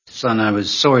Son, I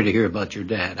was sorry to hear about your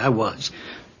dad. I was.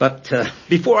 But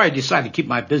before I decide to keep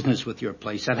my business with your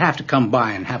place, I'd have to come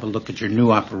by and have a look at your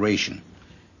new operation.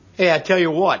 Hey, I tell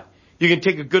you what. You can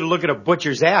take a good look at a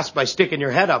butcher's ass by sticking your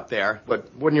head up there.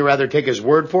 But wouldn't you rather take his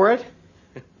word for it?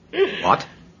 What?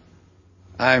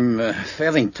 I'm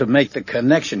failing to make the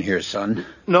connection here, son.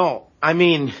 No, I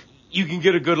mean, you can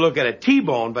get a good look at a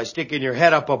T-bone by sticking your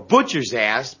head up a butcher's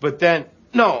ass, but then,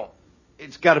 no,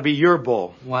 it's got to be your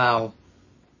bull. Wow.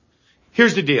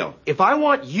 Here's the deal. If I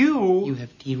want you... You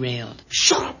have derailed.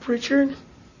 Shut up, Richard.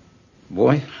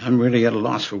 Boy, I'm really at a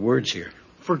loss for words here.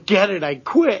 Forget it, I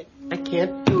quit. I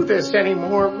can't do this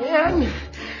anymore, man.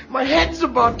 My head's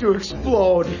about to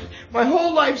explode. My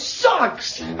whole life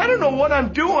sucks. I don't know what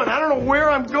I'm doing. I don't know where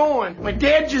I'm going. My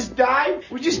dad just died.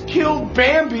 We just killed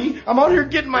Bambi. I'm out here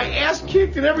getting my ass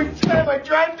kicked, and every time I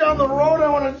drive down the road, I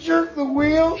want to jerk the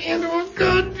wheel into a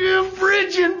goddamn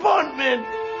bridge embankment.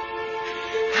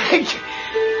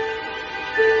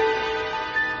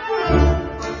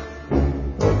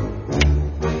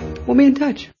 We'll be in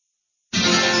touch.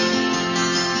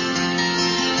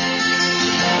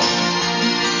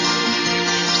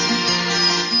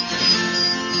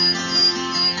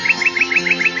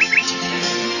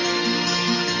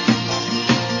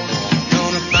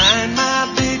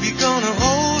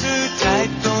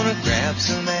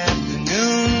 Some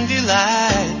afternoon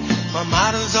delight. My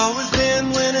motto's always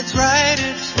been when it's right.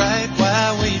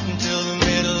 Why wait until the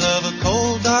middle of a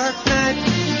cold, dark night?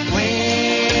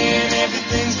 When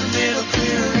everything's a little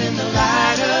clearer in the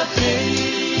light of day.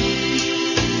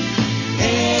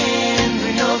 And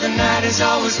we know the night is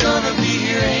always gonna be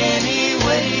here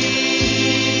anyway.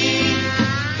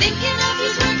 Thinking of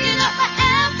you's working up my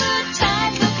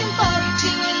appetite. Looking forward to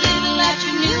a little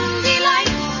afternoon delight.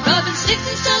 Rubbing sticks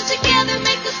and stones together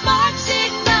make the sparks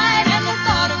ignite. And the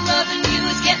thought of loving you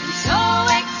is getting so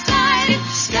exciting.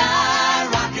 Sky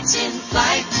rockets in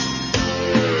flight.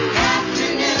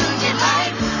 Afternoon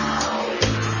delight.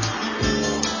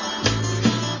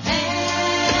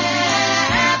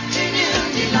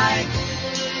 Afternoon delight.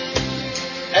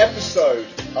 Episode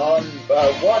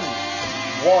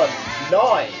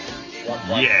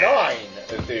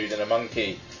 119 of Dude and a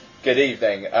Monkey. Good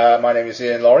evening. My name is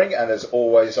Ian Loring, and as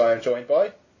always, I am joined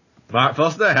by Mark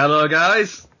Foster. Hello,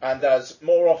 guys. And as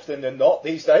more often than not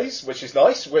these days, which is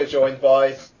nice, we're joined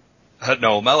by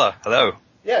Noel Mellor. Hello.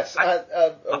 Yes.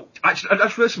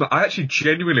 Actually, I actually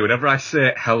genuinely, whenever I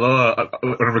say hello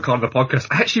when I'm recording the podcast,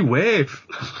 I actually wave.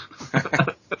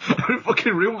 I'm in a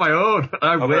fucking room of my own.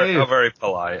 I wave. How very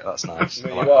polite. That's nice.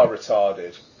 You are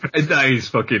retarded. That is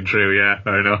fucking true. Yeah,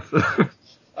 fair enough.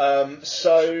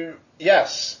 So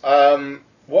yes.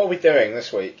 What are we doing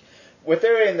this week? We're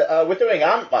doing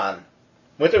Ant-Man.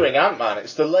 We're doing Ant-Man.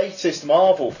 It's the latest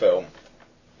Marvel film.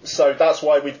 So that's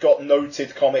why we've got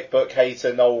noted comic book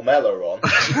hater Noel Mellor on.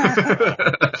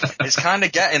 It's kind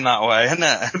of getting that way, isn't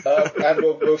it? And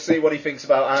we'll see what he thinks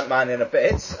about Ant-Man in a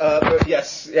bit. But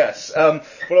yes.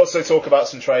 We'll also talk about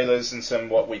some trailers and some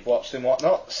what we've watched and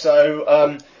whatnot.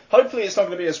 So hopefully it's not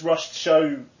going to be as rushed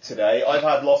show today. I've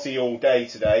had Lottie all day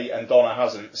today, and Donna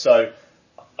hasn't. So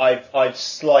I've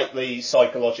slightly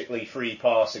psychologically free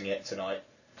passing it tonight.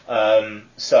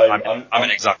 So I'm in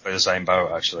exactly the same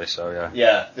boat actually. So yeah.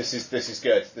 Yeah, this is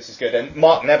good. This is good. And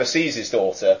Mark never sees his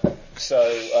daughter,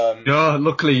 so. No,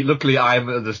 luckily I'm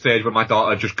at the stage where my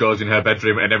daughter just goes in her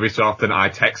bedroom, and every so often I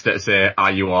text her to say,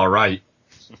 "Are you all right?"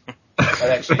 And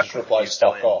then she just replies,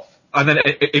 "Fuck off." And then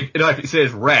if it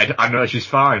says red, I know she's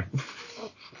fine.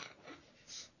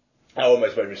 I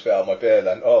almost made me spit out my beer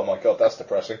then. Oh my god, that's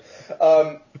depressing.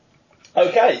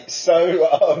 Okay,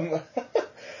 so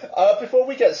before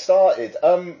we get started,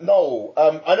 Noel,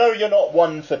 I know you're not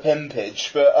one for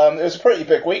pimpage, but it was a pretty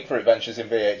big week for Adventures in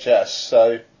VHS,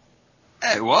 so...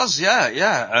 It was, yeah.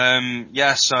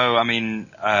 So, I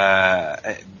mean,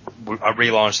 I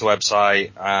relaunched the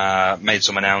website, made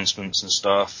some announcements and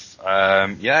stuff.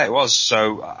 Yeah, it was.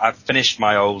 So, I finished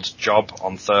my old job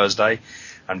on Thursday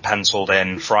and penciled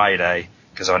in Friday,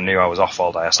 because I knew I was off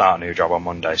all day. I start a new job on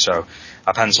Monday, so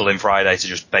I penciled in Friday to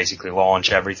just basically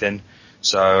launch everything.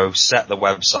 So set the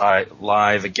website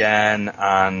live again,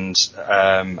 and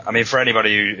I mean, for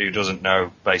anybody who doesn't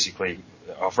know, basically,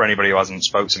 or for anybody who hasn't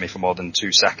spoke to me for more than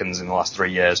 2 seconds in the last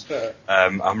 3 years,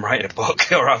 I'm writing a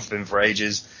book, or I've been for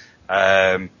ages.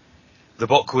 The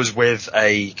book was with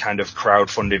a kind of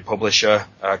crowd-funded publisher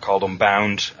called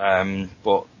Unbound,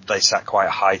 but they set quite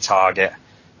a high target,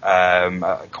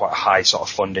 quite a high sort of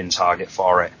funding target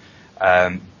for it,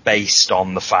 based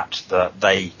on the fact that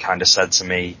they kind of said to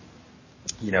me,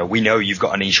 you know, we know you've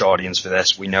got a niche audience for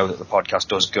this. We know that the podcast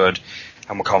does good.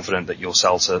 and we're confident that you'll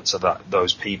sell to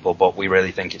those people, but we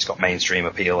really think it's got mainstream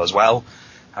appeal as well.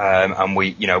 And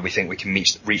we think we can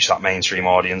reach that mainstream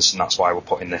audience, and that's why we're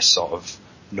putting this sort of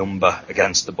number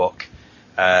against the book.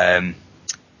 And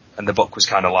the book was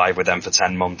kind of live with them for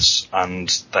 10 months, and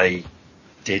they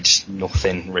did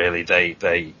nothing really. They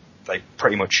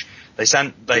pretty much, they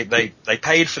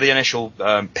paid for the initial,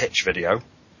 pitch video,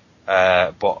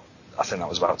 but I think that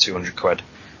was about 200 quid.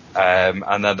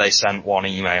 And then they sent one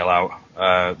email out,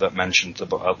 that mentioned the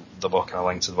book and a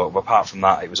link to the book. But apart from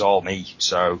that, it was all me.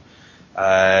 So,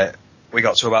 we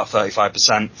got to about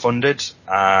 35% funded,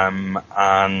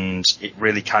 and it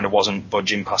really kind of wasn't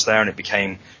budging past there, and it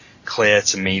became clear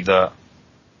to me that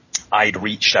I'd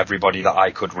reached everybody that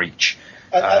I could reach.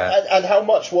 And how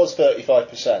much was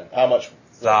 35%? How much?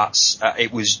 I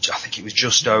think it was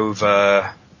just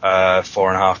over,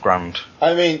 $4,500.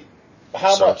 I mean,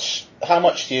 how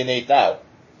much do you need now?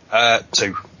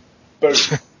 2. Boom.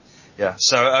 Yeah.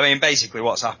 So, I mean, basically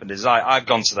what's happened is I've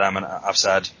gone to them and I've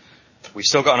said, we've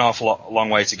still got a long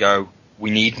way to go. We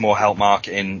need more help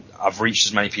marketing. I've reached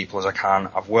as many people as I can.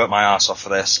 I've worked my ass off for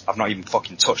this. I've not even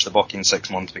fucking touched the book in 6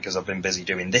 months because I've been busy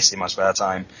doing this in my spare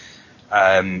time.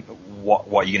 What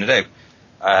are you going to do?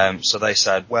 So they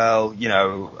said, well,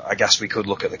 I guess we could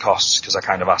look at the costs, because I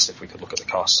kind of asked if we could look at the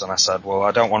costs. And I said, well,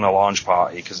 I don't want a launch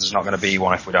party because there's not going to be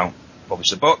one if we don't publish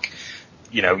the book.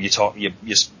 You're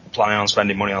planning on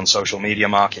spending money on social media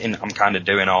marketing. I'm kind of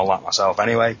doing all that myself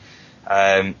anyway.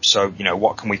 So,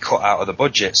 what can we cut out of the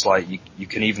budgets? Like, you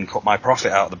can even cut my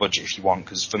profit out of the budget if you want,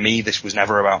 because for me, this was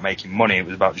never about making money. It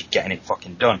was about just getting it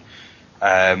fucking done.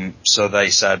 So they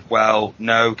said, well,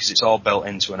 no, because it's all built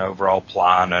into an overall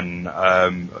plan,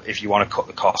 and if you want to cut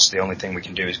the costs, the only thing we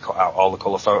can do is cut out all the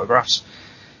colour photographs.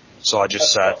 So I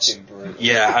just said,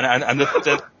 yeah, and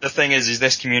the thing is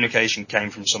this communication came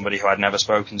from somebody who I'd never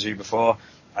spoken to before,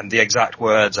 and the exact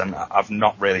words, and I've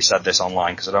not really said this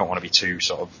online because I don't want to be too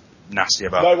sort of nasty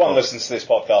about it. No one listens to this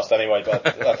podcast anyway, but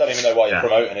I don't even know why you're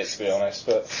promoting it, to be honest,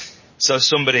 but... So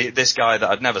this guy that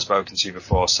I'd never spoken to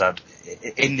before said,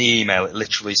 in the email, it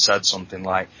literally said something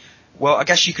like, well, I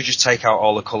guess you could just take out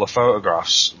all the colour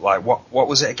photographs. Like, what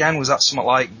was it again? Was that something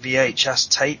like VHS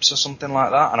tapes or something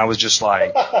like that? And I was just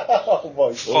like, fuck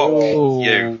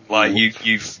you. Like, you've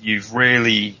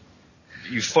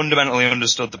fundamentally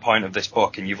understood the point of this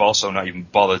book, and you've also not even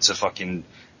bothered to fucking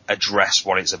address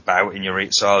what it's about in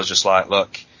your... So I was just like,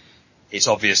 look, it's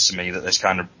obvious to me that this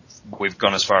kind of... We've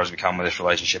gone as far as we can with this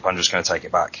relationship. I'm just going to take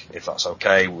it back. If that's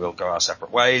okay, we'll go our separate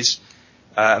ways.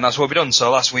 And that's what we've done. So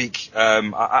last week,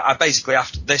 I basically,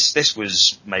 after this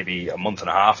was maybe a month and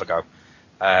a half ago,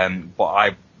 but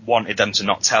I wanted them to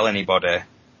not tell anybody,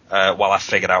 while I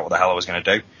figured out what the hell I was going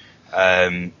to do.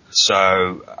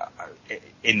 So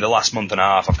in the last month and a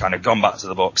half, I've kind of gone back to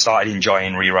the book, started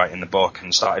enjoying rewriting the book,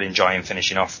 and started enjoying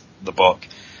finishing off the book.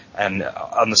 And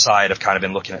on the side, I've kind of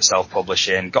been looking at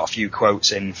self-publishing, got a few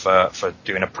quotes in for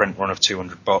doing a print run of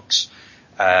 200 books,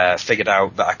 figured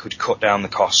out that I could cut down the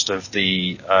cost of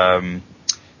the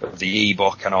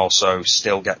ebook and also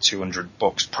still get 200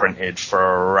 books printed for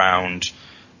around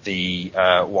the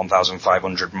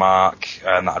 1,500 mark,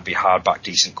 and that'd be hardback,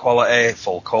 decent quality,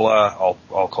 full colour,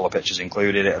 all colour pictures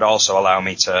included. It'd also allow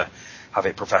me to have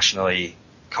it professionally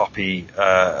proofread.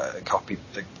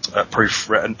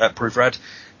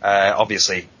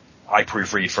 Obviously, I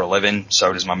proofread for a living,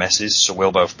 so does my missus, so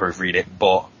we'll both proofread it,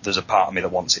 but there's a part of me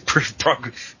that wants it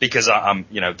because I'm,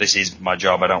 this is my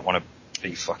job. I don't want to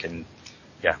be I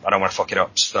don't want to fuck it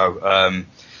up. So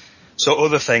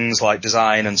other things like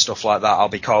design and stuff like that, I'll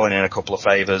be calling in a couple of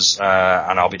favours,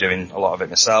 and I'll be doing a lot of it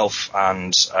myself,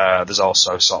 and there's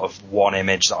also sort of one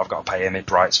image that I've got to pay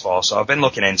image rights for, so I've been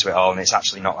looking into it all, and it's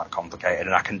actually not that complicated,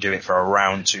 and I can do it for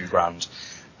around $2,000,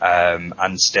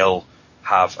 and still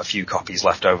have a few copies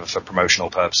left over for promotional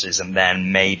purposes, and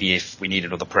then maybe if we need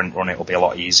another print run, it'll be a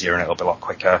lot easier and it'll be a lot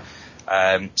quicker.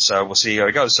 So we'll see how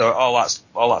it goes. So all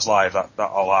that's live. That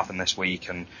all happened this week,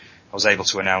 and I was able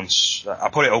to announce. I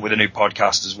put it up with a new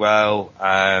podcast as well,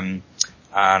 and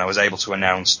I was able to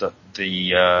announce that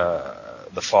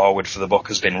the foreword for the book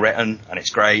has been written, and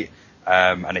it's great.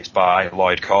 And it's by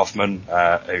Lloyd Kaufman,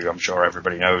 who I'm sure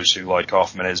everybody knows who Lloyd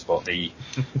Kaufman is, but the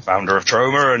founder of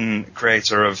Troma and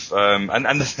creator of,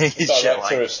 and the thing is,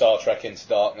 director of Star Trek Into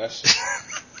Darkness.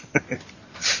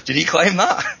 Did he claim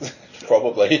that?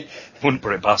 Probably. Wouldn't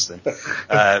put it past him.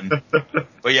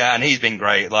 But yeah, and he's been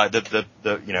great. Like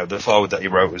the foreword that he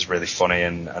wrote was really funny,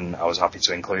 and I was happy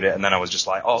to include it. And then I was just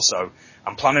like, also,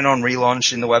 I'm planning on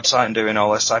relaunching the website and doing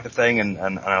all this type of thing. And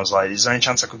I was like, is there any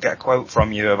chance I could get a quote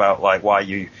from you about like why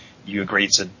you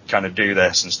agreed to kind of do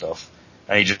this and stuff?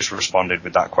 And he just responded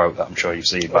with that quote that I'm sure you've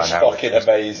seen by That's now. fucking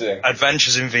amazing.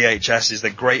 Adventures in VHS is the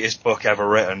greatest book ever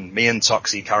written. Me and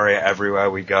Toxie carry it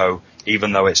everywhere we go,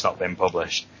 even though it's not been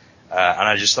published. And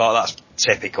I just thought that's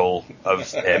typical of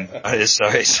him. So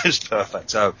it's just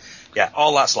perfect. So, yeah,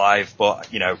 all that's live,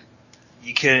 but, you know,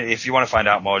 you can, if you want to find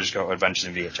out more, just go to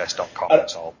adventuresinvhs.com.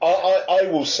 That's all. I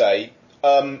will say,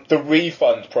 the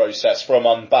refund process from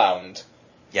Unbound,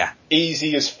 Yeah.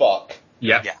 easy as fuck.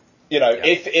 Yeah. Yeah. You know, Yeah.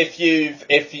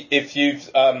 if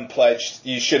you've pledged,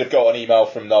 you should have got an email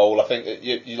from Noel. I think that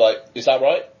you like, is that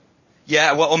right?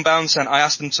 Yeah, well, Unbound sent. I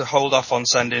asked them to hold off on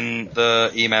sending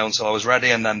the email until I was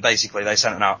ready, and then basically they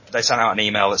sent out an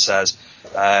email that says,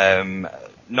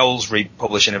 Noel's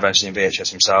republishing Adventures in VHS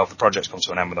himself. The project's come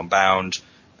to an end with Unbound,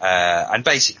 and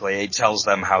basically it tells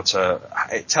them how to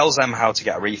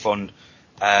get a refund.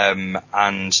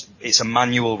 And it's a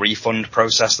manual refund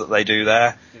process that they do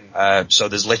there. So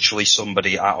there's literally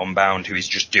somebody at Unbound who is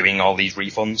just doing all these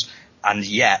refunds, and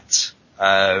yet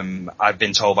I've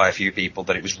been told by a few people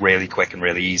that it was really quick and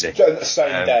really easy. The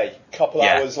same day, couple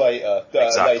hours later,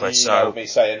 exactly. they emailed me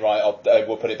saying, right,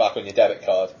 we'll put it back on your debit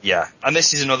card. Yeah, and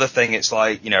this is another thing. It's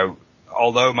like, you know,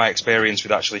 although my experience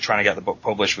with actually trying to get the book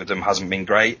published with them hasn't been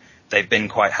great, they've been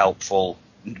quite helpful.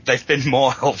 They've been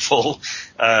more helpful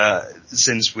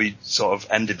since we sort of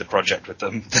ended the project with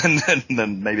them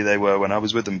than maybe they were when I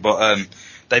was with them. But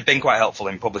they've been quite helpful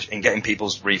in getting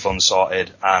people's refunds sorted,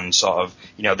 and sort of,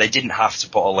 you know, they didn't have to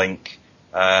put a link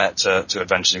to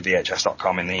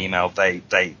adventuresinvhs.com in the email. They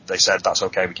said that's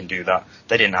okay, we can do that.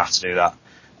 They didn't have to do that.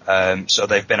 So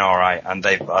they've been all right, and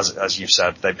they've, as you've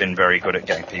said, they've been very good at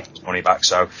getting people's money back.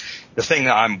 So the thing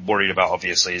that I'm worried about,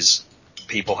 obviously, is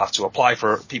people have to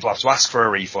ask for a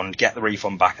refund, get the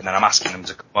refund back, and then I'm asking them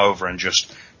to come over and just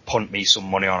punt me some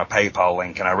money on a PayPal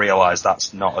link, and I realise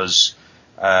that's not as,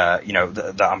 you know,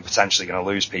 that I'm potentially going to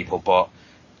lose people. But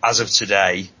as of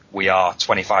today, we are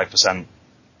 25%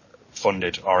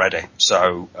 funded already.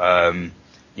 So,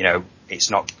 you know, it's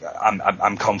not,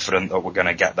 I'm confident that we're going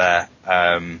to get there,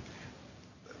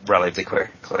 relatively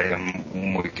quickly,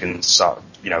 and we can start,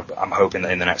 you know, I'm hoping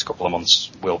that in the next couple of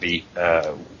months we'll be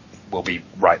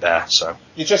right there. So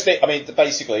You just need, I mean,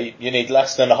 basically, you need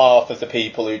less than half of the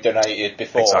people who donated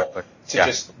before Exactly. to Yeah.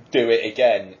 just do it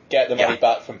again, get the money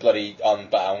back from bloody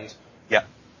Unbound. yeah,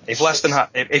 if less than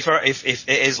if it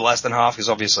is less than half, because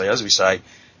obviously, as we say,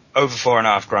 over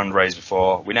 $4,500 raised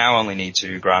before, we now only need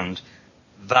 $2,000.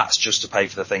 That's just to pay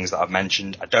for the things that I've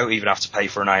mentioned. I don't even have to pay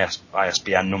for an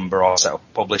ISBN number or set up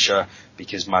a publisher,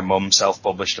 because my mum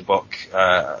self-published a book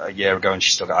a year ago and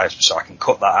she still got ISBN, so I can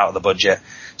cut that out of the budget.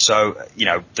 So, you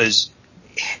know,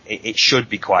 it should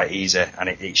be quite easy, and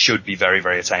it should be very,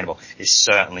 very attainable. It's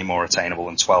certainly more attainable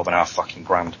than 12.5 fucking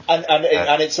grand.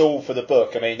 And it's all for the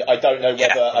book. I mean, I don't know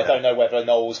whether I don't know whether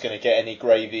Noel's going to get any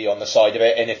gravy on the side of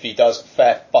it, and if he does,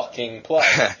 fair fucking play.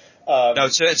 No,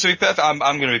 to be perfect, I'm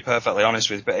going to be perfectly honest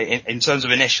with you, but in terms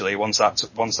of initially, once that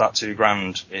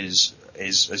 $2,000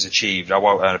 is achieved, I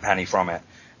won't earn a penny from it.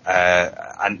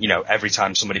 And, you know, every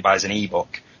time somebody buys an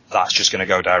ebook, that's just going to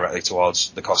go directly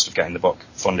towards the cost of getting the book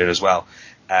funded as well.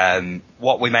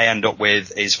 What we may end up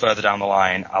with is further down the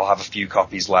line, I'll have a few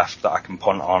copies left that I can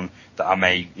punt on, that I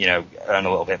may, you know, earn a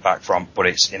little bit back from, but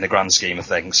it's, in the grand scheme of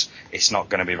things, it's not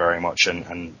going to be very much,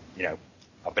 and, you know,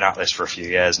 I've been at this for a few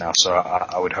years now, so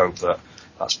I would hope that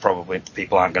that's probably,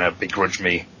 people aren't going to begrudge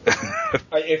me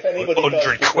If anybody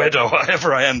 £100 or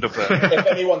whatever I end up at. If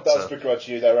anyone does begrudge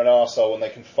you, they're an arsehole and they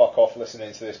can fuck off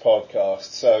listening to this podcast.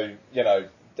 So, you know,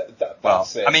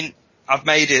 that's it. I mean, I've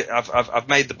made it. I've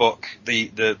made the book.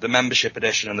 The membership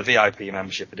edition and the VIP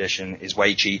membership edition is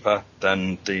way cheaper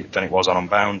than it was on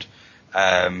Unbound.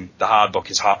 The hard book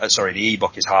is the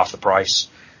ebook is half the price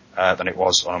than it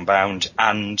was on Unbound,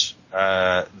 and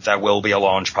there will be a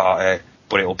launch party,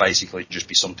 but it will basically just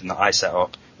be something that I set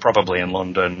up, probably in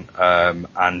London,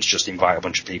 and just invite a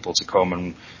bunch of people to come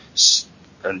and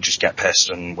just get pissed,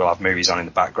 and we'll have movies on in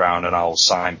the background, and I'll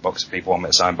sign books if people want me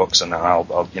to sign books, and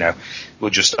I'll you know,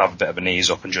 we'll just have a bit of an ease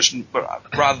up, and just,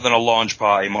 rather than a launch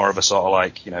party, more of a sort of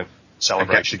like, you know,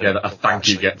 celebration. A thank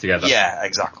you get together. Yeah,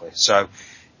 exactly. So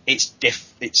it's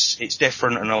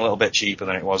different and a little bit cheaper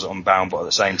than it was at Unbound, but at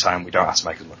the same time, we don't have to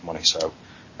make as much money. So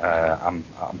I'm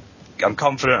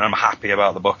confident and I'm happy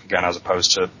about the book again, as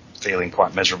opposed to feeling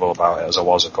quite miserable about it as I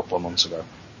was a couple of months ago.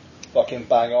 Fucking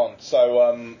bang on.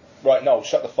 So, right, Noel,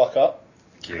 shut the fuck up.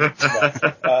 Thank you.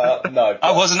 No.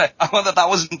 That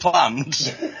wasn't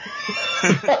planned.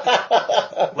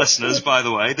 Listeners, by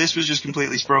the way, this was just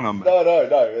completely sprung on me. No,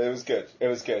 it was good. It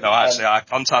was good. No, actually, I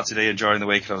contacted Ian during the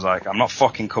week and I was like, I'm not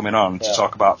fucking coming on to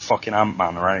talk about fucking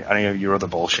Ant-Man or any of your other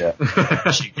bullshit.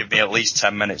 You give me at least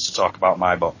 10 minutes to talk about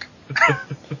my book.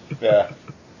 Yeah.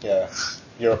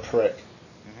 You're a prick.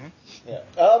 Yeah.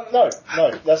 No,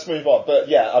 let's move on. But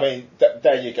yeah, I mean,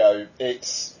 there you go.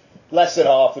 It's less than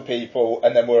half the people,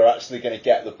 and then we're actually going to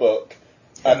get the book,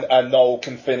 and Noel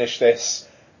can finish this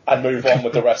and move on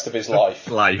with the rest of his life.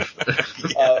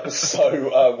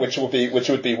 Which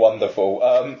would be wonderful.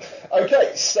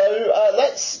 Okay, so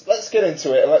let's get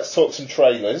into it and let's talk some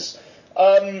trailers.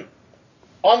 I'm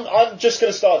just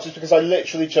going to start just because I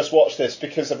literally just watched this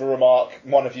because of a remark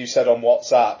one of you said on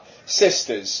WhatsApp.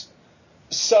 Sisters.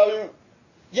 So,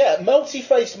 yeah,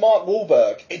 melty-faced Mark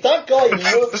Wahlberg. That guy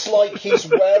looks like he's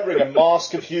wearing a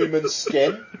mask of human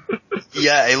skin.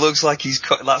 Yeah, it looks like he's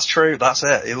cut. That's true. That's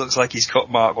it. It looks like he's cut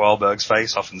Mark Wahlberg's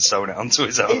face off and sewn it onto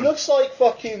his own. He looks like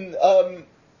fucking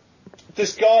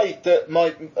this guy that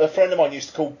a friend of mine used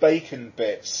to call Bacon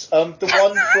Bits. The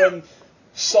one from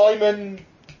Simon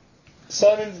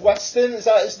Weston, is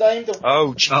that his name?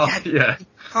 Yeah.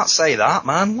 Can't say that,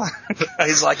 man.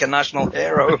 He's like a national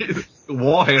hero.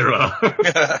 War hero.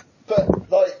 But,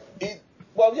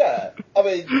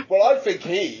 I think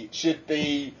he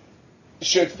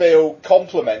should feel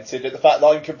complimented at the fact that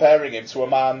I'm comparing him to a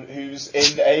man who's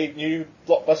in a new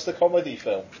blockbuster comedy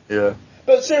film. Yeah.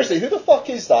 But seriously, who the fuck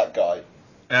is that guy?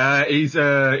 He's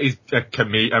a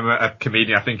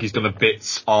comedian. I think he's done a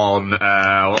bits on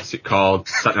what's it called,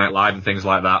 Saturday Night Live and things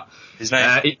like that. His name,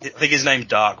 I think his name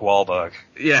Dark Wahlberg.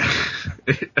 Yeah,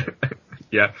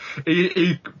 yeah.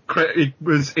 He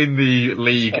was in the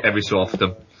League every so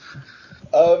often.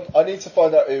 I need to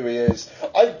find out who he is.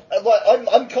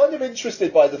 I'm kind of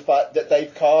interested by the fact that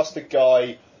they've cast a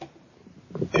guy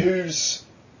who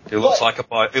looks like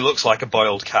a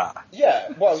boiled cat. Yeah,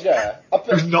 well, yeah.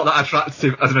 Who's not that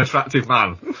attractive as an attractive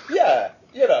man. Yeah,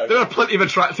 you know. There are plenty of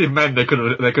attractive men they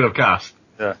could have cast.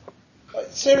 Yeah.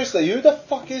 Seriously, who the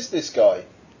fuck is this guy?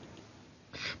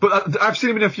 But I've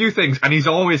seen him in a few things, and he's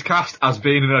always cast as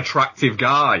being an attractive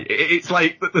guy. It's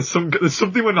like there's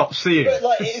something we're not seeing.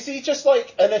 But is he just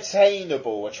like an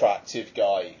attainable, attractive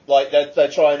guy? Like they're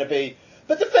trying to be.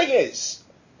 But the thing is,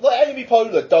 like Amy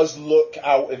Poehler does look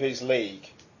out of his league.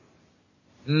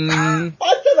 I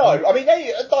don't know. I mean,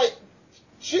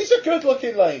 she's a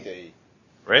good-looking lady.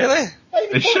 Really?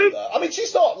 Amy Is Poehler. she? I mean,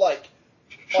 she's not like.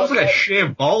 She looks like a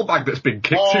shaved ball bag that's been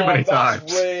kicked too many times.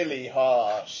 That's really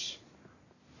harsh.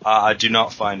 I do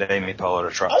not find Amy Poehler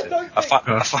attractive.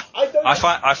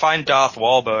 I find Darth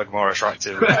Wahlberg more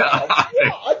attractive.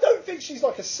 I don't think she's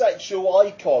like a sexual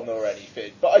icon or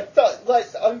anything, but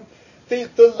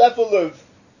the level of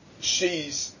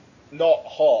she's not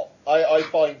hot, I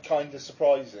find kind of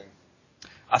surprising.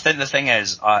 I think the thing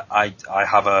is, I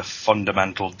have a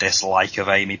fundamental dislike of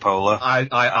Amy Poehler.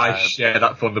 I share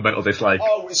that fundamental dislike.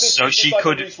 Oh, is this, so is she this like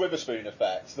could. The Reese Witherspoon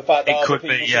effect. The fact that it could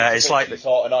be, yeah. It's like she's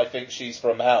hot, and I think she's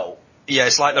from hell. Yeah,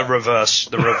 it's like the reverse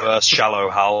Shallow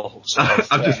Hal. Sort of.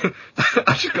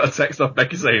 I just got a text off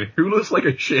Becky saying, "Who looks like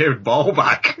a shaved ball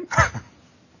bag?"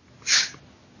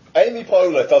 Amy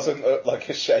Poehler doesn't look like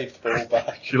a shaved ball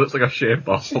bag. She looks like a shaved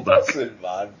ball bag. She doesn't,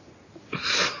 man.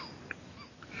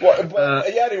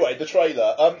 Anyway, the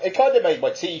trailer. It kind of made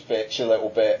my teeth itch a little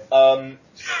bit. The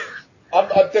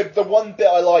one bit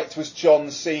I liked was John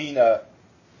Cena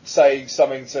saying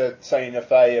something to Tina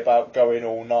Fey about going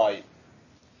all night.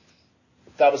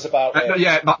 That was about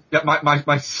it.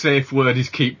 My safe word is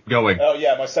keep going. Oh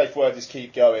yeah, my safe word is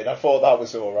keep going. I thought that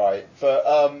was alright.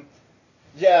 But,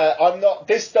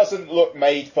 this doesn't look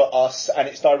made for us, and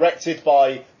it's directed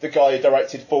by the guy who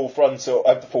directed Full Frontal,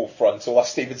 that's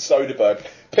Steven Soderbergh.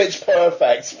 Pitch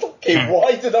Perfect. Fucking,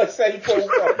 why did I say Full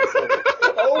Frontal?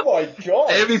 Oh my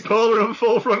god. Amy Poehler and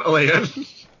Full Frontal, Ian.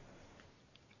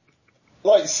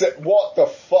 What the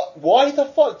fuck? Why the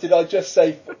fuck did I just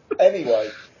say, anyway?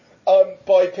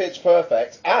 By Pitch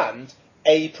Perfect, and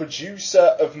a producer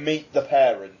of Meet the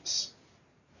Parents.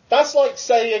 That's like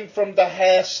saying from the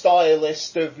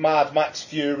hairstylist of Mad Max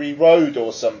Fury Road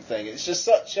or something. It's just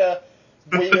such a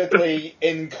weirdly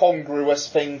incongruous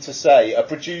thing to say. A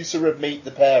producer of Meet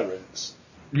the Parents.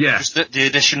 Yeah. Just the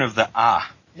addition of the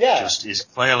yeah. just is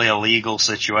clearly a legal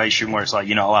situation where it's like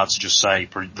you're not allowed to just say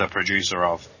the producer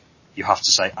of. You have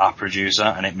to say a producer,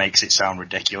 and it makes it sound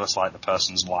ridiculous, like the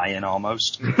person's lying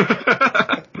almost.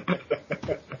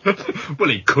 Well,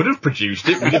 he could have produced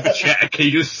it. We didn't check.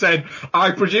 He just said,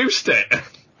 I produced it.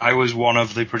 I was one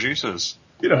of the producers.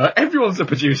 You know, everyone's a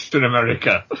producer in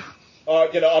America.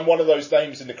 I'm one of those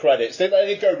names in the credits.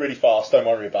 They go really fast, don't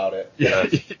worry about it. Yeah.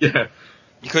 Yeah.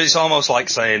 Because it's almost like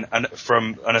saying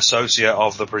from an associate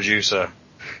of the producer.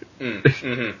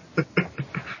 Mm-hmm.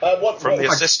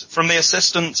 From the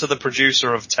assistant to the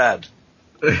producer of Ted.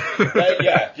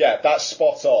 Yeah, that's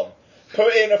spot on.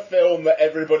 Put in a film that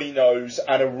everybody knows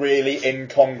and a really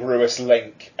incongruous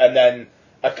link, and then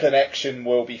a connection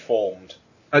will be formed.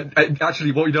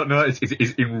 Actually, what you don't notice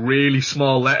is in really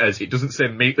small letters, it doesn't say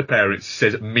meet the parents, it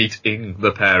says meeting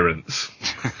the parents.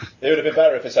 It would have been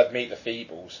better if it said meet the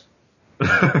Feebles.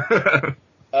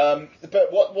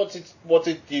 But what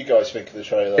did you guys think of the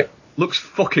trailer? It looks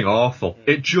fucking awful.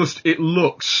 It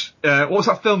looks, what was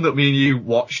that film that me and you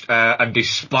watched, and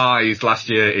despised last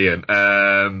year,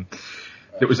 Ian?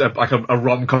 It was like a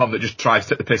rom-com that just tries to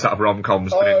take the piss out of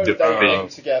rom-coms. Oh, they came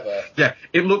together. Yeah,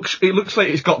 it looks like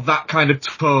it's got that kind of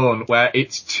tone where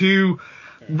it's two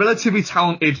relatively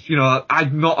talented,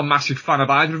 I'm not a massive fan of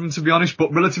either of them, to be honest,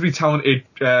 but relatively talented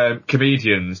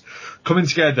comedians coming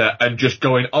together and just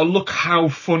going, oh, look how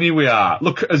funny we are.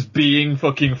 Look at us being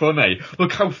fucking funny.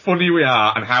 Look how funny we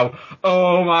are and how,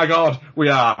 oh my God, we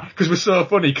are. Because we're so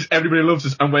funny, because everybody loves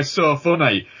us and we're so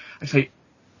funny. I say,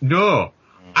 no,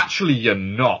 actually you're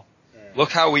not.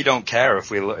 Look how we don't care if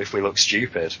we look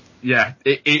stupid. Yeah,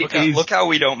 look how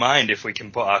we don't mind if we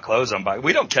can put our clothes on back.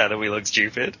 We don't care that we look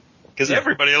stupid. Because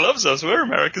everybody loves us. We're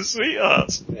America's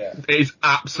sweethearts. Yeah. It is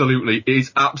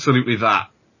absolutely that.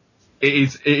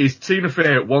 It is Tina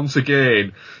Fey once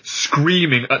again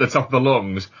screaming at the top of the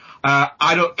lungs,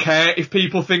 I don't care if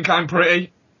people think I'm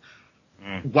pretty,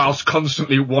 whilst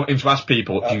constantly wanting to ask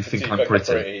people, do you think I'm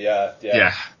pretty?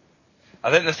 Yeah. I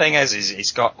think the thing is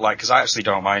it's got, like, because I actually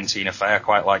don't mind Tina Fey, I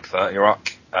quite like 30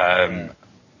 Rock,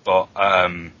 but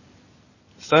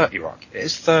 30 Rock, it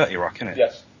is 30 Rock, isn't it?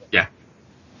 Yes. Yeah.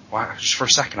 Wow, just for a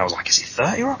second I was like, is it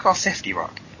 30 Rock or 50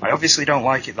 Rock? I obviously don't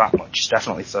like it that much, it's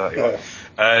definitely 30 Rock.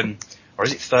 Or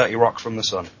is it 30 Rock from the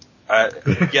Sun?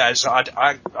 Yeah, so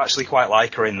I actually quite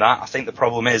like her in that. I think the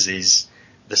problem is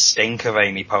the stink of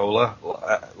Amy Poehler,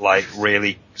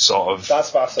 really sort of...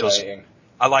 That's fascinating.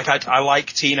 I like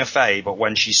Tina Fey, but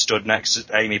when she stood next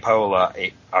to Amy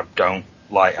Poehler, I don't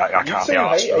like. I can't be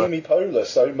arsed. You hate Amy Poehler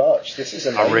so much. This is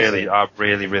amazing. I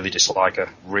really dislike her.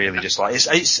 Really dislike.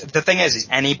 It's the thing is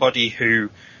anybody who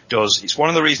does. It's one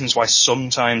of the reasons why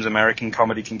sometimes American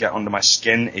comedy can get under my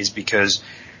skin is because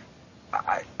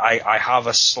I have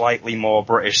a slightly more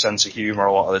British sense of humour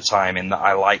a lot of the time. In that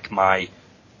I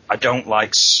don't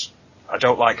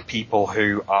like people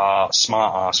who are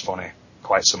smart ass funny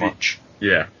quite so much.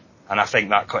 Yeah. And I think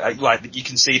that, like, you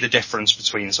can see the difference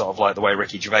between sort of like the way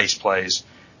Ricky Gervais plays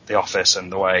The Office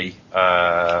and the way,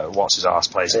 what's his arse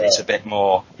plays it. It's a bit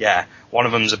more, one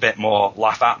of them's a bit more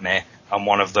laugh at me, and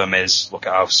one of them is, look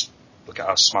at how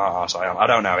smart ass I am. I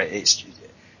don't know, it's,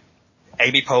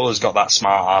 Amy Poehler's got that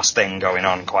smart ass thing going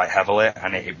on quite heavily,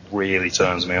 and it really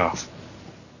turns me off.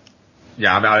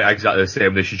 Yeah, I mean, exactly the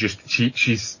same.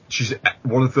 She's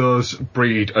one of those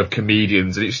breed of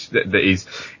comedians that is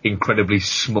incredibly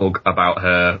smug about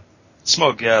her.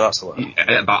 Smug, yeah, that's the word.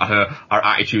 About her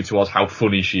attitude towards how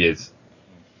funny she is.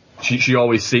 She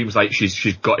always seems like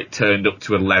she's got it turned up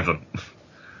to 11.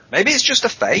 Maybe it's just a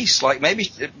face. Like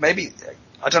maybe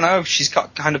I don't know. She's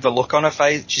got kind of a look on her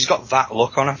face. She's got that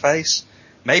look on her face.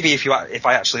 Maybe if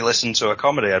I actually listened to a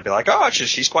comedy, I'd be like, oh, actually,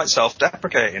 she's quite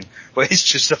self-deprecating. But it's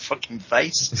just a fucking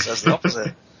face. It says the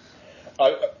opposite.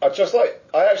 I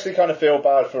actually kind of feel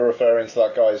bad for referring to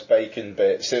that guy as Bacon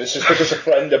Bits. It was just because a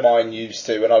friend of mine used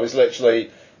to, and I was literally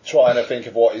trying to think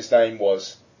of what his name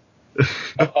was.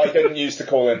 I didn't used to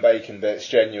call him Bacon Bits,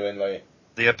 genuinely.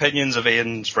 The opinions of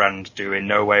Ian's friend do in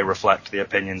no way reflect the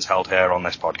opinions held here on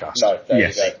this podcast. No, there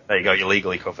you go. There you go, you're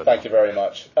legally covered. Thank you very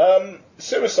much.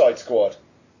 Suicide Squad.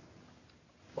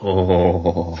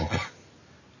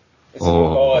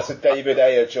 It's a David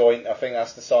Ayer joint. I think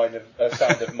that's the sound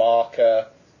of Mark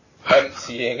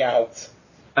emptying out.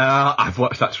 I've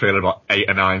watched that trailer about 8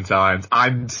 or 9 times.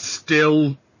 I'm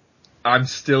still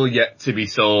yet to be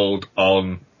sold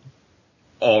on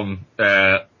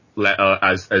Leto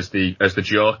as the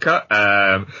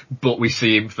Joker. But we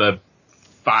see him for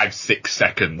 5-6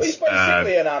 seconds. Well, he's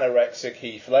basically an anorexic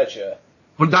Heath Ledger.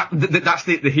 Well, that's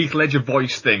the Heath Ledger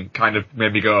voice thing kind of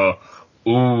made me go,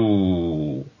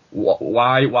 ooh,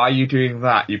 why are you doing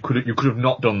that? You could have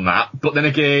not done that. But then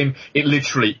again, it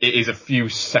is a few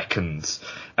seconds.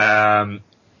 But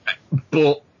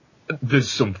there's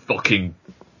some fucking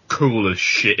cool as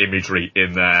shit imagery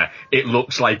in there. It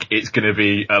looks like it's gonna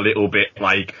be a little bit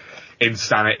like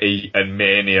Insanity and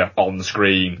Mania on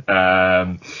screen.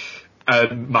 And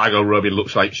Margot Robbie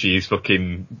looks like she's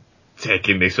fucking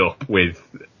taking this up with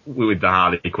the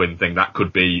Harley Quinn thing. That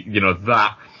could be,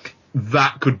 that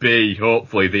that could be,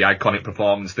 hopefully, the iconic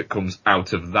performance that comes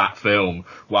out of that film,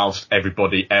 whilst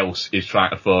everybody else is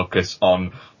trying to focus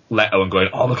on Leto and going,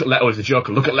 oh, look at Leto as a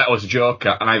Joker, look at Leto as a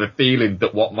Joker. And I have a feeling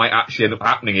that what might actually end up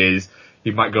happening is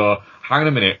he might go, hang on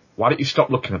a minute, why don't you stop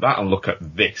looking at that and look at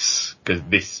this? Because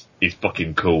this is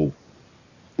fucking cool.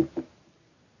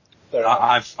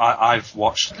 I've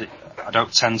watched it. I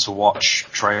don't tend to watch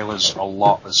trailers a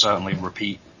lot, and certainly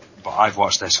repeat, but I've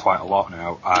watched this quite a lot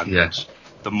now, and Yes.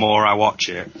 the more I watch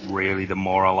it, really, the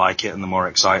more I like it and the more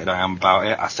excited I am about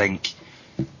it. I think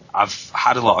I've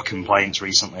had a lot of complaints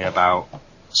recently about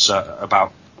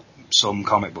some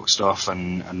comic book stuff,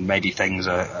 and maybe things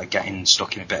are getting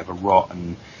stuck in a bit of a rut,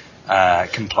 and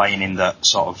complaining that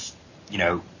sort of, you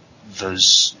know,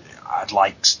 I'd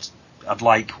like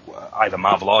either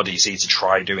Marvel or DC to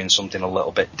try doing something a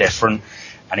little bit different,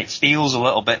 and it feels a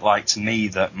little bit like to me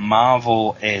that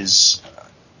Marvel is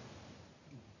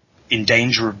in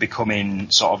danger of becoming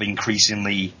sort of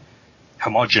increasingly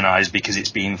homogenized because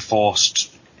it's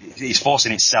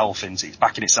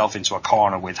backing itself into a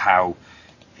corner with how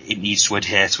it needs to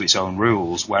adhere to its own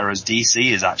rules, whereas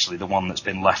DC is actually the one that's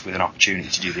been left with an opportunity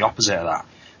to do the opposite of that.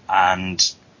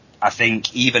 And I think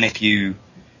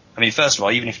first of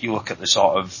all, even if you look at the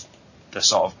sort of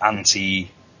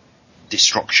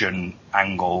anti-destruction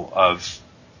angle of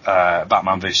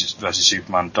Batman versus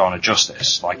Superman: Dawn of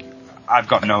Justice, like, I've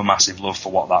got no massive love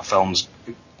for what that film's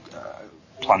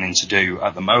planning to do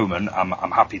at the moment.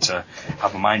 I'm happy to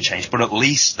have my mind changed, but at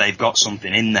least they've got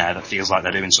something in there that feels like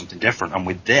they're doing something different. And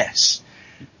with this,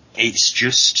 it's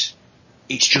just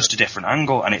a different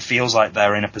angle, and it feels like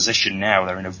they're in a position now.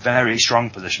 They're in a very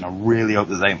strong position. I really hope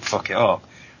that they don't fuck it up,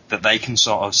 that they can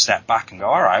sort of step back and go,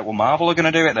 all right, well, Marvel are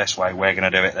going to do it this way, we're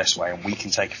going to do it this way, and we can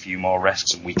take a few more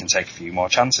risks and we can take a few more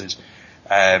chances.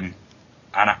 And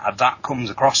that comes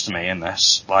across to me in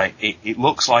this. Like, it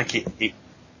looks like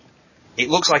it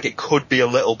looks like it could be a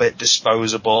little bit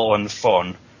disposable and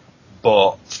fun,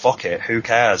 but fuck it, who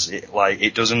cares?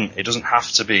 It doesn't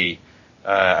have to be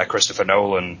a Christopher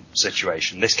Nolan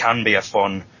situation. This can be a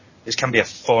fun,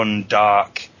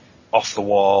 dark, off the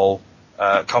wall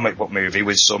comic book movie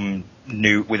with a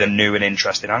new and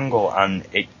interesting angle, and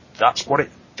that's what it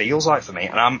feels like for me.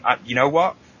 And you know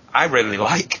what? I really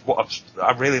like what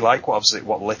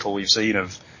little we've seen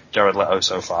of Jared Leto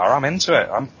so far. I'm into it.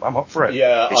 I'm up for it.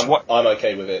 Yeah, I'm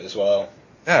okay with it as well.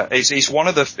 Yeah, it's one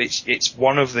of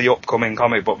the upcoming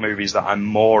comic book movies that I'm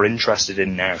more interested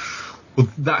in now. Well,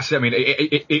 that's it. I mean,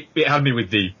 it had me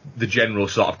with the general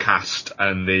sort of cast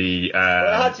and the. Well,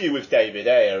 it had you with David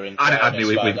Ayer. And it had me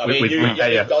with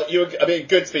Ayer.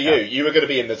 Good for you. You were going to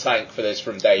be in the tank for this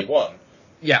from day one.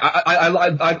 Yeah,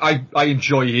 I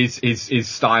enjoy his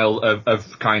style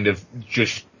of kind of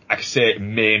just, I could say,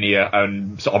 mania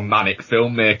and sort of manic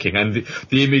filmmaking, and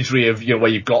the imagery of, you know,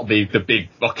 where you've got the big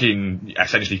fucking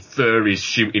essentially furries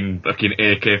shooting fucking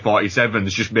AK-47s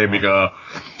just made me go,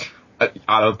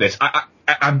 I love this.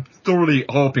 I'm thoroughly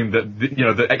hoping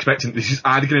that expecting this is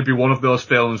either going to be one of those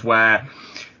films where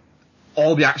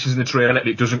all the action's in the trailer and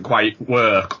it doesn't quite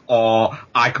work, or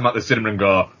I come out the cinema and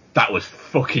go, that was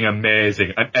fucking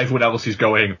amazing, and everyone else is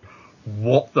going,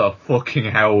 what the fucking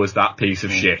hell was that piece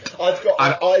of shit?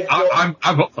 I'm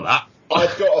up for that.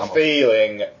 I've got a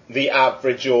feeling the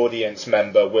average audience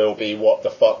member will be, what the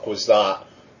fuck was that?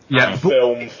 Yeah, and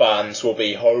film fans will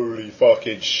be, holy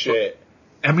fucking shit.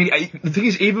 I mean, the thing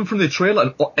is, even from the trailer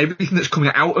and everything that's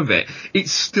coming out of it,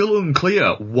 it's still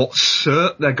unclear what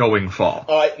cert they're going for.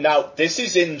 Now, this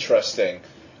is interesting.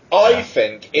 I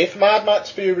think if Mad Max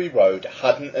Fury Road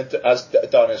hadn't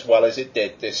done as well as it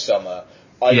did this summer,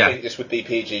 I think this would be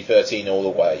PG-13 all the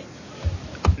way.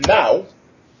 Now,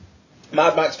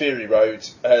 Mad Max Fury Road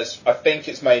I think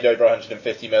it's made over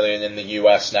 150 million in the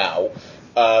US now.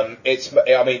 It's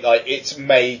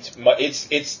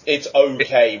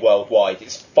okay worldwide.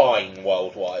 It's fine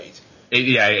worldwide.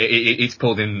 It's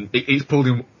pulled in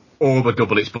over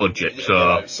double its budget.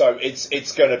 So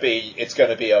it's gonna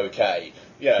be okay.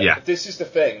 Yeah. This is the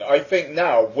thing. I think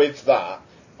now with that,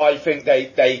 I think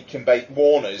they can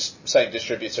Warner's same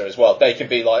distributor as well. They can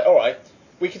be like, all right,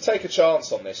 we can take a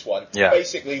chance on this one. Yeah.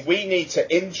 Basically, we need to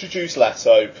introduce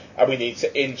Leto and we need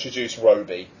to introduce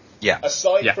Roby. Yeah.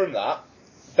 Aside from that,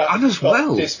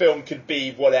 this film could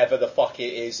be whatever the fuck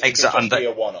it is. It could just be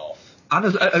a one-off. And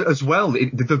as well,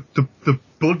 the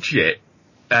budget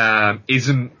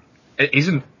isn't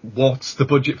what the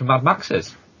budget for Mad Max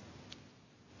is.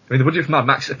 I mean, the budget for Mad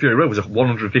Max Fury Road was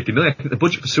 150 million. I think the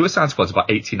budget for Suicide Squad is about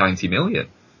 80-90 million.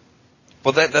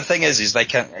 Well, the thing is they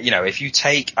can, if you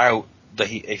take out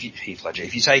Heath Ledger,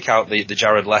 if you take out the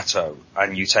Jared Leto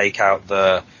and you take out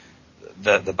the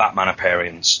the Batman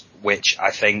appearance, which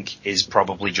I think is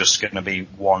probably just going to be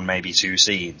 1, maybe 2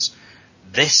 scenes.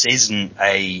 This isn't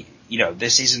a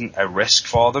risk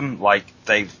for them. Like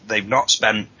they've not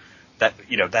spent that,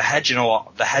 they're hedging a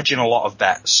lot of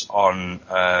bets on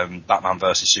Batman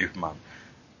versus Superman.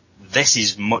 This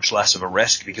is much less of a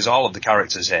risk because all of the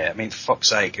characters here, I mean, for fuck's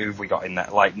sake, who have we got in there?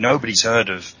 Like, nobody's heard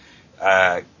of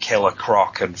Killer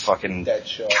Croc and fucking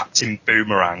Deadshot. Captain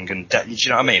Boomerang and do you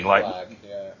know what I mean? Like,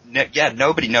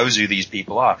 nobody knows who these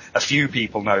people are. A few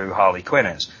people know who Harley Quinn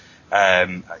is.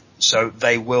 So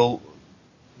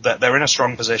they're in a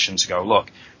strong position to go,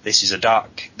 look, this is a dark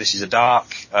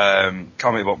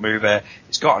comic book movie.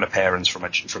 It's got an appearance from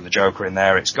the Joker in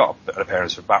there. It's got an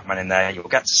appearance from Batman in there. You'll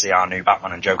get to see our new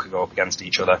Batman and Joker go up against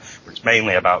each other, but it's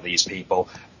mainly about these people.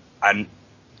 And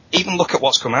even look at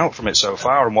what's come out from it so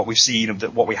far and what we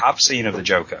have seen of the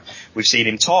Joker. We've seen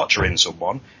him torturing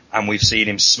someone, and we've seen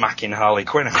him smacking Harley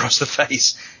Quinn across the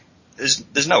face.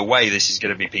 There's no way this is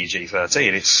going to be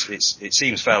PG-13. It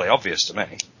seems fairly obvious to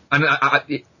me. And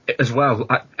as well,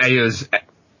 Aya's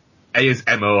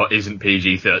MO isn't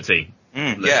PG-13.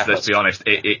 Let's be honest.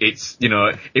 It's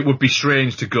it would be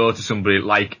strange to go to somebody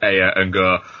like Aya and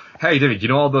go, hey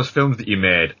David, all those films that you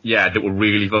made, that were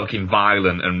really fucking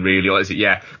violent and really,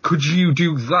 could you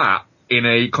do that in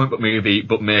a comic book movie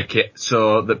but make it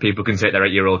so that people can take their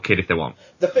 8-year-old kid if they want?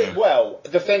 The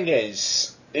thing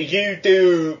is, you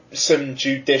do some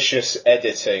judicious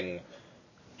editing,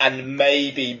 and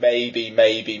maybe,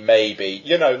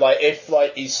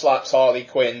 if he slaps Harley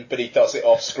Quinn, but he does it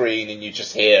off screen and you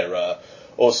just hear her,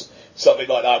 or something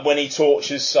like that. When he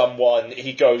tortures someone,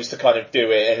 he goes to kind of do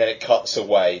it and then it cuts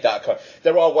away.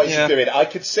 There are ways of doing it. I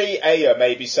could see Aya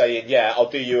maybe saying,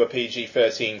 I'll do you a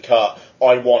PG-13 cut.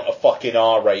 I want a fucking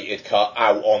R-rated cut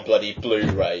out on bloody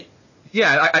Blu-ray.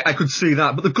 Yeah, I could see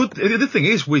that. But the other thing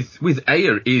is with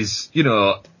Aya is,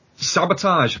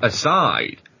 sabotage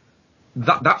aside,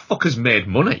 that fucker's made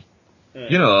money.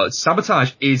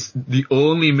 Sabotage is the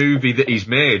only movie that he's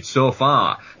made so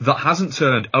far that hasn't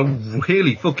turned a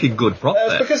really fucking good profit.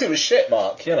 It's because it was shit,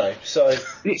 Mark, so...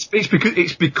 It's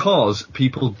because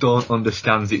people don't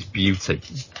understand its beauty.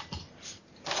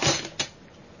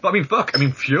 But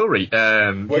Fury...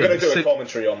 We're going to do a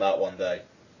commentary on that one day.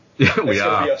 Yeah, we are. It's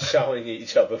going to be us shouting at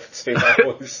each other for 2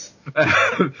 hours.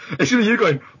 It's going to be you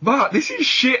going, Mark, this is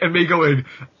shit, and me going,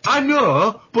 I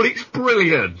know, but it's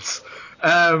brilliant.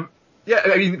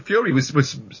 Fury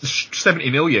was 70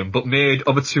 million, but made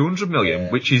over 200 million,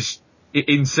 which is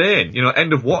insane.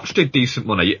 End of Watch did decent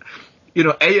money.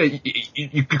 You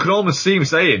could almost see him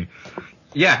saying,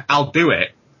 I'll do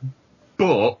it,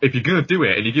 but if you're going to do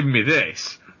it and you're giving me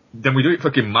this, then we do it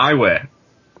fucking my way.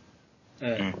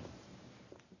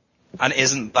 And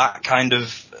isn't that kind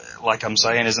of, like I'm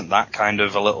saying, isn't that kind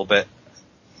of a little bit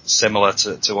similar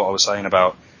to what I was saying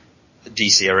about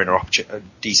DC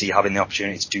DC having the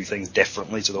opportunity to do things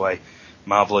differently to the way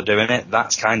Marvel are doing it?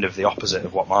 That's kind of the opposite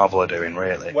of what Marvel are doing,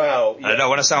 really. Well, I don't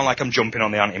want to sound like I'm jumping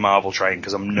on the anti-Marvel train,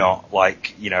 because I'm not.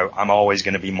 I'm always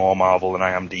going to be more Marvel than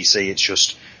I am DC. It's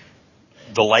just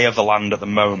the lay of the land at the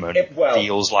moment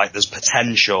feels like there's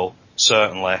potential,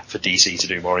 certainly, for DC to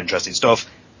do more interesting stuff.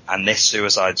 And this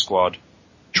Suicide Squad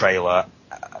trailer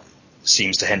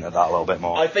seems to hint at that a little bit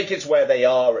more. I think it's where they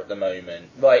are at the moment.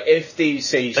 If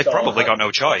DC They've probably got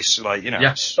no choice,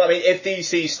 Yes. But if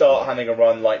DC start having a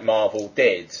run like Marvel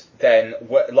did, then,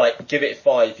 give it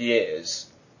 5 years,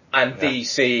 and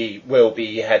DC will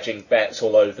be hedging bets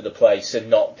all over the place and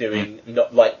not doing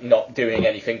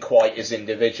anything quite as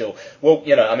individual. Well,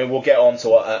 we'll get on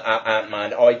to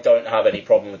Ant-Man. I don't have any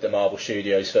problem with the Marvel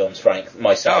Studios films, frankly.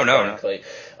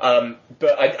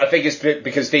 But I think it's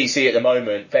because DC at the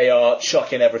moment, they are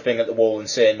chucking everything at the wall and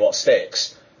seeing what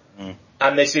sticks.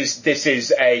 And this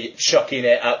is a chucking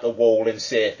it at the wall and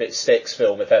see if it sticks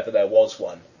film, if ever there was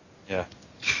one. Yeah.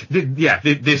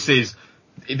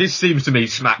 This seems to me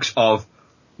smacks of,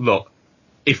 look,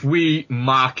 if we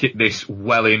market this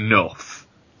well enough,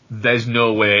 there's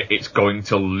no way it's going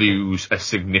to lose a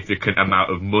significant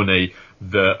amount of money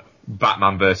that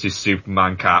Batman vs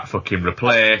Superman can't fucking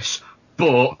replace,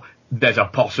 but there's a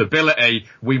possibility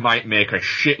we might make a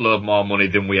shitload more money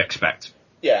than we expect.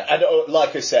 Yeah, and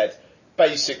like I said,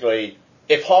 basically,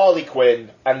 if Harley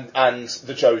Quinn and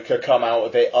the Joker come out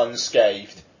of it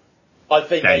unscathed, I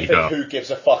think who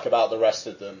gives a fuck about the rest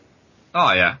of them?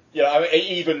 Oh, yeah.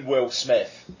 Even Will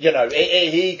Smith.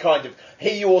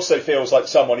 He also feels like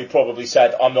someone who probably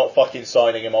said, I'm not fucking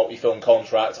signing a multi-film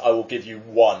contract, I will give you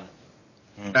one.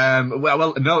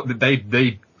 No,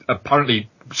 they apparently,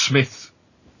 Smith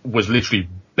was literally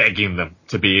begging them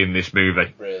to be in this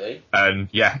movie. Really? And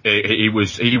yeah, he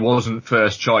wasn't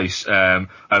first choice, and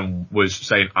was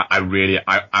saying, I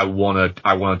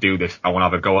wanna do this, I wanna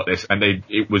have a go at this. And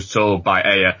it was told by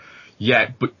Ayer,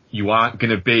 yeah, but you aren't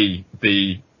gonna be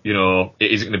it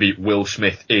isn't gonna be Will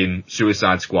Smith in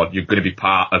Suicide Squad, you're gonna be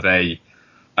part of a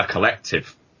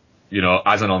collective,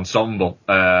 as an ensemble.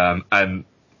 And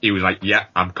he was like, yeah,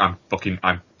 I'm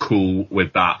cool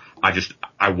with that.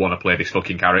 I wanna play this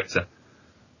fucking character.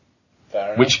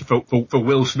 Which for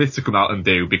Will Smith to come out and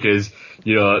do, because,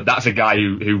 that's a guy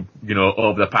who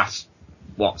over the past,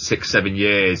 6-7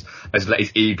 years has let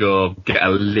his ego get a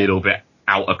little bit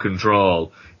out of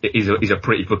control. It is a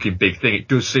pretty fucking big thing. It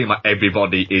does seem like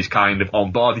everybody is kind of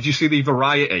on board. Did you see the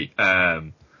Variety,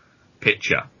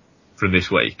 picture from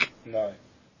this week? No.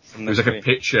 It was like a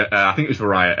picture, I think it was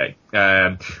Variety,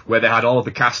 where they had all of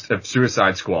the cast of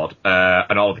Suicide Squad,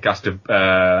 and all of the cast of,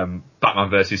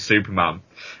 Batman vs Superman,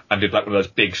 and did like one of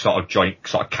those big sort of joint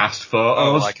sort of cast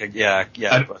photos.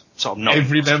 And sort of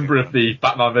every member of the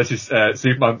Batman vs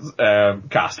Superman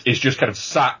cast is just kind of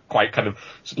sat quite kind of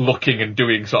looking and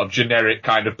doing sort of generic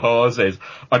kind of poses,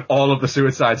 and all of the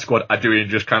Suicide Squad are doing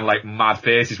just kind of like mad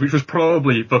faces, which was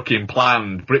probably fucking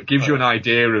planned, but it gives you an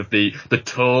idea of the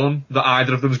tone that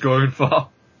either of them's going for.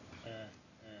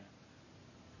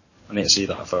 I need to see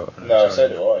that photo. No, so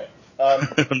do I.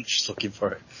 I'm just looking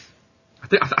for it.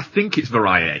 I think it's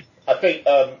Variety. I think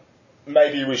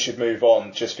maybe we should move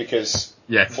on, just because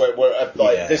yes. we're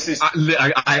this is.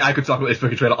 I could talk about this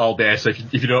fucking trailer all day, so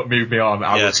if you don't move me on,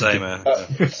 I will.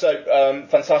 Same. So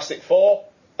Fantastic Four,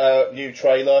 new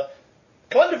trailer,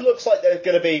 kind of looks like they're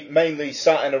going to be mainly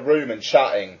sat in a room and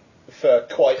chatting for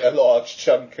quite a large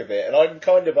chunk of it, and I'm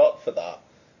kind of up for that.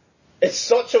 It's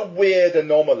such a weird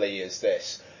anomaly, is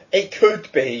this? It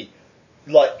could be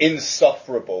like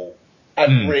insufferable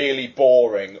and really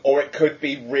boring, or it could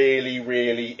be really,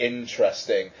 really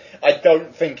interesting. I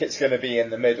don't think it's going to be in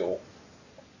the middle.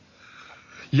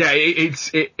 Yeah,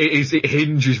 it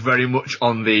hinges very much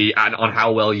on on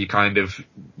how well you find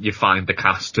the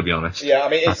cast, to be honest. Yeah, I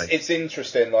mean, it's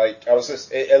interesting. Like, I was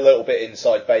just a little bit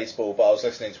inside baseball, but I was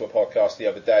listening to a podcast the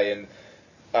other day, and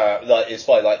it's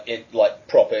by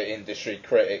proper industry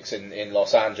critics in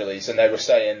Los Angeles, and they were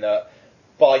saying that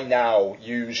by now,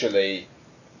 usually,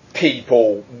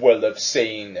 people will have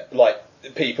seen,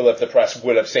 people of the press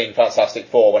will have seen Fantastic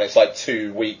Four when it's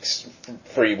 2 weeks,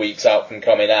 3 weeks out from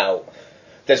coming out.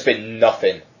 There's been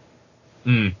nothing.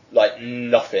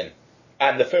 Nothing.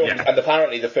 And the film, and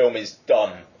apparently the film is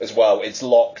done as well. It's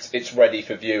locked, it's ready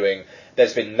for viewing.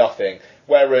 There's been nothing.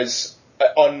 Whereas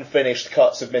unfinished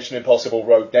cuts of Mission Impossible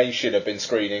Rogue Nation have been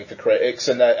screening for critics,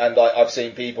 and I've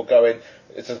seen people going,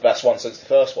 it's the best one since the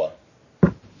first one.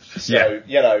 So,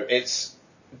 it's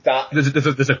that.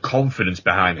 There's a confidence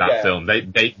behind that film.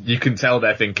 You can tell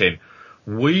they're thinking,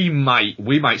 we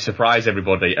might surprise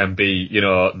everybody and be,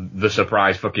 the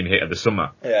surprise fucking hit of the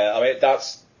summer. Yeah, I mean,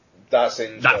 that's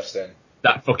interesting.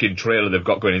 That fucking trailer they've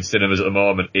got going in cinemas at the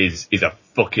moment is a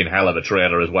fucking hell of a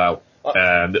trailer as well.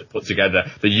 That put together,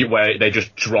 where they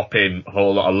just drop in a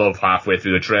whole lot of love halfway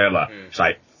through the trailer. It's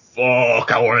like,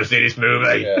 fuck, I want to see this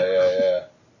movie.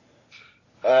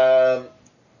 Yeah.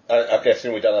 I'm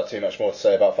guessing we don't have too much more to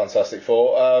say about Fantastic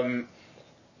Four.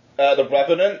 The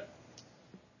Revenant.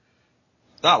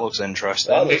 That looks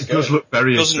interesting. It does look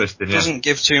very interesting. It doesn't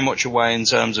give too much away in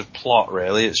terms of plot,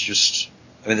 really. It's just,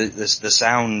 I mean, the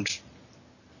sound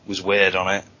was weird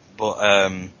on it, but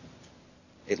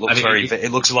it looks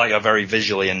it looks like a very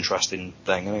visually interesting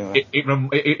thing. Anyway,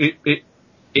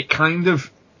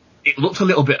 it looked a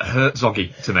little bit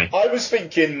Herzoggy to me. I was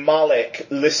thinking Malik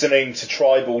listening to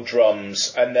tribal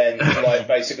drums and then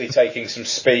basically taking some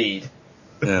speed.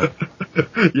 Yeah,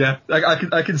 yeah,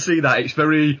 I can see that. It's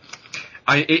very.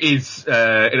 It is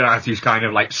Inarritu's kind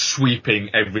of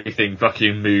sweeping, everything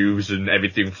fucking moves and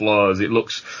everything flows. It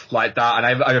looks like that, and I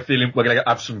have a feeling we're gonna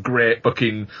have some great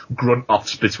fucking grunt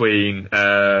offs between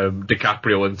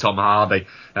DiCaprio and Tom Hardy.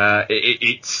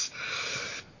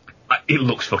 It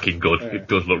looks fucking good. It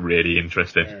does look really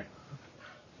interesting.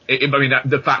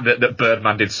 The fact that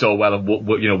Birdman did so well and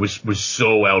was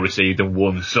so well received and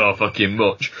won so fucking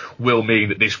much will mean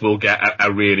that this will get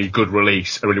a really good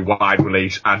release, a really wide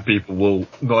release, and people will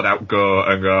no doubt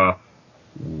go,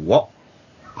 what?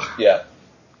 Yeah.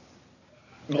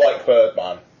 Like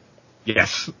Birdman.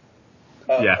 Yes.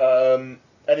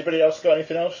 Anybody else got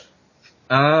anything else?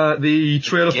 The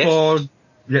trailer for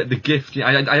The Gift.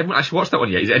 I haven't actually watched that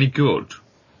one yet. Is it any good?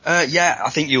 Yeah,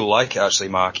 I think you'll like it actually,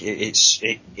 Mark.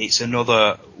 It's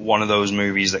another one of those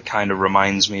movies that kind of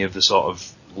reminds me of the sort of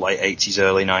late 80s,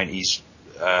 early 90s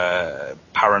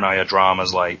paranoia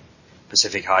dramas like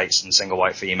Pacific Heights and Single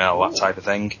White Female, that type of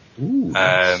thing. Ooh,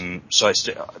 nice. So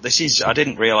I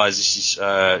didn't realise this is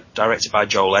directed by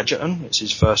Joel Edgerton. It's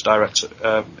his first film. Is it?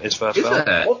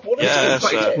 What is Yeah,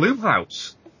 this? It's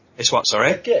Blumhouse. It's what?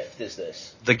 Sorry, A Gift, is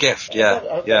this? The Gift. I Yeah,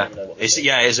 don't yeah. even know what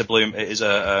It is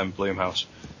a Blumhouse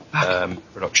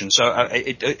production. So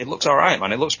it looks all right,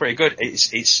 man. It looks pretty good.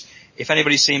 It's if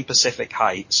anybody's seen Pacific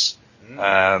Heights,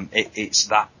 it's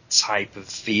that type of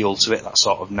feel to it, that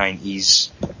sort of 90s,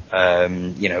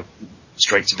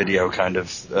 straight to video kind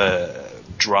of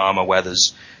drama where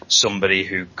there's somebody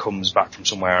who comes back from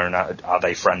somewhere and are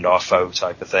they friend or foe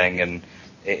type of thing, and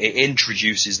it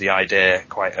introduces the idea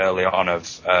quite early on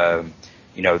of that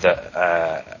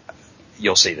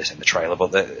you'll see this in the trailer,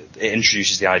 but it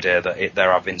introduces the idea that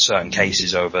there have been certain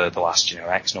cases over the last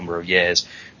X number of years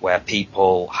where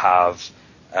people have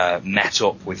met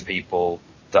up with people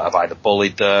that have either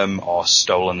bullied them or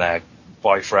stolen their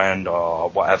boyfriend or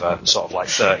whatever, sort of like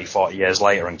 30, 40 years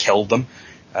later, and killed them.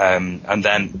 And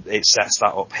then it sets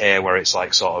that up here where it's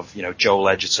like sort of, Joel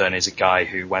Edgerton is a guy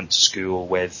who went to school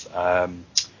with,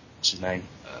 what's his name?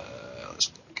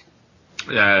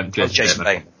 Jason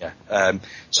Bateman. Yeah.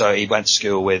 So he went to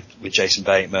school with Jason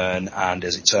Bateman, and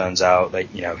as it turns out,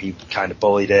 he kind of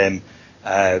bullied him,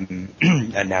 and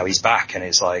now he's back, and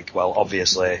it's like, well,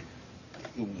 obviously,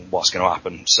 what's going to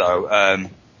happen? So,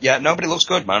 nobody looks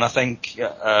good, man. I think,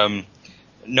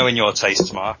 knowing your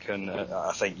tastes, Mark, and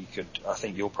I think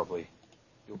you'll probably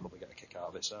get a kick out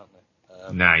of it, certainly.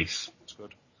 Nice. It's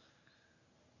good.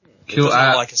 It Cool. doesn't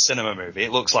look like a cinema movie.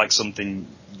 It looks like something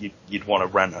you'd want to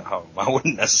rent at home. I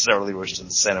wouldn't necessarily rush to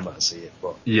the cinema to see it,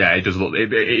 but yeah, it does look.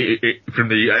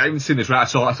 I haven't seen this. Right, I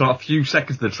saw a few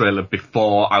seconds of the trailer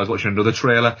before I was watching another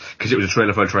trailer because it was a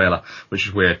trailer for a trailer, which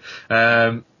is weird.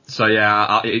 So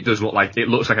yeah, it does look like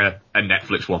a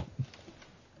Netflix one.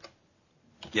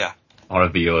 Yeah. Or a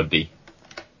VOD.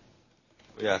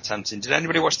 Yeah, tempting. Did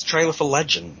anybody watch the trailer for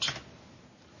Legend?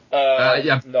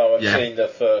 Yeah. No, I've Yeah. seen the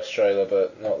first trailer,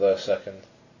 but not the second.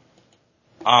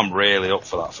 I'm really up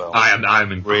for that film.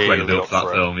 I'm incredibly Really up for that up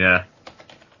for it. film. Yeah.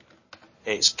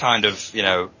 It's kind of,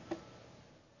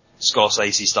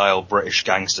 Scorsese style British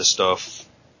gangster stuff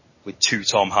with 2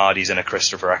 Tom Hardys and a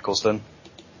Christopher Eccleston.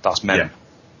 That's men. Yeah.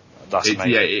 That's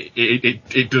amazing. Yeah,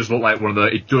 it does look like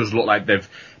it does look like they've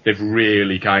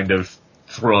really kind of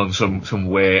thrown some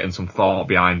weight and some thought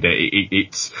behind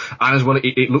it. And as well,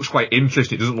 it looks quite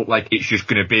interesting. It doesn't look like it's just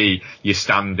going to be your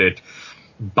standard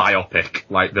biopic.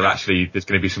 Like there's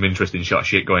going to be some interesting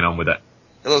shit going on with it.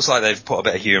 It looks like they've put a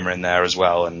bit of humour in there as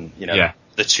well, and the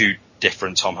 2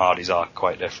 different Tom Hardys are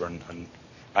quite different. And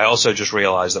I also just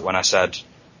realised that when I said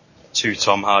 2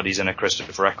 Tom Hardys and a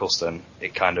Christopher Eccleston,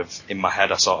 it kind of, in my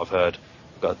head I sort of heard,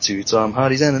 I've got 2 Tom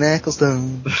Hardys and an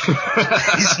Eccleston. Now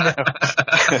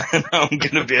I'm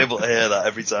going to be able to hear that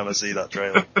every time I see that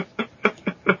trailer.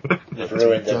 You've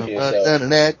ruined it for yourself. And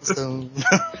an Eccleston.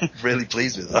 Really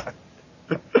pleased with that.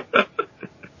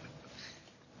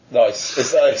 Nice.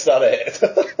 Is that it?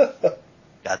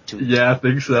 Got 2. Yeah, I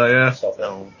think so. Yeah. Stop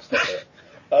it.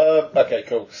 Okay,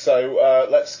 cool. So,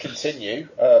 let's continue.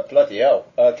 Bloody hell.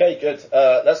 Okay, good.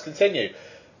 Let's continue.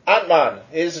 Ant-Man.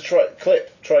 Here's a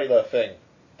trailer thing.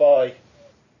 Bye.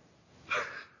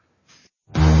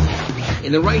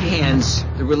 In the right hands,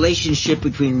 the relationship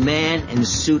between man and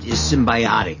suit is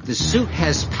symbiotic. The suit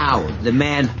has power. The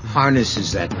man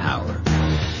harnesses that power.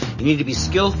 You need to be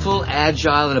skillful,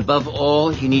 agile, and above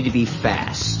all, you need to be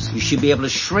fast. You should be able to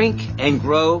shrink and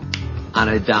grow on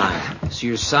a dime, so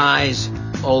your size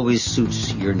always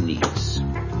suits your needs.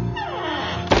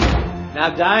 Now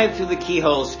dive through the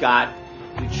keyhole, Scott.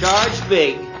 You charge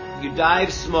big, you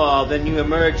dive small, then you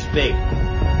emerge big.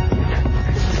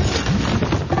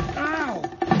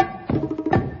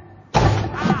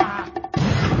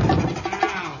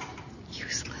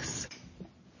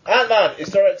 Ant-Man is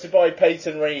directed by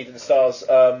Peyton Reed and stars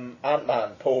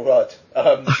Ant-Man, Paul Rudd,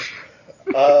 and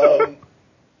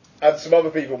some other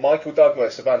people: Michael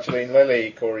Douglas, Evangeline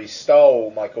Lilly, Corey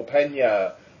Stoll, Michael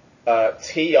Pena,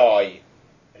 T.I.,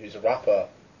 who's a rapper,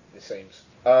 it seems,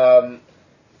 and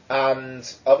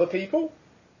other people.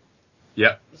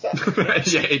 Yeah. Is that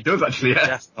Yeah, it does actually. Yeah.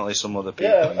 Definitely some other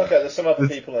people. yeah, okay. There's some other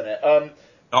people in it.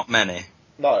 Not many.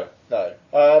 No. So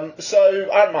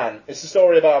Ant-Man, it's a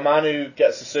story about a man who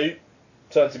gets a suit,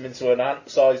 turns him into an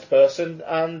ant-sized person,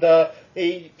 and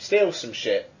he steals some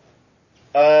shit.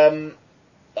 That'll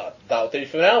do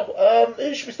for now.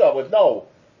 Who should we start with? Noel.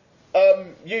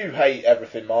 You hate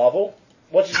everything Marvel.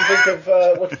 What did you think of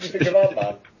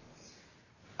Ant-Man?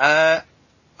 I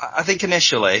think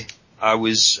initially I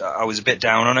was a bit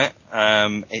down on it.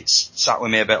 It's sat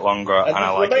with me a bit longer, and I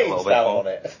like it a little bit more. On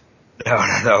it.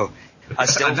 No. I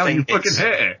still know think you fucking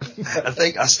hate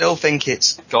it. I still think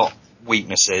it's got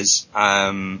weaknesses.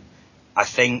 I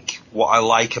think what I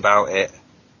like about it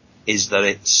is that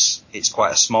it's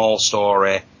quite a small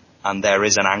story, and there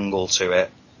is an angle to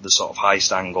it, the sort of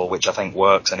heist angle, which I think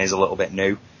works and is a little bit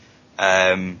new.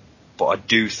 But I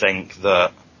do think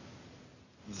that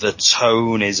the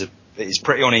tone is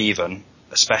pretty uneven,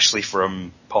 especially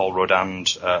from Paul Rudd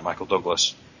and Michael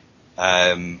Douglas.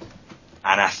 And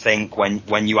I think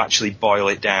when you actually boil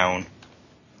it down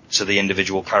to the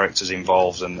individual characters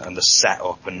involved and the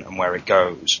setup and where it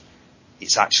goes,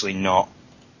 it's actually not.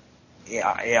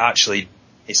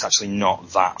 It's actually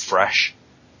not that fresh.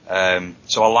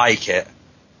 So I like it,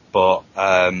 but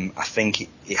I think it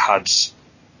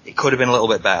could have been a little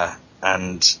bit better.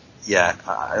 And yeah,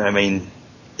 I mean,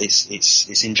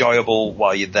 it's enjoyable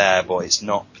while you're there, but it's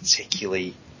not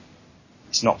particularly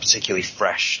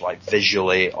fresh, like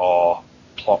visually or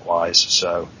plot wise.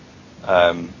 So,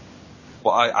 but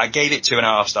I gave it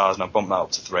 2.5 stars, and I bumped that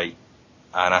up to 3,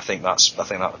 and I think that's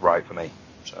right for me.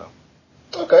 So.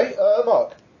 Okay,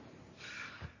 Mark.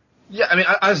 Yeah, I mean,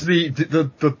 as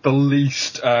the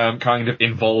least kind of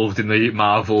involved in the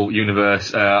Marvel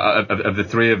universe of the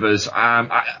three of us,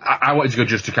 I wanted to go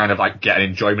just to kind of like get an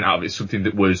enjoyment out of it, something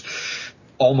that was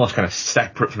almost kind of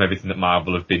separate from everything that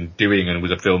Marvel have been doing, and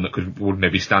was a film that would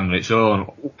maybe stand on its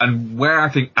own. And where I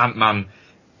think Ant-Man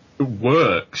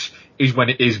works is when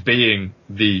it is being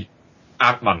the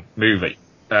Ant-Man movie.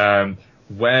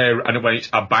 When it's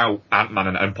about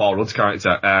Ant-Man and Paul Rudd's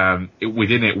character,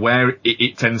 within it, where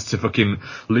it tends to fucking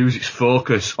lose its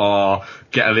focus or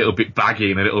get a little bit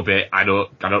baggy and a little bit, I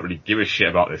don't really give a shit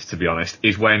about this, to be honest,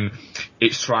 is when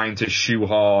it's trying to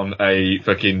shoehorn a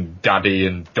fucking daddy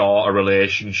and daughter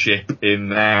relationship in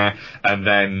there, and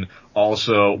then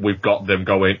also we've got them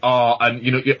going, and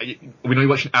we know you're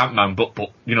watching Ant-Man, but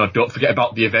don't forget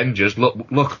about the Avengers.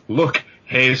 Look.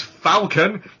 Here's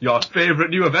Falcon, your favourite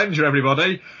new Avenger,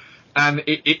 everybody. And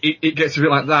it gets a bit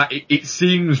like that. It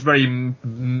seems very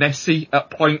messy at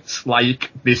points, like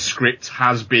this script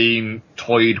has been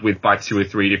toyed with by 2 or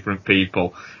 3 different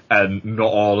people, and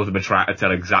not all of them are trying to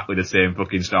tell exactly the same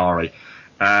fucking story.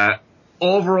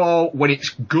 Overall, when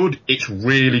it's good, it's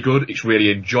really good. It's really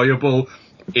enjoyable.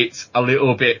 It's a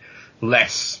little bit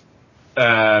less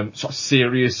sort of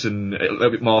serious and a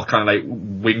little bit more kind of like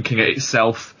winking at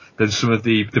itself than some of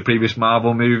the previous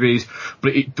Marvel movies,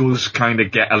 but it does kind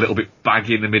of get a little bit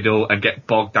baggy in the middle and get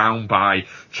bogged down by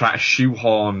trying to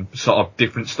shoehorn sort of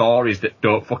different stories that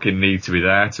don't fucking need to be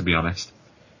there, to be honest.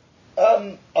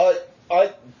 I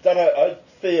don't know, I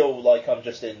feel like I'm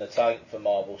just in the tank for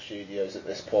Marvel Studios at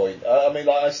this point. I mean,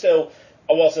 like, I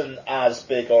wasn't as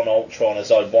big on Ultron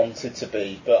as I wanted to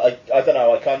be, but I don't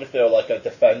know, I kind of feel like I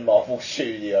defend Marvel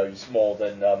Studios more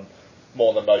than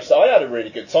most. I had a really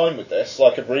good time with this,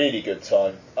 like a really good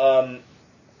time. I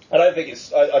don't think it's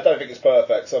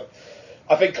perfect.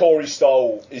 I think Corey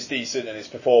Stoll is decent in his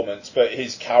performance, but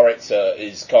his character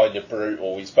is kind of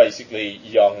brutal. He's basically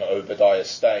young Obadiah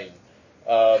Stane.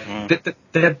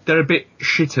 They're a bit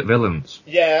shit at villains.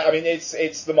 Yeah, I mean,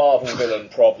 it's the Marvel villain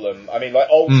problem. I mean, like,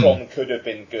 Ultron could have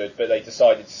been good, but they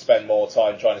decided to spend more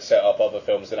time trying to set up other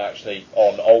films than actually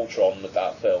on Ultron with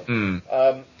that film.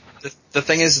 The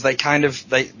thing is,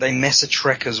 they miss a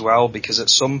trick as well, because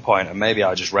at some point, and maybe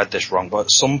I just read this wrong, but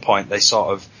at some point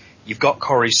you've got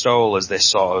Corey Stoll as this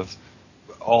sort of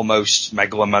almost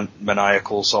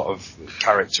megalomaniacal sort of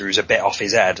character who's a bit off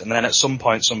his head, and then at some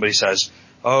point somebody says,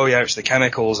 oh yeah, it's the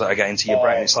chemicals that are getting to your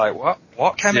brain. It's like,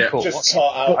 what chemical? Yeah. Just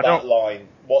cut out that line.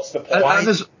 What's the point?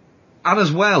 And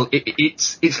as well,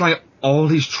 it's like all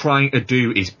he's trying to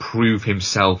do is prove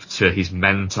himself to his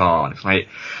mentor. And it's like,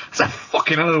 it's a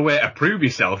fucking other way to prove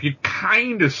yourself. You're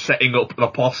kind of setting up the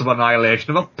possible annihilation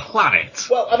of a planet.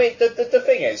 Well, I mean, the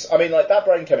thing is, I mean, like, that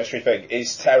brain chemistry thing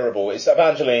is terrible. It's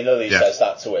Evangeline Lilly says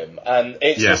that to him, and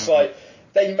it's just like,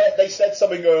 they said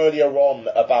something earlier on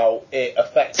about it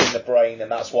affecting the brain,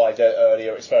 and that's why the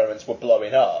earlier experiments were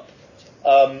blowing up.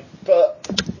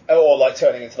 Or like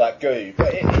turning into that goo.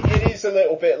 But it is a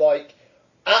little bit like,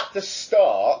 at the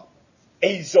start,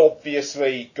 he's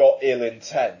obviously got ill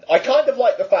intent. I kind of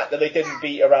like the fact that they didn't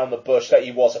beat around the bush that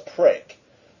he was a prick.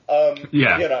 I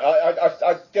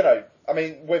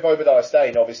mean, with Obadiah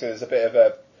Stane, obviously there's a bit of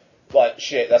a, like,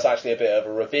 shit, that's actually a bit of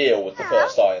a reveal with the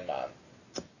first Iron Man.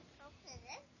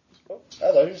 Oh,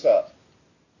 hello, who's that?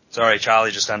 Sorry,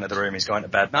 Charlie just entered the room, he's going to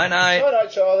bed. Night-night.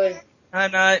 Night-night, Charlie.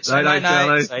 Night-night. Say night-night,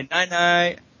 Charlie. Say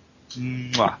night-night.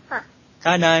 Mwah.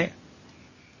 Night-night.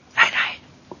 Night-night.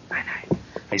 Night-night.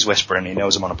 He's whispering, he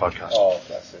knows I'm on a podcast. Oh,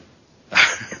 bless him.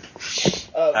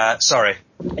 Sorry.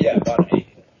 Yeah, buddy.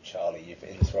 Charlie, you've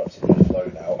interrupted my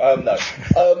blown out. No.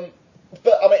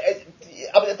 But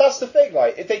I mean, that's the thing.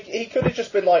 Like, he could have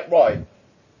just been like, right,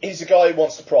 he's a guy who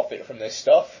wants to profit from this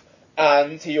stuff,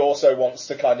 and he also wants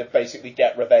to kind of basically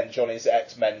get revenge on his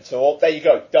ex-mentor. There you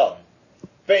go, done.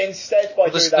 But instead, by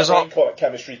doing that brain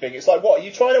chemistry thing, it's like, what, are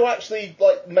you trying to actually,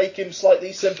 like, make him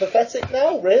slightly sympathetic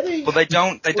now, really? But they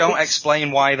don't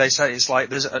explain why they say it's like,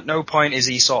 there's, at no point is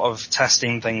he sort of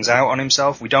testing things out on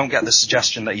himself. We don't get the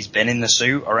suggestion that he's been in the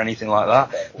suit or anything like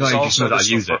that. No, you just know that I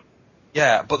use it.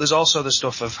 Yeah, but there's also the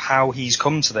stuff of how he's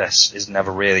come to this is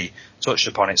never really touched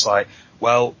upon. It's like,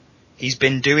 well, he's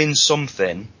been doing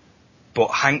something, but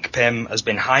Hank Pym has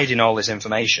been hiding all this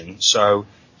information, so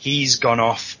he's gone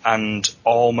off and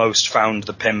almost found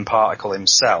the Pym particle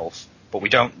himself, but we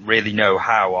don't really know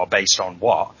how or based on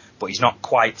what, but he's not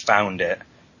quite found it,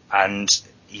 and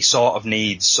he sort of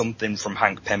needs something from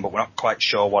Hank Pym, but we're not quite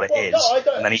sure what it is.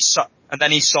 No, and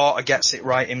then he sort of gets it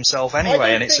right himself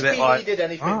anyway, and it's a bit like... I don't think he needed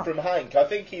anything from Hank. I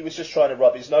think he was just trying to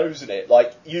rub his nose in it.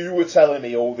 Like, you were telling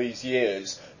me all these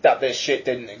years that this shit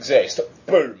didn't exist.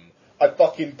 Boom. I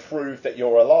fucking proved that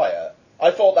you're a liar.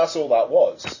 I thought that's all that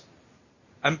was.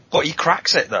 But he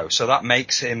cracks it though, so that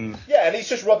makes him... Yeah, and he's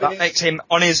just rubbing That makes him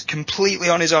completely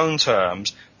on his own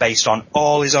terms, based on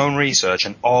all his own research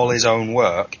and all his own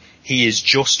work. He is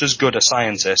just as good a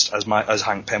scientist as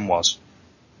Hank Pym was.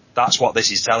 That's what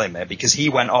this is telling me, because he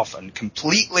went off and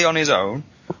completely on his own,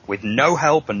 with no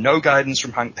help and no guidance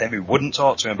from Hank Pym, who wouldn't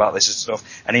talk to him about this stuff,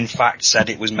 and in fact said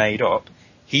it was made up.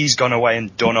 He's gone away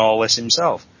and done all this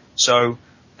himself. So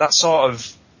that sort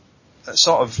of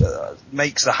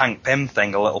makes the Hank Pym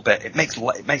thing a little bit. It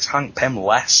makes Hank Pym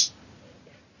less.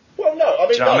 Well, no, I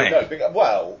mean,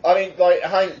 well, I mean, like,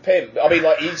 Hank Pym, I mean,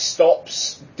 like, he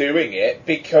stops doing it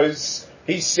because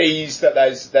he sees that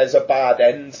there's a bad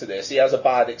end to this. He has a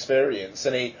bad experience,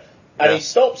 and he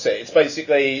stops it. It's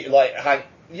basically like Hank.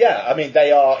 Yeah, I mean,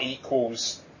 they are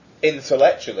equals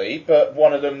intellectually, but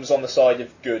one of them's on the side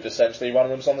of good, essentially. One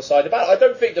of them's on the side of bad. I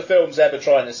don't think the film's ever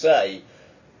trying to say,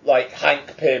 like,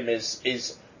 Hank Pym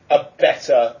is a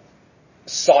better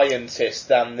scientist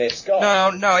than this guy.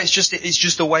 No, it's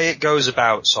just the way it goes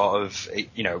about, sort of,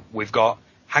 you know, we've got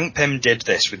Hank Pym did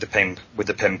this with the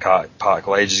Pym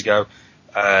particle ages ago.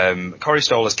 Corey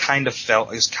Stoll has kind of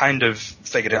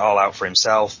figured it all out for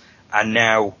himself, and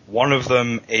now one of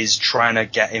them is trying to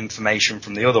get information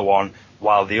from the other one,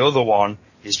 while the other one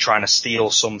is trying to steal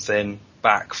something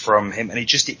back from him, and it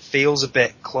feels a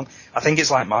bit I think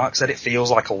it's like Mark said, it feels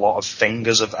like a lot of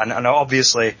fingers and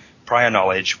obviously prior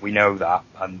knowledge, we know that,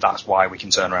 and that's why we can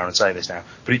turn around and say this now,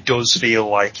 but it does feel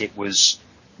like it was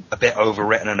a bit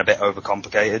overwritten and a bit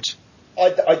overcomplicated.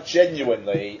 I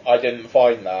genuinely, I didn't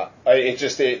find that.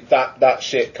 That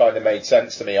shit kind of made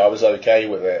sense to me. I was okay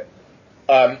with it.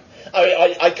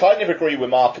 I kind of agree with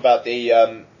Mark about the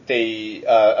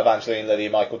Evangeline Lilly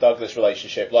and Michael Douglas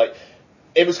relationship. Like,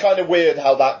 it was kind of weird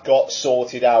how that got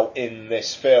sorted out in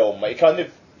this film.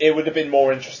 It would have been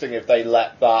more interesting if they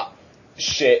let that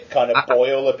shit kind of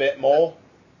boil a bit more.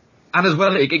 And as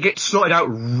well, it gets sorted out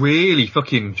really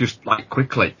fucking just, like,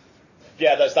 quickly.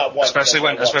 Yeah, there's that one. Especially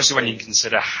when you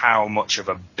consider how much of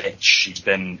a bitch she's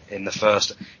been in the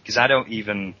first. Because I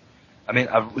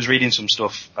was reading some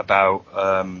stuff about,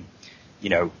 you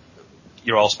know,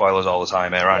 you're all spoilers all the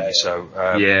time here, aren't you? So,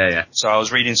 yeah. So I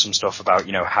was reading some stuff about,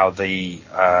 you know, how the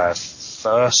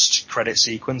first credit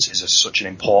sequence is such an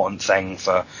important thing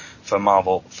for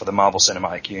Marvel, for the Marvel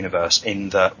Cinematic Universe, in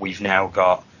that we've now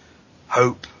got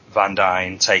Hope Van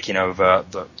Dyne taking over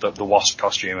the Wasp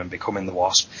costume and becoming the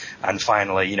Wasp, and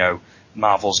finally, you know,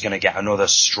 Marvel's going to get another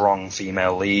strong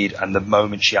female lead, and the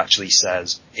moment she actually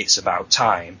says it's about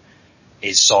time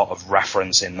is sort of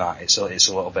referencing that. It's a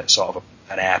little bit sort of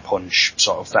an air punch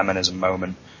sort of feminism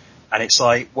moment, and it's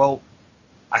like, well,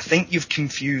 I think you've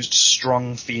confused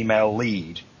strong female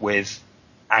lead with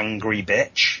angry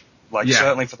bitch. Like,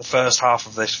 certainly for the first half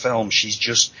of this film, she's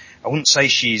just, I wouldn't say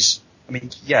she's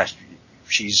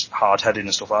hard-headed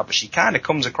and stuff like that, but she kind of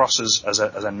comes across as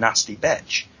a nasty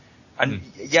bitch. And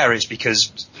yeah, it's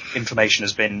because information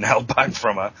has been held back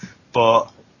from her,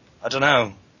 but I don't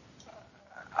know.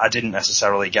 I didn't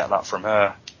necessarily get that from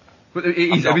her. But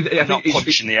I'm not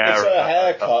punching the air. It's her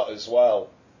haircut as well.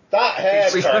 That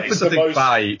haircut is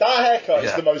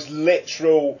the most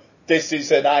literal, this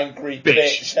is an angry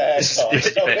bitch haircut.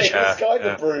 It's kind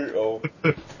of brutal.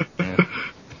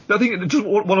 I think just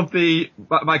one of the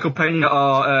Michael Pena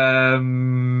or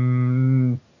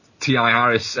T.I.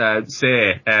 Harris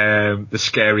say the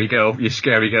scary girl, your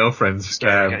scary girlfriends,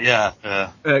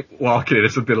 walking in or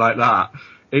something like that.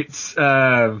 It's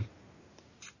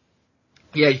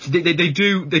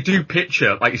they do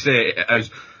picture, like you say, as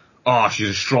oh, she's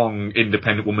a strong,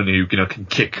 independent woman who, you know, can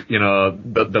kick, you know,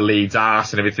 the lead's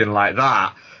ass and everything like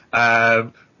that.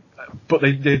 But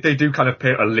they do kind of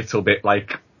paint a little bit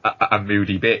like a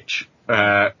moody bitch.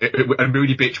 A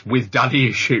moody bitch with daddy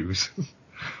issues.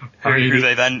 Who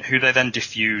they then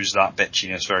diffuse that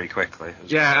bitchiness very quickly.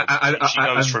 Yeah,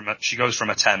 well. She goes from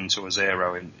a 10 to a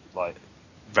 0 in like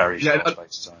very short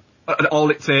space of time. And all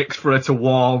it takes for her to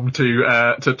warm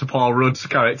to Paul Rudd's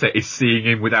character is seeing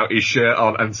him without his shirt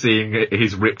on and seeing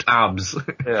his ripped abs.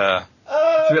 Yeah.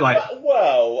 It's a bit like,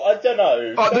 well, I don't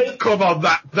know. Oh, come on,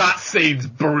 that scene's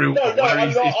brutal. Where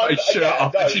he's got his shirt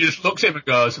off and she just looks at him and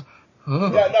goes, oh.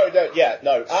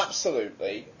 No,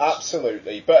 absolutely.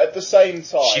 But at the same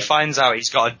time, she finds out he's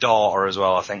got a daughter as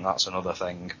well. I think that's another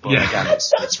thing. But again,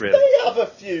 it's really. They have a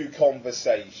few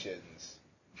conversations.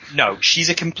 No, she's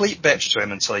a complete bitch to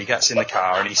him until he gets in the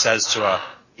car and he says to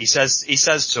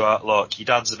her, look, your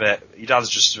dad's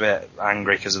just a bit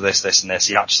angry because of this, and this.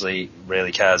 He actually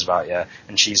really cares about you.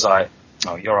 And she's like,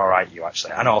 oh, you're alright, you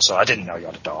actually. And also, I didn't know you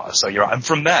had a daughter, so you're right. And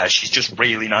from there, she's just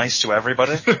really nice to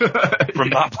everybody. From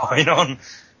that point on,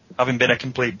 having been a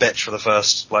complete bitch for the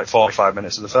first, 45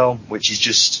 minutes of the film, which is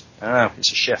just, I don't know,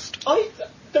 it's a shift.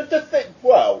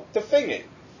 The thing is,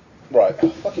 right,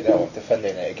 fucking hell, I'm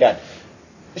defending it again.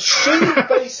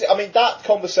 That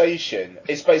conversation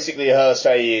is basically her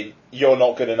saying, you're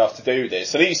not good enough to do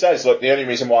this. And he says, look, the only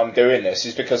reason why I'm doing this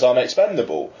is because I'm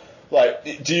expendable.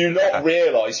 Like, do you not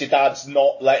realise your dad's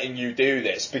not letting you do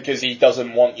this because he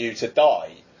doesn't want you to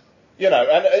die? You know,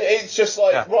 and it's just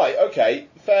like, right, okay,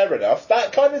 fair enough.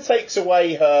 That kind of takes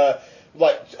away her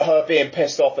being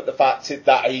pissed off at the fact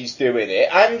that he's doing it,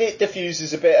 and it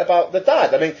diffuses a bit about the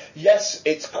dad. I mean, yes,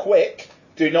 it's quick,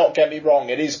 do not get me wrong,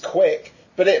 it is quick,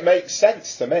 but it makes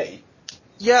sense to me.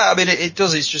 Yeah, I mean, it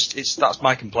does. That's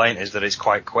my complaint, is that it's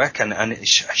quite quick, and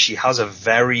she has a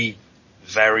very,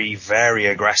 very, very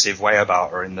aggressive way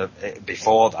about her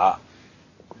before that,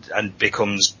 and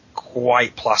becomes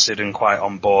quite placid and quite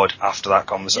on board after that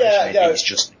conversation.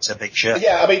 It's a big shit.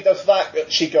 Yeah, I mean, the fact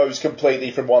that she goes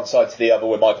completely from one side to the other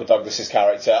with Michael Douglas's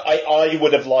character, I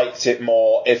would have liked it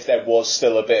more if there was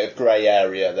still a bit of grey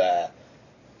area there.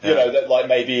 You know, that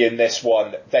maybe in this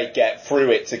one they get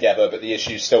through it together, but the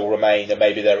issues still remain, and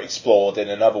maybe they're explored in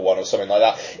another one or something like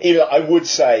that. Even I would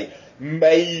say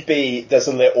maybe there's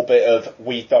a little bit of,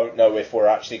 we don't know if we're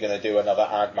actually going to do another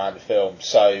Ant-Man film,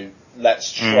 so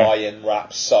let's try and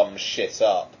wrap some shit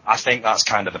up. I think that's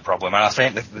kind of the problem, and I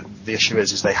think the issue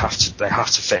is they have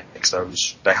to fix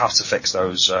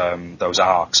those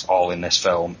arcs all in this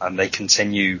film, and they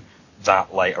continue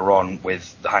that later on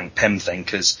with the Hank Pym thing,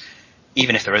 because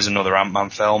even if there is another Ant-Man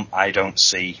film, I don't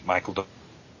see Michael Douglas.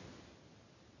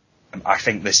 I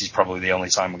think this is probably the only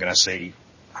time we're going to see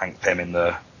Hank Pym in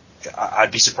the.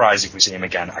 I'd be surprised if we see him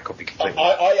again. I could be completely.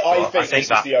 I think this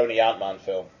is the only Ant-Man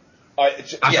film. I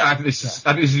think this is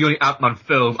the only Ant-Man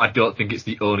film. I don't think it's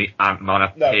the only Ant-Man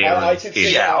appearance.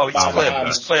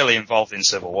 He's clearly involved in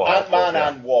Civil War. Ant-Man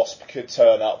and Wasp could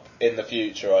turn up in the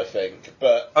future, I think.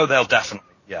 But they'll definitely.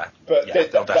 Yeah,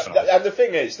 they'll definitely. And the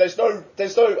thing is, there's no.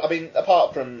 I mean,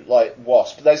 apart from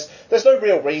Wasp, there's no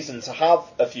real reason to have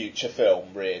a future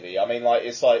film, really. I mean,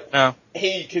 it's like no.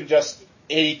 He could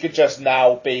just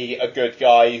now be a good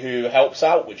guy who helps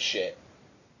out with shit.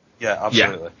 Yeah,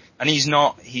 absolutely. Yeah. And he's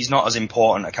not as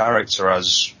important a character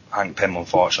as Hank Pym,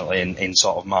 unfortunately, in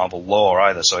sort of Marvel lore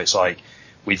either. So it's like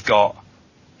we've got.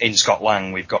 In Scott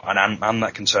Lang, we've got an Ant-Man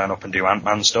that can turn up and do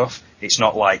Ant-Man stuff. It's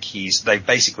not like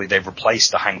they've replaced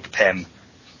the Hank Pym,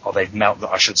 or they've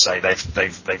melded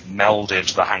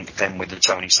the Hank Pym with the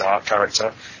Tony Stark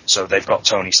character. So they've got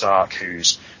Tony Stark,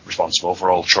 who's responsible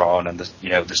for Ultron, and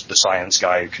the science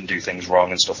guy who can do things wrong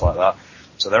and stuff like that.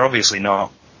 So they're obviously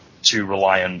not too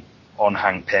reliant on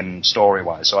Hank Pym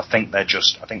story-wise. So I think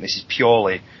this is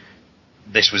purely,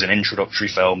 this was an introductory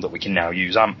film that we can now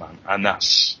use Ant-Man, and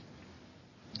that's.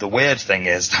 The weird thing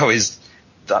is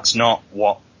that's not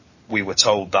what we were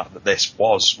told that this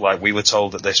was. Like, we were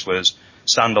told that this was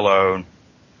standalone.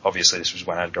 Obviously, this was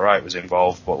when Edgar Wright was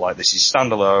involved, but this is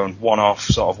standalone, one-off,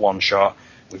 sort of one shot.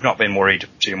 We've not been worried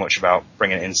too much about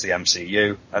bringing it into the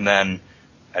MCU. And then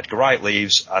Edgar Wright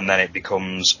leaves, and then it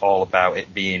becomes all about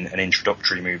it being an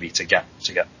introductory movie to get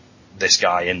this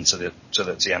guy into the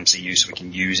MCU, so we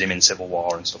can use him in Civil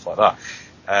War and stuff like that.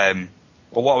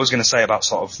 But what I was going to say about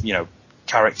sort of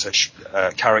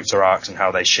character arcs and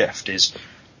how they shift is,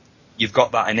 you've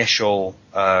got that initial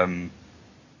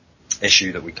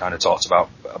issue that we kind of talked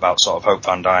about sort of Hope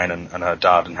Van Dyne and her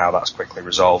dad, and how that's quickly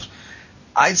resolved.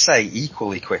 I'd say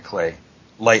equally quickly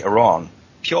later on,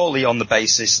 purely on the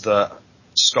basis that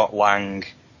Scott Lang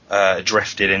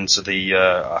drifted into the,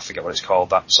 I forget what it's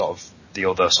called, that sort of, the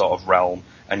other sort of realm,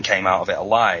 and came out of it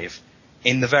alive.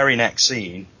 In the very next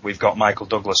scene, we've got Michael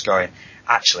Douglas going,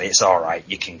 actually, it's alright,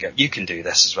 you can do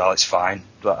this as well, it's fine,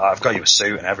 I've got you a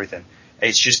suit and everything.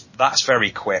 It's just, that's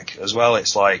very quick as well.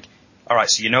 It's like, alright,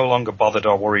 so you're no longer bothered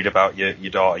or worried about your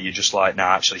daughter, you're just like,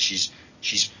 nah, actually, she's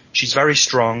very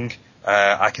strong,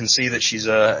 I can see that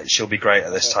she'll be great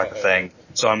at this type of thing,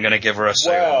 so I'm gonna give her a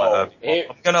suit I'm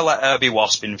gonna let her be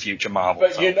Wasp in future Marvel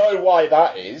But films. you know why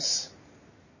that is?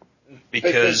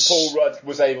 Because Paul Rudd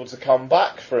was able to come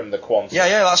back from the Quantum.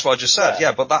 Yeah, that's what I just said.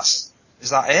 Yeah, but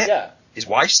is that it? Yeah. His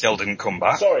wife still didn't come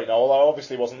back. Sorry, Noel, I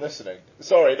obviously wasn't listening.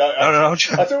 Sorry, no.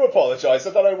 I do apologise.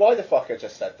 I don't know why the fuck I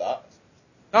just said that.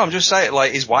 No, I'm just saying,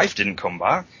 like, his wife didn't come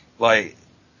back. Like,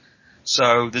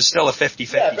 so there's still a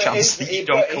 50-50 chance that you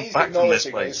don't come back from this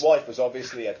place. His wife was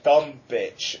obviously a dumb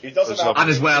bitch. He doesn't have and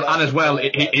as well,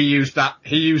 he used that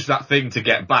thing to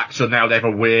get back. So now they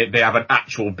have an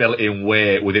actual built-in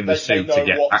way within the suit to get back.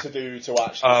 They know what to do to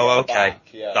actually get back.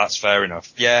 Yeah. That's fair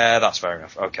enough. Yeah, that's fair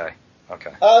enough. Okay.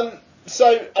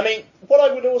 So, I mean, what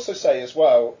I would also say as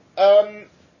well,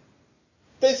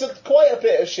 there's quite a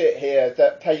bit of shit here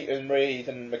that Peyton Reed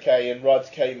and McKay and Rudd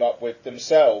came up with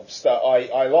themselves that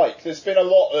I like. There's been a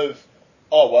lot of,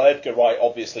 Edgar Wright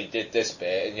obviously did this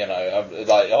bit, and, you know,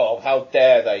 like, how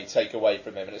dare they take away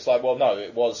from him? And it's like, well, no,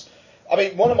 it was. I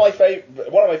mean, one of my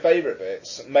favourite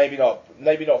bits, maybe not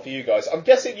for you guys. I'm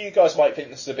guessing you guys might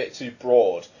think this is a bit too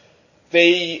broad.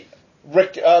 The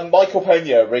Michael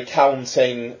Pena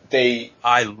recounting the.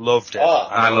 I loved it.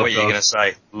 I know what you're going to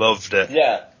say. Loved it.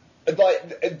 Yeah.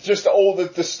 Like, just all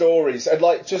the stories, and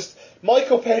like, just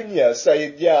Michael Pena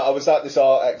saying, yeah, I was at this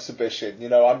art exhibition, you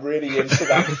know, I'm really into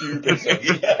that cubism.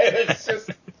 Yeah, it's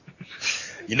just.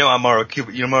 You know, I'm more like a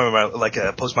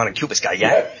postmodern cubist guy,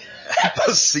 yeah?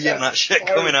 Seeing that shit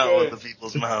coming out of other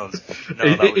people's mouths. No,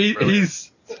 he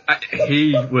was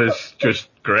just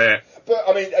great. But,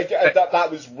 I mean, again, that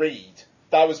was Reed.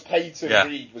 That was Peyton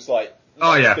Reed was like,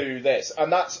 let's do this.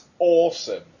 And that's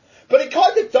awesome. But it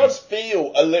kind of does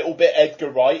feel a little bit Edgar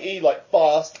Wright-y, like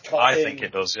fast cutting. I think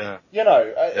it does, yeah. You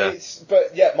know,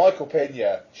 Michael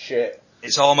Pena, shit.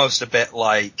 It's almost a bit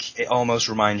like, it almost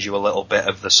reminds you a little bit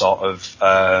of the sort of,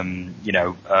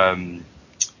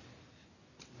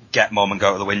 get mum and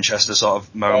go to the Winchester sort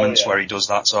of moments where he does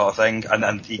that sort of thing,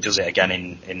 and he does it again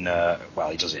in he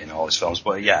does it in all his films,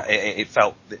 but yeah, it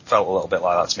felt a little bit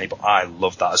like that to me, but I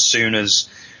loved that. As soon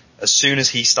as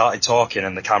he started talking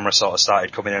and the camera sort of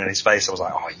started coming in his face, I was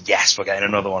like, oh yes, we're getting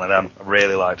another one of them. I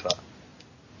really liked that.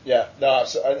 Yeah, no,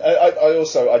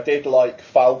 I did like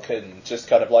Falcon just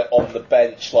kind of like on the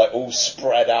bench, like all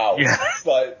spread out. Yeah.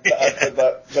 Like,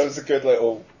 that was a good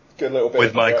little bit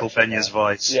with Michael Pena's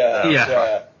voice.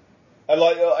 Yeah. And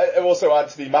like, also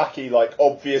Anthony Mackie, like,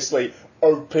 obviously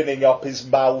opening up his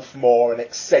mouth more and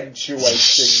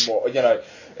accentuating more, you know.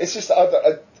 It's just,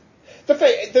 the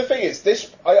thing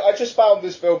is, I just found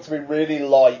this film to be really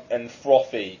light and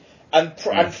frothy and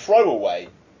throwaway.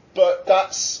 But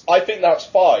I think that's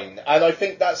fine. And I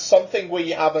think that's something we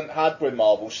haven't had with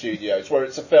Marvel Studios, where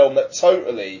it's a film that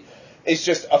totally is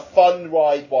just a fun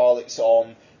ride while it's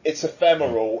on. It's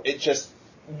ephemeral. It just,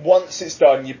 once it's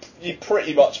done, you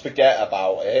pretty much forget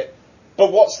about it.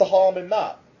 But what's the harm in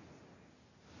that?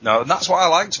 No, and that's what I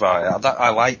liked about it. I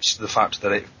liked the fact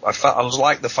that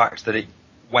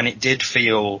when it did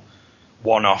feel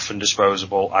one-off and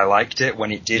disposable, I liked it.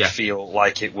 When it did feel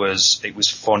like it was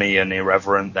funny and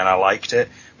irreverent, then I liked it.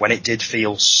 When it did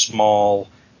feel small,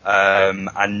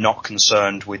 and not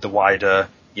concerned with the wider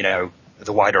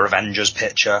Avengers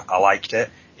picture, I liked it.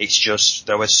 It's just,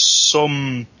 there were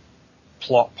some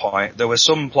plot points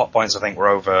I think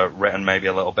were overwritten maybe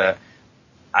a little bit,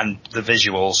 and the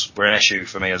visuals were an issue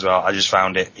for me as well. I just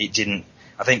found I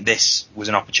think this was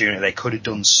an opportunity. They could have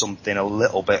done something a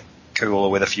little bit cooler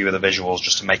with a few of the visuals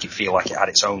just to make it feel like it had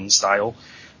its own style,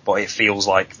 but it feels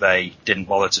like they didn't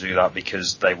bother to do that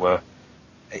because the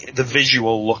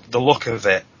look of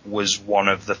it was one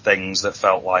of the things that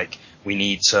felt like we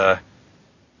need to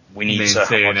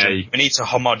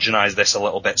homogenize this a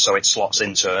little bit so it slots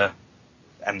into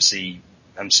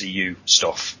MCU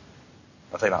stuff.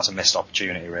 I think that's a missed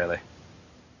opportunity, really.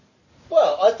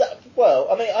 I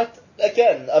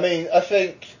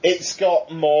think it's got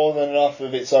more than enough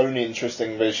of its own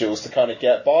interesting visuals to kind of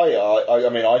get by.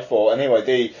 I thought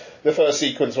anyway. The first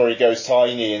sequence where he goes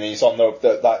tiny and he's on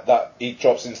he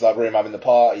drops into that room having the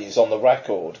party. He's on the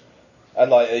record, and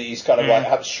like he's kind of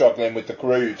like struggling with the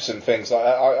grooves and things.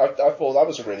 I thought that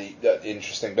was a really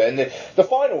interesting bit. And the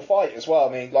final fight as well.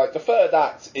 I mean, like the third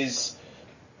act is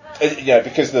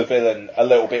because the villain a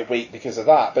little bit weak because of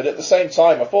that. But at the same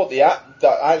time, I thought the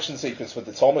action sequence with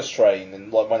the Thomas train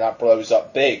and like when that blows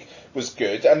up big was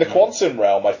good. And the Quantum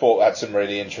Realm, I thought had some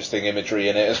really interesting imagery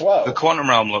in it as well. The Quantum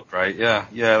Realm looked great. Yeah,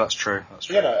 that's true. That's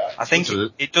true. I think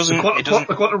it doesn't.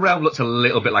 The Quantum Realm looked a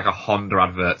little bit like a Honda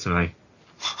advert to me.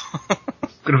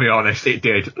 Gonna be honest, it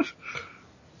did.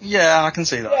 Yeah, I can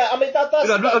see that. Yeah, I mean that's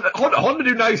Honda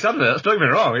do nice adverts. Don't get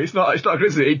me wrong. It's not a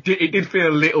criticism. It did feel a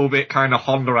little bit kind of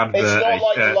Honda advert. It's not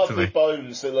like the Lovely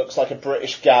Bones that looks like a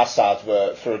British gas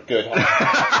advert for a good.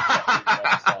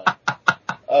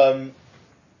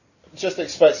 Just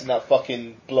expecting that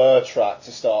fucking Blur track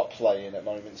to start playing at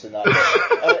moments in that.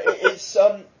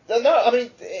 No, I mean,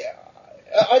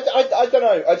 I don't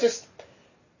know.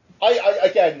 I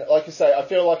again, like I say, I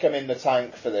feel like I'm in the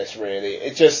tank for this. Really,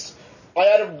 I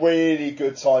had a really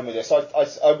good time with this.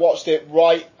 I watched it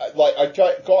right, like, I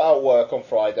got out of work on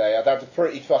Friday. I'd had a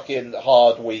pretty fucking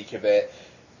hard week of it.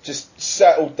 Just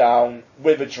settled down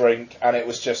with a drink, and it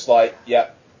was just like,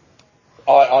 yep,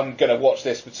 I'm gonna watch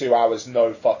this for 2 hours,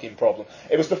 no fucking problem.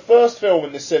 It was the first film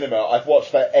in the cinema I've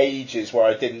watched for ages where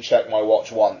I didn't check my watch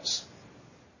once.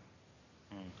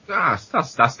 That's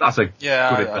a good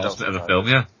endorsement of the film,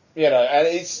 yeah. You know, and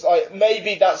it's like,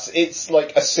 maybe it's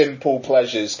like a simple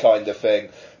pleasures kind of thing,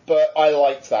 but I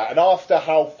liked that. And after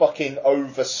how fucking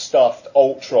overstuffed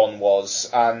Ultron was,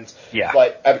 and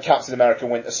like Captain America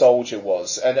Winter Soldier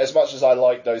was, and as much as I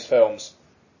like those films,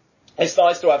 it's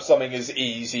nice to have something as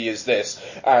easy as this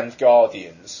and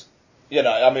Guardians. You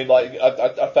know, I mean, like,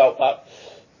 I felt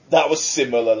that was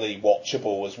similarly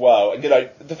watchable as well. And, you know,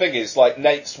 the thing is, like,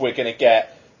 next we're going to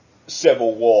get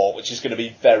Civil War, which is going to be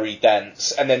very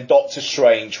dense, and then Doctor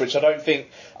Strange, which I don't think,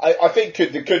 I think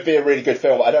could be a really good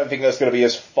film, but I don't think that's going to be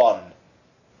as fun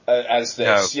as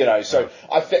this, you know, so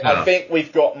I think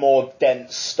we've got more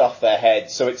dense stuff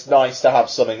ahead, so it's nice to have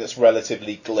something that's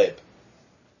relatively glib.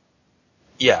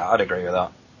 Yeah, I'd agree with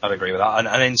that.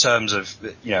 And in terms of,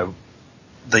 you know,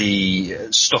 the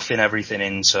stuffing everything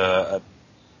into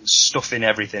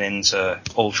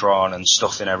Ultron and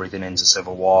stuffing everything into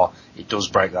Civil War, it does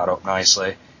break that up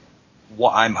nicely.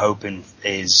 What I'm hoping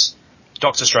is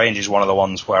Doctor Strange is one of the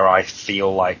ones where I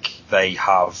feel like they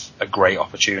have a great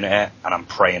opportunity, and I'm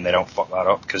praying they don't fuck that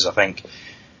up, because I think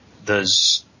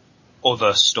there's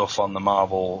other stuff on the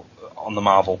Marvel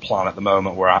plan at the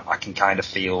moment where I can kind of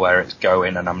feel where it's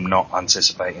going, and I'm not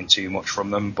anticipating too much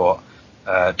from them, but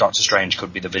Doctor Strange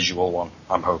could be the visual one,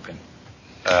 I'm hoping.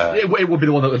 It would be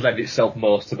the one that would lend itself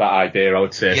most to that idea, I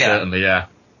would say, certainly, yeah.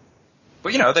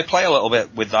 But, you know, they play a little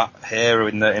bit with that here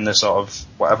in the sort of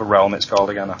whatever realm it's called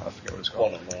again. I forget what it's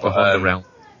called. The Honda realm.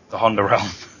 The Honda realm.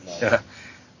 Yeah.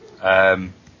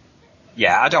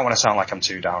 I don't want to sound like I'm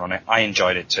too down on it. I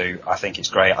enjoyed it too. I think it's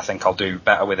great. I think I'll do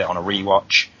better with it on a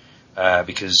rewatch,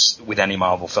 because with any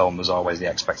Marvel film, there's always the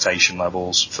expectation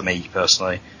levels for me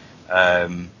personally.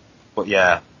 But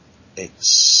yeah,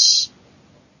 it's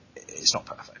not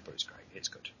perfect, but it's great. It's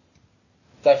good.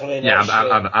 Definitely. Yeah,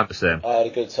 I'm the same. I had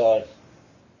a good time.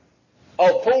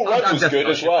 Oh, Paul Rudd was good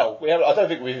as well. I don't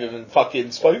think we've even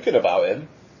fucking spoken about him.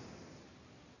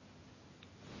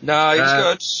 No, he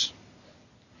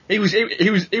was good.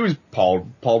 He was Paul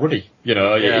Ruddy. You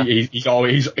know, he's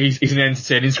an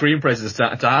entertaining screen presence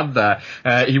to have there.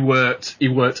 He worked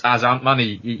as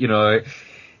Ant-Man. You know,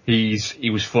 he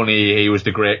was funny. He was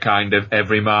the great kind of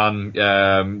everyman,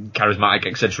 charismatic,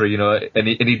 etc. You know, and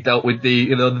he dealt with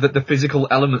the physical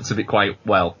elements of it quite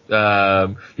well.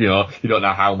 You know, you don't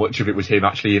know how much of it was him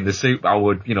actually in the suit. There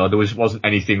wasn't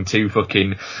anything too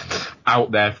fucking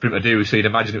out there for him to do. So you'd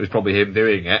imagine it was probably him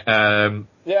doing it. I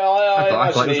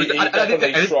imagine he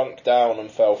definitely shrunk down and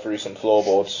fell through some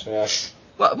floorboards. Yeah.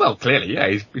 Well, clearly, yeah,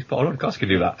 he's Paul Rudd, of course he can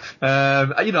do that.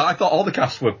 You know, I thought all the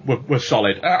casts were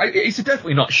solid. It's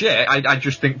definitely not shit. I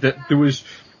just think that it was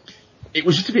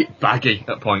just a bit baggy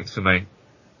at points for me.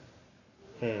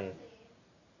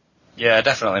 Yeah,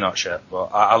 definitely not shit, but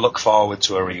I look forward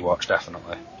to a rewatch,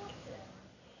 definitely.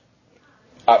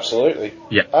 Absolutely.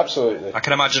 Yeah. Absolutely. I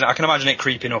can imagine it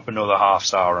creeping up another half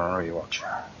star on a rewatch.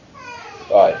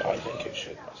 I think it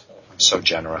should myself. I'm so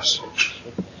generous.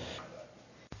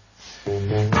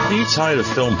 Are you tired of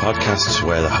film podcasts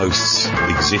where the hosts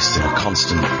exist in a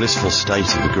constant blissful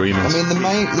state of agreement? I mean,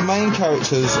 the main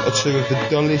characters are two of the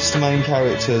dullest main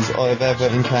characters I've ever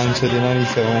encountered in any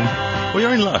film. Well,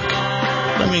 you're in luck.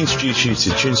 Let me introduce you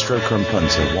to Chin Stroker and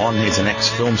Punter. One is an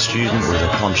ex-film student with a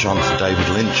penchant for David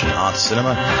Lynch and art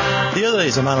cinema. The other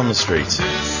is a man on the street.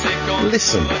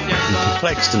 Listen in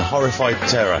perplexed and horrified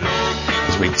terror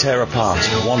as we tear apart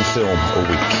one film a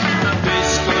week.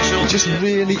 just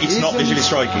really It's not visually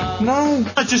striking. No.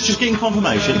 Just getting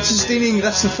confirmation. It's just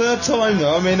that's the third time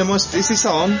though. I mean, is this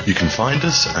on? You can find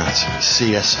us at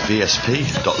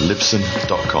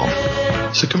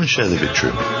csvsp.libsyn.com. So come and share the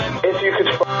victory. If you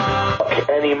could fuck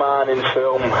any man in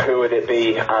film, who would it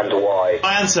be and why?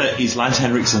 My answer is Lance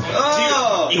Henriksen.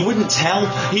 Oh! He wouldn't tell.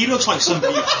 He looks like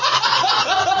somebody.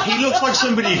 He looks like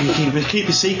somebody who can keep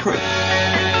a secret.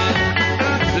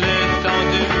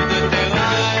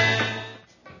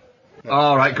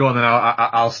 All right, go on then.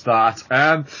 I'll start.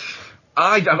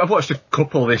 I've watched a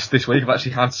couple this week. I've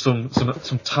actually had some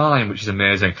time, which is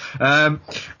amazing. I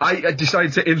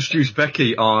decided to introduce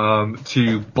Becky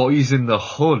to Boys in the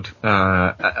Hood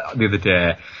the other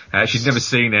day. She'd never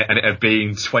seen it, and it had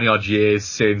been 20 odd years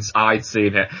since I'd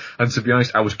seen it. And to be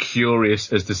honest, I was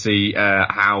curious as to see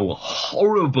how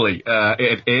horribly it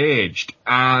had aged,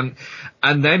 and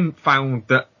then found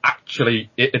that actually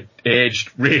it had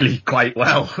aged really quite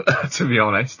well. To be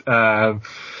honest.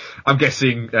 I'm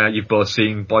guessing you've both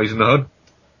seen Boys in the Hood.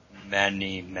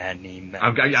 Many.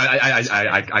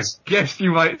 I guess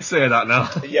you might say that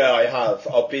now. Yeah, I have.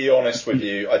 I'll be honest with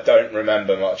you, I don't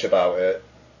remember much about it.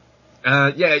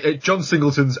 John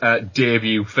Singleton's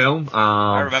debut film.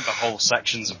 I remember whole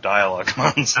sections of dialogue.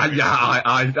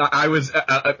 I was.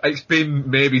 It's been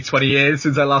maybe 20 years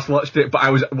since I last watched it, but I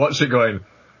was watching it going,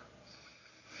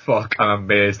 "Fuck!" I'm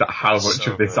amazed at how much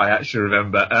of this I actually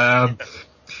remember.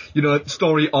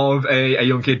 Story of a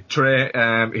young kid, Trey,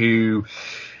 who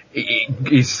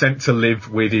is sent to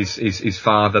live with his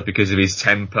father because of his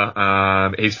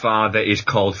temper. His father is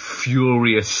called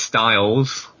Furious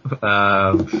Styles,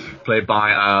 played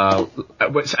by,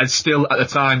 still at the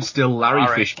time, Larry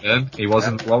Fishburne. He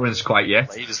wasn't Lawrence quite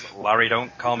yet. Larry,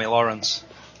 don't call me Lawrence.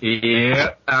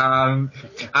 Yeah, and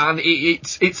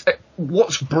it's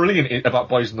what's brilliant about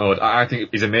Boys in the Hood, I think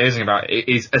is amazing about it,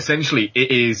 is essentially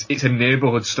it's a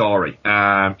neighbourhood story.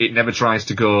 It never tries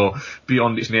to go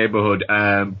beyond its neighbourhood,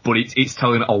 but it's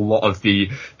telling a lot of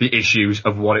the issues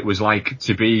of what it was like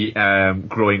to be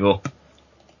growing up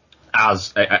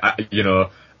as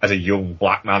a young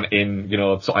black man in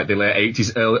sort of like the late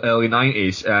 80s, early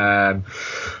 90s.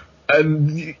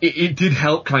 And it did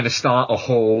help kind of start a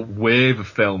whole wave of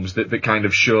films that kind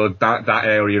of showed that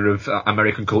area of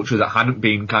American culture that hadn't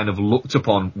been kind of looked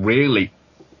upon really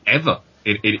ever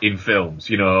in films.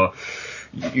 I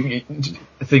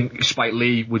think Spike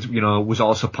Lee was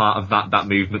also part of that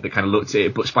movement that kind of looked at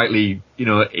it, but Spike Lee,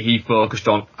 he focused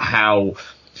on how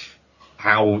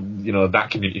that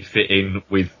community fit in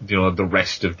with the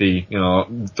rest of the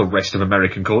rest of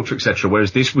American culture, etc.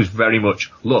 Whereas this was very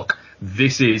much, look,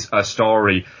 this is a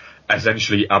story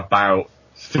essentially about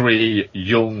 3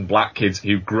 young black kids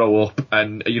who grow up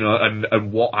and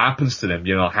what happens to them,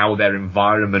 how their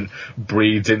environment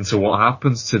breeds into what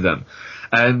happens to them.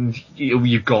 And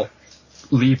you've got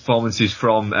lead performances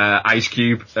from Ice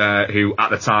Cube, who at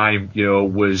the time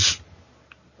was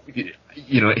it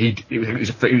was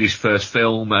his first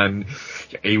film, and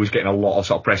he was getting a lot of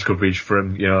sort of press coverage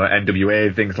from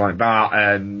NWA, things like that,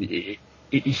 and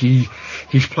he's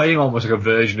playing almost like a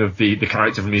version of the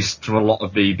character from a lot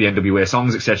of the NWA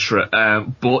songs, etc.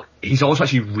 But he's also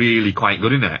actually really quite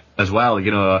good in it as well.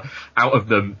 Out of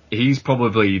them, he's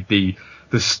probably the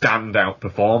standout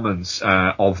performance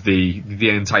of the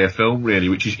entire film, really,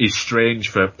 which is strange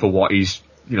for what he's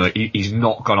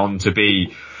not gone on to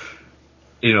be.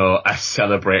 A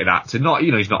celebrated actor. Not,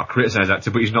 he's not a criticised actor,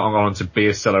 but he's not gone on to be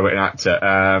a celebrated actor.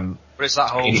 But it's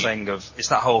that whole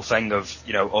thing of,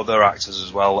 other actors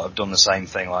as well that have done the same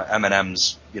thing. Like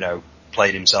Eminem's,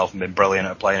 played himself and been brilliant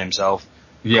at playing himself.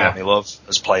 Yeah. Courtney Love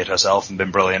has played herself and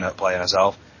been brilliant at playing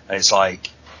herself. And it's like,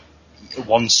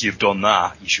 once you've done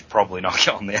that, you should probably knock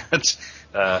it on the head.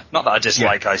 Not that I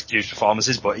dislike Ice Cube's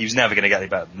performances, but he was never going to get any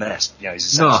better than this. He's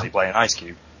essentially playing Ice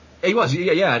Cube. He was,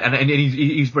 and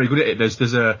he's very good at it.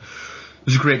 There's a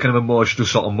great kind of emotional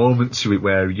sort of moment to it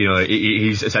where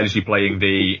he's essentially playing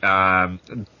the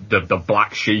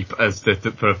black sheep, as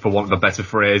for want of a better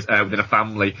phrase, within a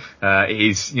family.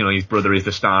 His brother is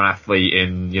the star athlete,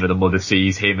 and the mother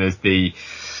sees him as the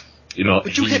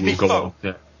Would you hit me, foe?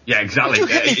 Yeah, exactly. Would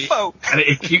you hit me, foe? And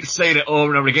it keeps saying it over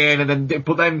and over again, and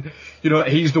then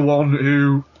he's the one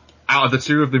who, out of the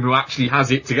two of them, who actually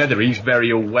has it together. He's very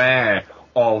aware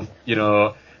of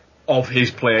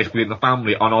his place within the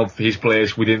family and of his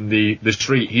place within the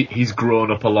street. He's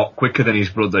grown up a lot quicker than his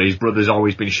brother. His brother's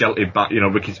always been sheltered by,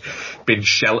 Ricky's been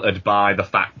sheltered by the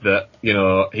fact that,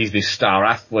 he's this star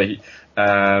athlete,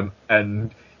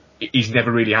 and he's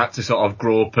never really had to sort of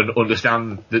grow up and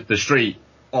understand the street,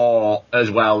 or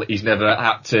as well, he's never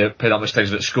had to pay that much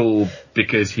attention at school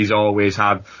because he's always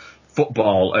had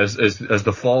football as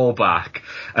the fallback,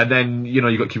 and then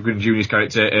you got Cuba Gooding Jr.'s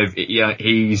character of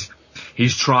he's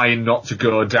trying not to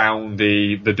go down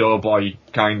the doughboy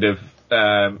kind of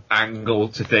angle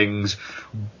to things,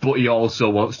 but he also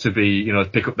wants to be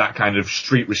pick up that kind of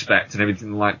street respect and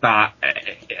everything like that.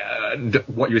 And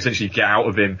what you essentially get out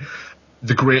of him,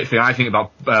 the great thing I think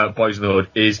about Boys in the Hood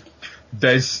is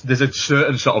there's a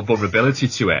certain sort of vulnerability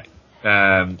to it,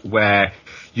 where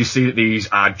you see that these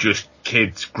are just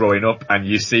kids growing up, and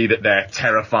you see that they're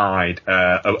terrified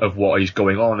of what is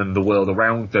going on in the world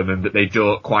around them, and that they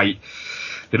don't quite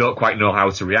know how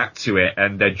to react to it,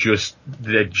 and they're just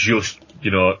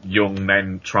young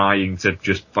men trying to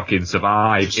just fucking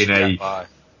survive in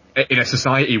a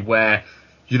society where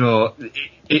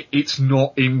it's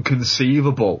not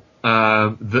inconceivable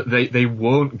that they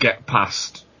won't get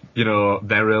past their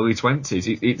early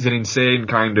 20s. It's an insane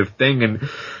kind of thing, and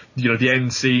the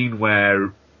end scene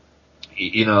where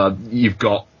you've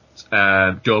got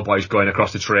Doughboy's going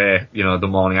across the tray the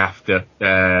morning after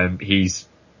he's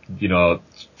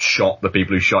shot the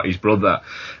people who shot his brother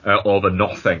over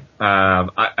nothing,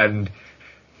 and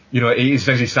he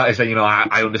essentially started saying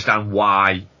I understand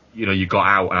why you got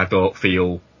out, and I don't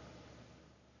feel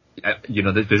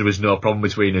there was no problem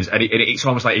between us, and it's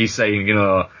almost like he's saying you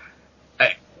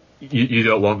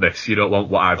don't want this. You don't want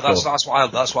what I've done. That's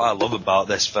what I love about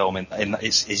this film.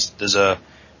 There's a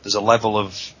level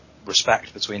of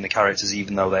respect between the characters,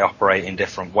 even though they operate in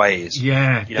different ways.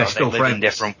 Yeah, they live friends. in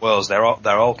different worlds. They're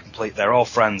all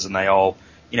friends, and they all.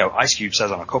 Ice Cube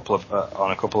says on a couple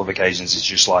of occasions, it's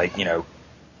just like you're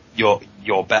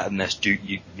better than this.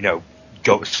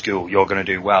 Go to school. You're going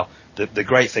to do well. The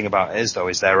great thing about it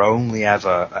is they're only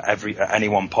ever at any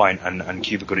one point, and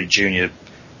Cuba Gooding Jr.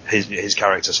 His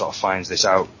character sort of finds this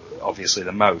out obviously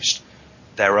the most.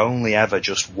 They're only ever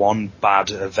just one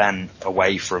bad event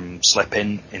away from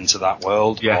slipping into that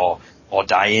world, or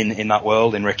dying in that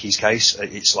world. In Ricky's case,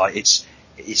 it's like it's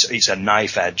a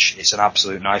knife edge. It's an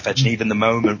absolute knife edge. And even the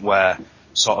moment where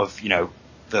sort of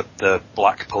the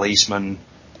black policeman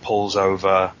pulls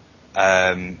over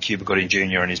Cuba Gooding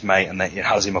Jr. and his mate, and then it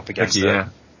has him up against it.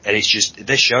 And it's just,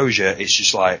 this shows you, it's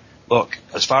just like, look,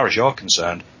 as far as you're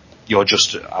concerned, you're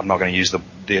just, I'm not going to use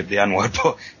the N-word,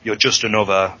 but you're just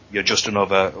another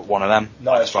one of them,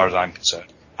 as far as I'm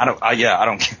concerned.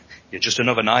 You're just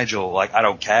another Nigel. Like, I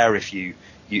don't care if you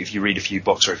read a few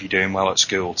books or if you're doing well at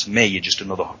school. To me, you're just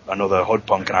another hood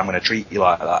punk, and I'm going to treat you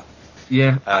like that.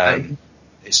 Yeah.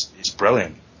 It's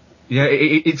brilliant. Yeah,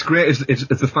 it's great. It's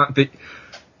the fact that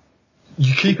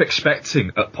you keep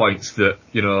expecting at points that,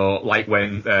 like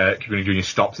when Cuba Jr.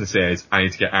 stops and says, I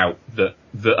need to get out, that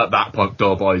at that point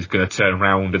Doughboy is going to turn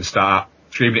around and start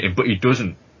screaming at him, but he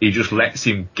doesn't. He just lets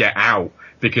him get out,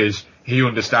 because he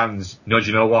understands, do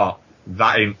you know what?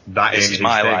 That ain't this is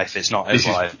my thing. Life, it's not his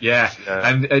life. Yeah.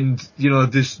 And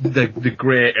this, the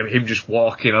great, and him just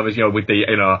walking, obviously, with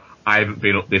the, I haven't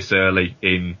been up this early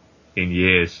in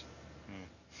years.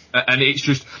 And it's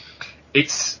just,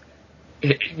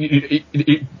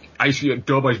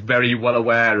 Doughboy's very well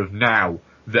aware of now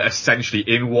that essentially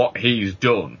in what he's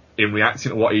done, in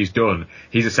reacting to what he's done,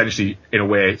 he's essentially, in a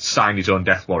way, signed his own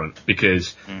death warrant,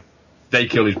 because they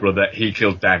killed his brother, he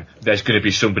killed them, there's going to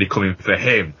be somebody coming for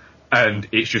him, and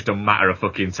it's just a matter of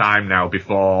fucking time now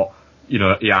before, he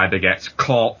either gets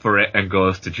caught for it and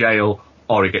goes to jail,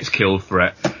 or he gets killed for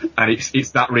it. And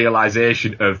it's that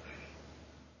realisation of,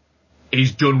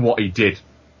 he's done what he did,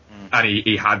 and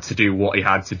he had to do what he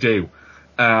had to do.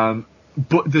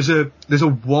 But there's a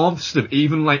warmth to them,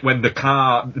 even like when the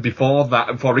car, before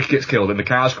Rick gets killed and the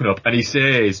car's coming up, and he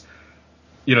says,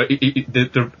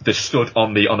 they're stood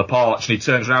on the porch, and he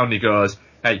turns around and he goes,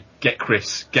 hey, get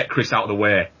Chris out of the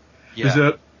way. Yeah.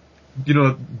 There's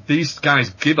these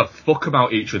guys give a fuck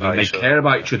about each other, and they care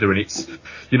about each other, and it's,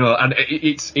 and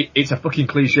it's a fucking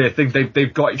cliche thing.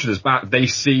 They've got each other's back. They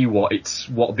see what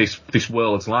this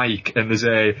world's like, and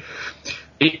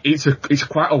it's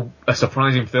quite a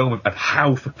surprising film of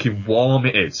how fucking warm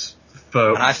it is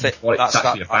for what it's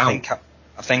actually about.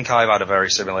 I think I've had a very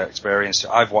similar experience.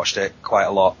 I've watched it quite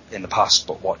a lot in the past,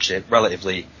 but watched it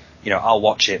relatively, I'll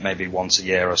watch it maybe once a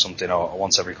year or something, or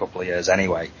once every couple of years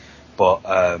anyway. But,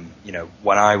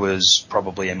 when I was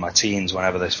probably in my teens,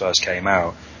 whenever this first came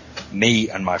out, me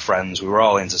and my friends, we were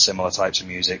all into similar types of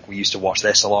music. We used to watch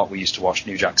this a lot. We used to watch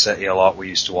New Jack City a lot. We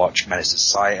used to watch Menace to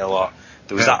Society a lot.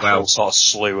 There was whole sort of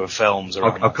slew of films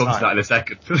around I'll come to that in a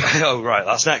second. Oh, right.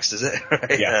 That's next, is it?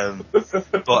 Right. Yeah.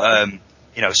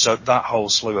 So that whole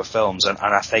slew of films, and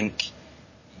I think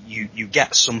you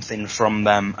get something from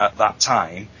them at that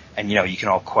time and you can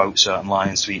all quote certain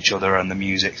lines to each other, and the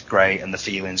music's great, and the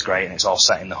feeling's great, and it's all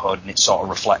set in the hood, and it sort of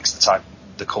reflects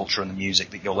the culture and the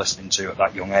music that you're listening to at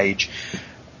that young age.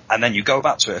 And then you go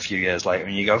back to it a few years later,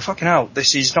 and you go, fucking hell,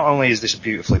 this is, not only is this a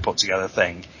beautifully put together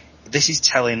thing, this is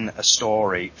telling a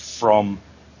story from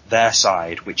their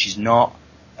side, which is not,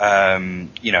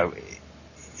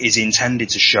 is intended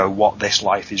to show what this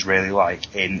life is really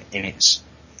like in its,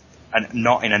 and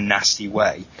not in a nasty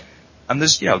way. And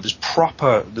there's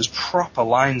proper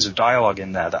lines of dialogue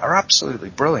in there that are absolutely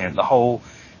brilliant. The whole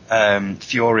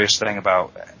furious thing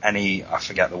about I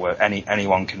forget the word,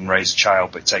 anyone can raise a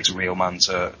child, but it takes a real man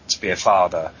to be a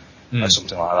father, or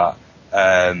something like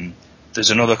that. There's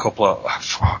another couple of,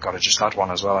 God, I just had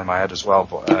one as well in my head as well,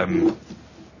 but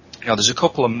there's a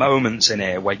couple of moments in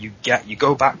here where you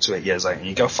go back to it years later and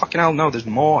you go, fucking hell, no, there's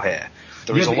more here.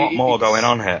 There is a lot more going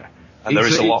on here, and there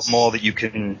is a lot more that you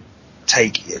can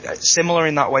take, similar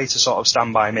in that way to sort of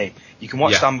Stand By Me. You can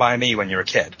watch Stand By Me when you're a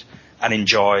kid and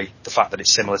enjoy the fact that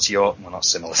it's similar to not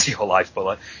similar to your life,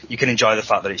 but you can enjoy the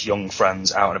fact that it's young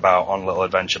friends out and about on a little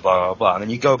adventure, blah, blah, blah. And then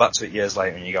you go back to it years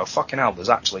later and you go, fucking hell, there's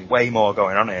actually way more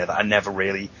going on here that I never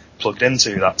really plugged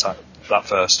into that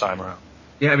first time around.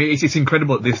 Yeah, I mean, it's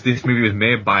incredible that this movie was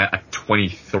made by a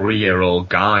 23-year-old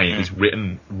guy. It's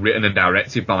written and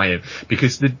directed by him,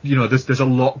 because there's a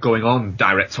lot going on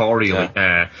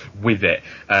directorially with it,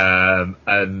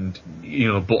 and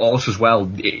but also as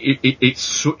well, it's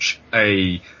such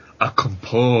a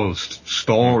composed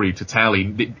story to tell.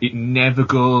 It never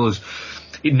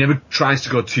tries to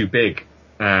go too big.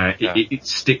 It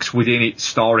sticks within its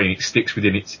story, and it sticks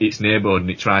within its neighbourhood,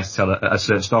 and it tries to tell a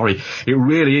certain story. It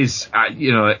really is,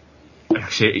 actually,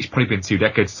 it's probably been 2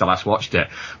 decades since I last watched it,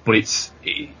 but it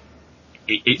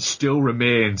still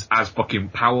remains as fucking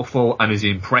powerful and as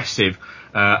impressive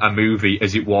a movie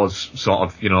as it was sort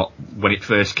of, when it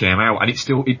first came out, and it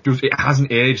hasn't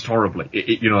aged horribly.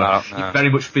 It very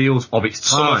much feels of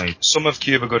its time. Some of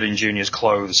Cuba Gooding Jr.'s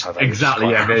clothes have aged.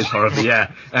 Exactly, aged horribly,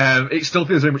 it still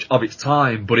feels very much of its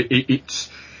time, but it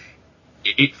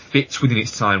fits within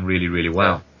its time really, really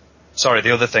well. Yeah. Sorry,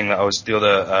 the other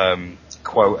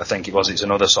quote, I think it's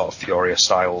another sort of Furious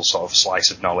style sort of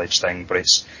slice of knowledge thing, but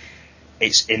it's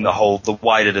in the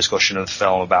wider discussion of the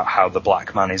film about how the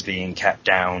black man is being kept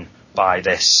down by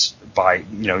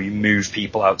you move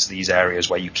people out to these areas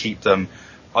where you keep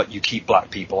black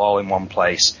people all in one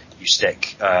place, you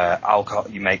stick alcohol,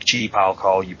 you make cheap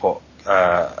alcohol, you put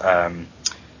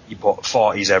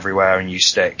 40s everywhere, and you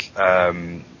stick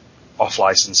off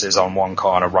licenses on one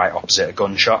corner right opposite a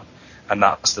gun shop, and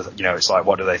that's it's like,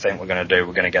 what do they think we're going to do?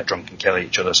 We're going to get drunk and kill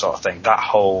each other sort of thing. That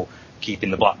whole keeping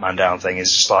the black man down thing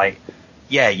is just like,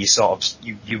 yeah, you sort of,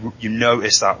 you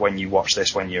notice that when you watch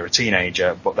this when you're a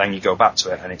teenager, but then you go back to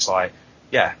it and it's like,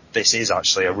 yeah, this is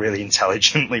actually a really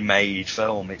intelligently made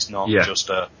film. It's not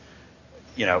just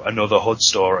another hood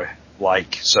story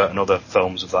like certain other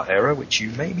films of that era, which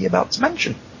you may be about to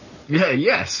mention.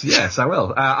 Yes, I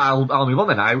will. I'll move on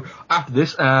then now. After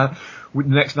this, the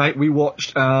next night we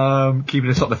watched, keeping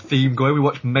a sort of theme going, we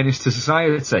watched Menace to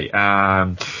Society.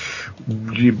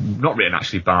 Not written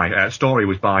actually by, story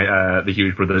was by, the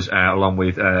Hughes brothers, along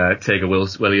with, Tiger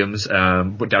Williams,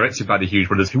 but directed by the Hughes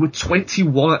brothers, who were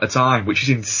 21 at the time, which is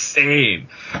insane.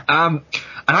 And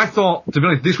I thought, to be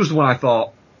honest, this was the one I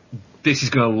thought, this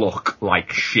is going to look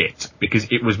like shit, because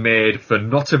it was made for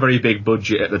not a very big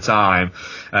budget at the time.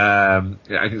 I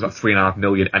think it was like $3.5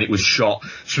 million, and it was shot,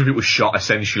 some of it was shot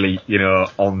essentially,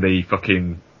 on the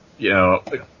fucking,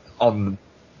 on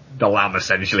the lam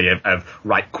essentially of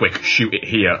right, quick, shoot it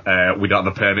here, without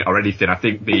the permit or anything. I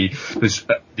think the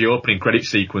opening credit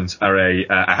sequence are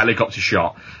a helicopter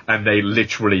shot, and they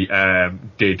literally,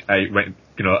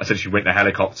 essentially rent a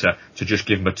helicopter to just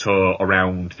give them a tour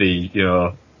around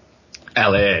the,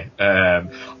 LA,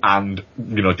 and,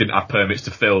 didn't have permits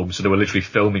to film, so they were literally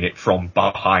filming it from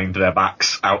behind their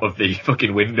backs out of the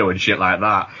fucking window and shit like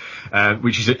that,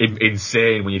 which is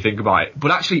insane when you think about it.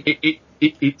 But actually,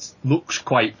 it looks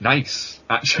quite nice,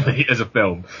 actually, as a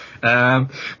film.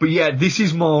 But yeah, this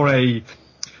is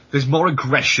there's more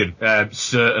aggression,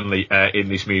 certainly, in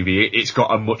this movie. It's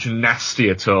got a much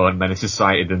nastier tone, Menace to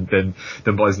Society, than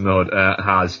Boys in the Hood,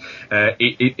 has.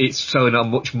 It's telling a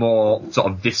much more sort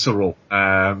of visceral,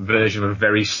 version of a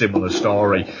very similar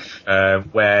story,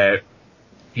 where,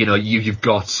 you've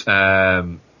got,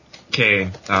 Kane,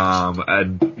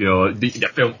 and, the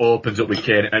film opens up with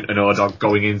Kane and O-Dog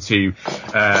going into,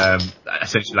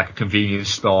 essentially like a convenience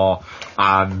store,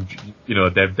 and,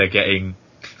 they're getting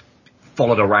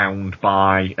followed around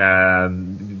by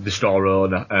the store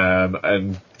owner,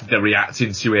 and they're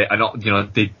reacting to it, and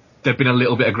they've been a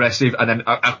little bit aggressive, and then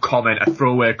a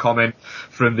throwaway comment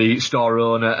from the store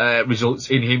owner results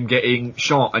in him getting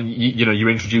shot, and you're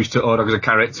introduced to O-Dog as a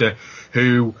character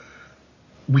who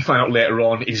we find out later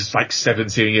on is like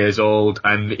 17 years old,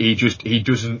 and he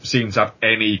doesn't seem to have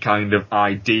any kind of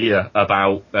idea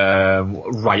about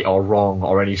right or wrong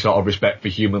or any sort of respect for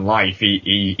human life.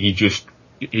 He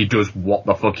does what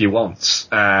the fuck he wants,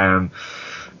 and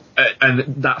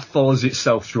that follows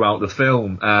itself throughout the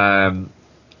film.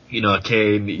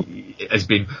 Kane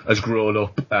has grown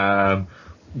up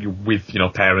with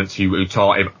parents who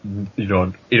taught him,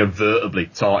 inadvertently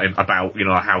taught him about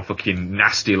how fucking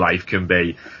nasty life can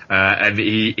be, and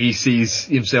he sees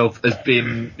himself as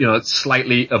being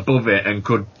slightly above it and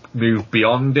could move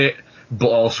beyond it, but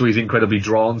also he's incredibly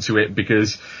drawn to it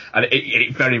because, and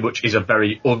it very much is a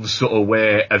very unsubtle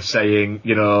way of saying,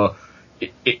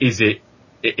 is it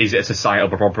a societal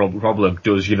problem?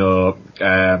 Does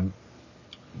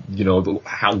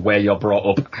where you're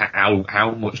brought up,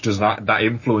 how much does that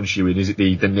influence you? And is it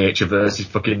the nature versus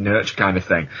fucking nurture kind of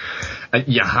thing? And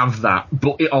you have that,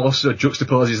 but it also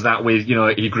juxtaposes that with,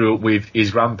 he grew up with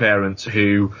his grandparents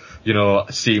who,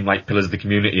 seem like pillars of the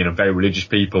community and are very religious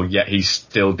people, yet he's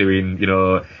still doing,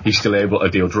 he's still able to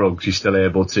deal drugs, he's still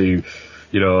able to,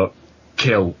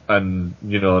 kill and,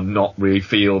 not really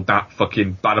feel that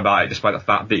fucking bad about it despite the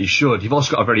fact that he should. You've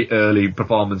also got a very early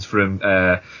performance from,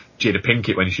 Jada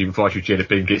Pinkett before she was Jada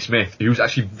Pinkett Smith, who's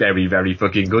actually very, very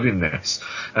fucking good in this.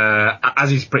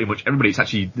 As is pretty much everybody. It's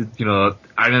actually,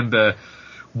 I remember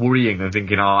worrying and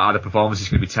thinking, the performance is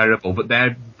going to be terrible, but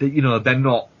they're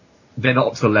not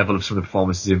up to the level of some of the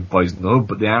performances in Boys in the Hood,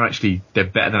 but they're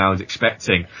better than I was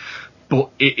expecting. But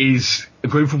it is,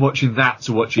 going from watching that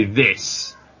to watching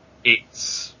this,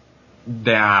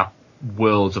 they are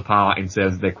worlds apart in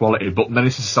terms of their quality. But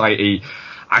Menace to Society,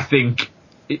 I think,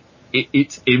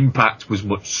 its impact was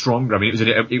much stronger. I mean,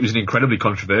 it was an incredibly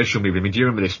controversial movie. I mean, do you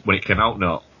remember this when it came out?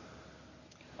 No.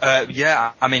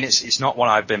 Yeah, I mean, it's not one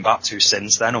I've been back to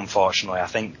since then, unfortunately. I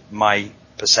think my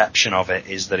perception of it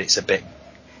is that it's a bit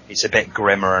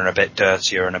grimmer and a bit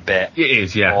dirtier and a bit. It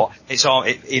is, yeah. Or it's all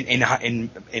in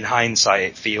hindsight,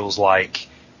 it feels like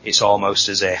it's almost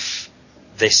as if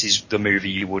this is the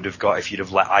movie you would have got if you'd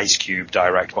have let Ice Cube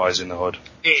direct Boys in the Hood.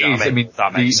 It is. I mean,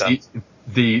 that makes sense.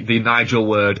 The Nigel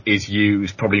word is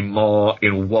used probably more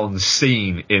in one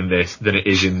scene in this than it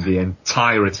is in the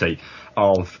entirety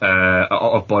of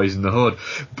Boys in the Hood.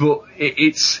 But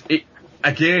it's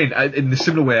again, in a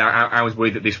similar way, I was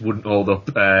worried that this wouldn't hold up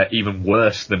even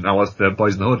worse than I was for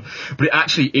Boys in the Hood. But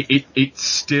it's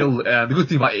still, the good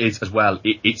thing about it is as well,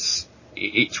 it's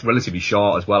relatively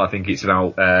short as well. I think it's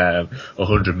about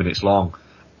 100 minutes long.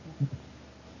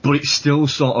 But it's still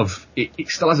sort of, it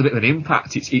still has a bit of an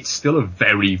impact. It's still a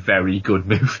very, very good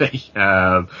movie.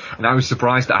 And I was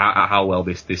surprised at how well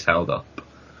this held up.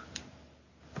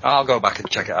 I'll go back and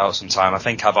check it out sometime. I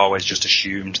think I've always just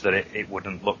assumed that it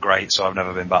wouldn't look great, so I've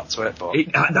never been back to it. But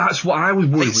that's what I was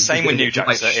worried. It's the same with New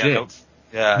Jack City. New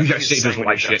Jack City doesn't look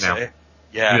like shit now.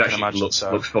 Yeah, I can imagine looks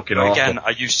fucking but awful. Again,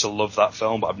 I used to love that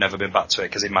film, but I've never been back to it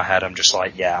because in my head I'm just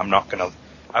like, I'm not gonna.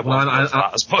 I won't love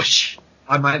that as much.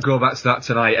 I might go back to that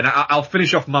tonight, and I'll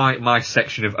finish off my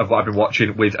section of what I've been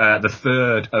watching with the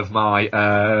third of my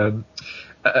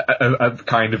a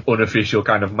kind of unofficial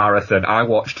kind of marathon. I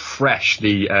watched Fresh,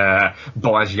 the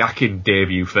Boaz Yakin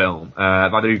debut film.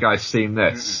 Have either of you guys seen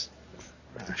this?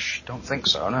 Fresh? Don't think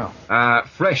so, no.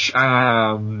 Fresh,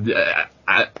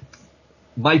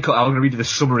 Michael, I'm going to read you the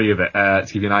summary of it to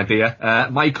give you an idea.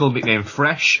 Michael, nicknamed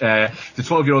Fresh, the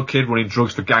 12-year-old kid running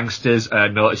drugs for gangsters,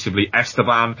 noticeably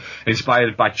Esteban.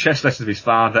 Inspired by chess lessons of his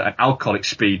father, an alcoholic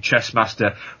speed chess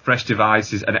master, Fresh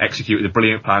devises and executes a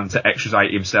brilliant plan to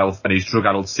extradite himself and his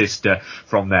drug-addled sister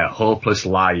from their hopeless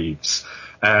lives.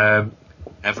 Never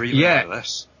even heard of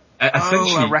this.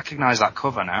 I recognise that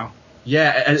cover now.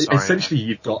 Yeah, essentially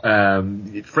you've got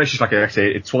Fresh is like a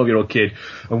 12-year-old kid,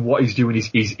 and what he's doing is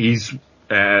he's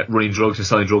running drugs and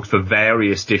selling drugs for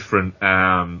various different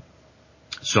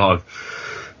sort of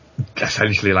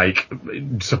essentially like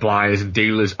suppliers and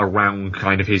dealers around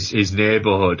kind of his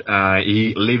neighbourhood.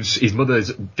 His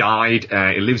mother's died.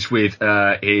 He lives with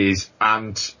his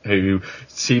aunt, who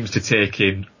seems to take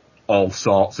in all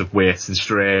sorts of waifs and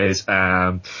strays,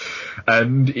 and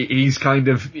he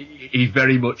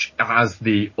very much has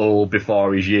the all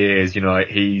before his years.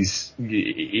 He's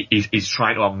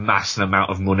trying to amass an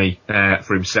amount of money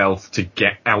for himself to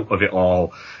get out of it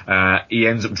all. He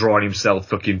ends up drawing himself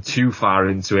fucking too far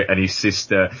into it, and his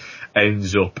sister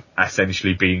ends up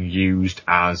essentially being used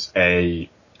as essentially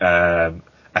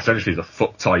the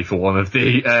fuck toy for one of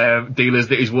the dealers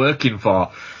that he's working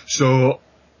for. So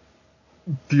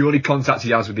the only contact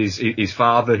he has with his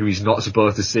father, who he's not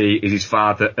supposed to see, is his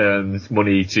father earns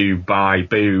money to buy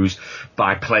booze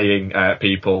by playing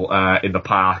people in the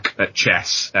park at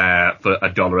chess for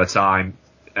 $1 a time,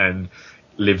 and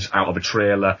lives out of a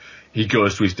trailer. He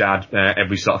goes to his dad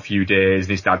every sort of few days,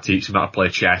 and his dad teaches him how to play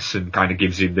chess and kind of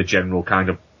gives him the general kind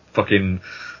of fucking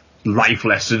life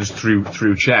lessons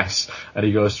through chess. And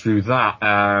he goes through that,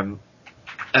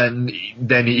 and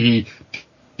then he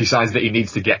decides that he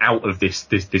needs to get out of this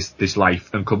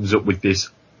life, and comes up with this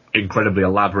incredibly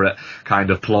elaborate kind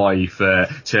of ploy for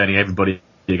turning everybody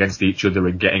against each other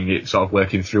and getting it sort of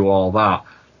working through all that.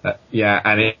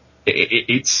 And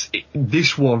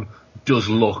this one does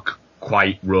look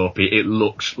quite ropey. It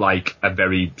looks like a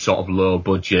very sort of low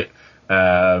budget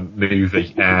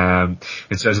movie in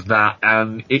terms of that,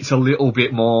 and it's a little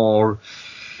bit more.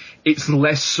 It's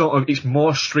less sort of. It's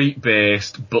more street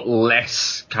based, but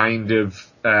less kind of.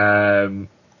 I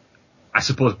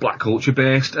suppose black culture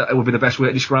based would be the best way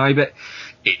to describe it.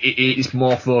 It's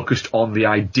more focused on the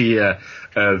idea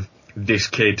of this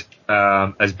kid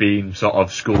as being sort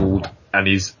of schooled, and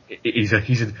he's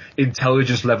an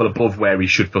intelligence level above where he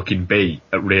should fucking be,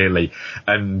 really.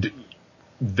 And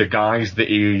the guys that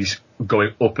he's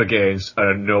going up against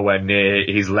are nowhere near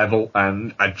his level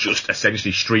and are just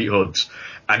essentially street hoods,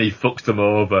 and he fucks them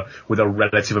over with a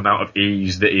relative amount of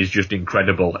ease that is just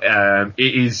incredible.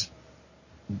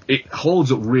 It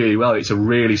holds up really well. It's a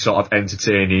really sort of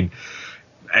entertaining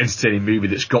movie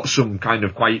that's got some kind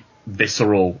of quite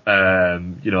visceral,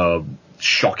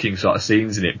 shocking sort of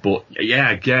scenes in it. But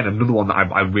yeah, again, another one that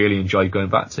I really enjoyed going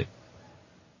back to.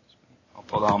 I'll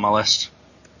put that on my list.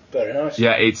 Very nice.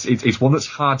 Yeah, it's one that's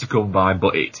hard to come by,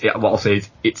 but what I'll say is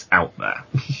it's out there.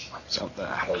 It's out there.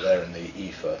 Out there in the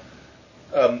ether.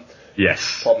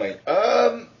 Yes. Pardon me.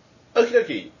 Okie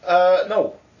dokie.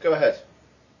 No, go ahead.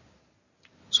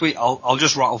 Sweet. I'll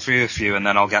just rattle through a few, and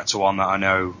then I'll get to one that I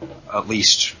know at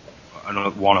least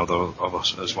one other of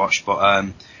us has watched. But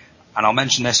and I'll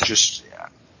mention this. Just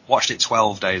watched it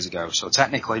 12 days ago, so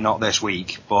technically not this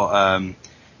week, but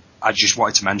I just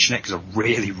wanted to mention it because I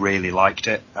really, really liked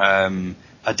it. A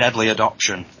Deadly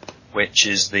Adoption, which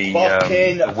is the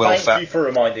thank you for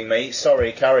reminding me.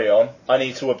 Sorry, carry on. I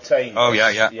need to obtain. Oh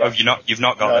yeah. Oh, you've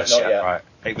not got this yet, right?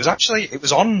 It was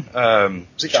on,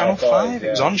 was it Channel 5? Yeah. It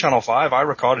was on Channel 5. I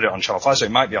recorded it on Channel 5, so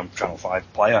it might be on Channel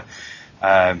 5 player.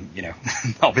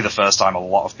 That'll be the first time a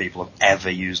lot of people have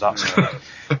ever used that service.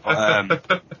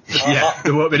 Yeah,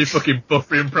 there won't be any fucking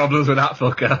buffering problems with that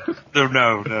fucker.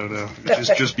 No.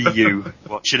 Just be you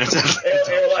watching it.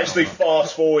 It will actually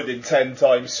fast forward in 10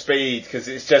 times speed, because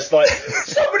it's just like,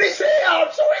 somebody's here,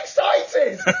 I'm so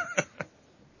excited!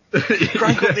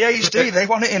 Crank up the HD, they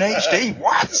want it in HD.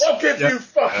 What? I'll give you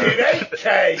fucking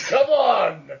 8K, come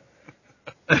on!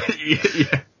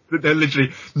 Yeah. There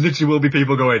literally will be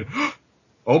people going,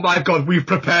 oh my god, we've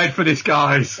prepared for this,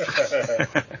 guys. It'd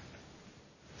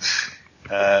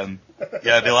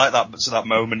be like that. So that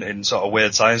moment in sort of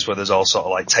Weird Science where there's all sort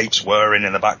of like tapes whirring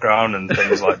in the background and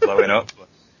things like blowing up.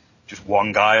 Just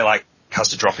one guy like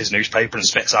has to drop his newspaper and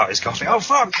spits out his coffee. Oh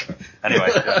fuck! Anyway.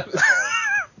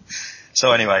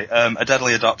 So anyway, A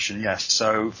Deadly Adoption, yes.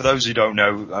 So for those who don't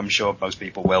know, I'm sure most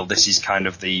people will. This is kind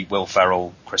of the Will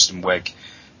Ferrell, Kristen Wiig,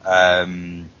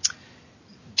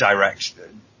 direct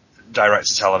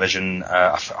to television.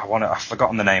 I've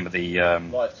forgotten the name of the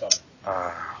Lifetime.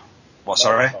 What?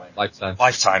 Sorry.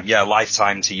 Lifetime. Yeah,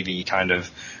 Lifetime TV kind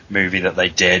of movie that they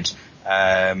did.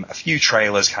 A few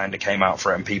trailers kind of came out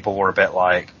for it, and people were a bit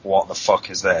like, "What the fuck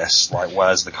is this? Like,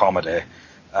 where's the comedy?"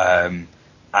 And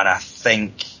I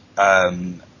think a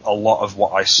lot of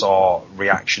what I saw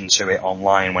reaction to it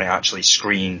online when it actually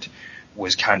screened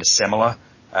was kind of similar.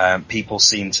 People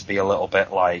seemed to be a little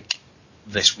bit like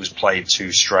this was played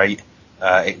too straight.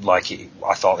 I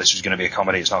thought this was going to be a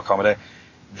comedy. It's not a comedy.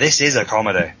 This is a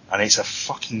comedy, and it's a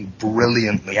fucking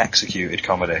brilliantly executed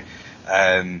comedy.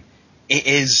 It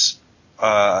is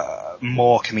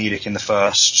more comedic in the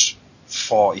first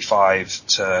 45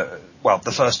 to, well,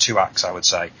 the first two acts, I would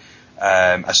say,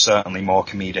 are certainly more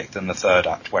comedic than the third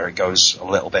act, where it goes a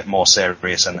little bit more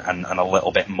serious and a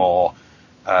little bit more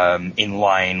in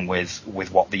line with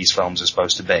what these films are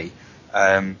supposed to be.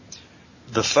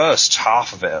 The first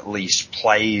half of it, at least,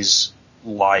 plays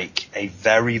like a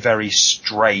very, very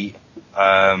straight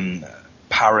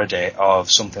parody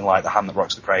of something like The Hand That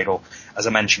Rocks the Cradle. As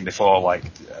I mentioned before, I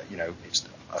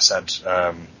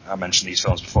mentioned these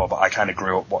films before, but I kind of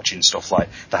grew up watching stuff like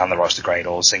The Hand That Rocks the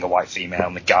Cradle, Single White Female,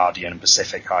 and The Guardian, and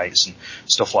Pacific Heights, and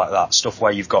stuff like that. Stuff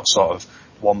where you've got sort of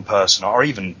one person, or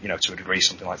even, to a degree,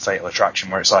 something like Fatal Attraction,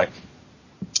 where it's like,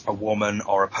 a woman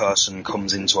or a person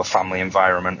comes into a family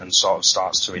environment and sort of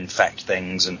starts to infect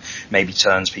things and maybe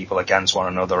turns people against one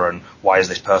another, and why is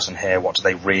this person here? What do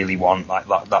they really want? Like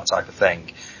that type of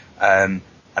thing.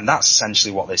 And that's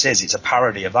essentially what this is. It's a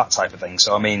parody of that type of thing.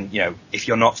 So, I mean, you know, if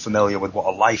you're not familiar with what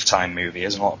a Lifetime movie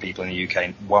is, and a lot of people in the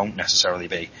UK won't necessarily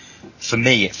be, for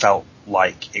me it felt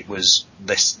like it was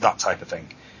that type of thing.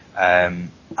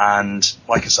 And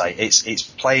like I say, it's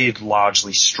played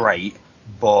largely straight,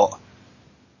 but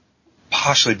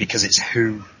partially because it's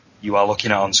who you are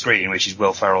looking at on screen, which is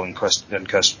Will Ferrell and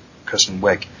Kristen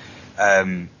Wiig.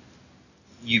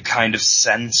 You kind of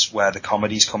sense where the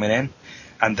comedy's coming in,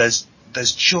 and there's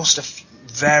just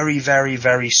a very, very,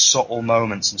 very subtle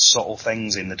moments and subtle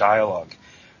things in the dialogue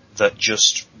that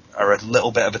just are a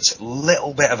little bit of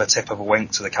a tip of a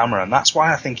wink to the camera, and that's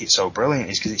why I think it's so brilliant,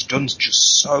 is because it's done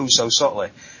just so subtly.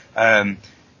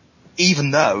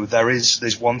 Even though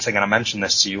there's one thing, and I mentioned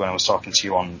this to you when I was talking to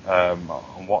you on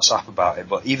WhatsApp about it,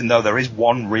 but even though there is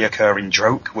one reoccurring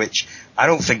joke, which I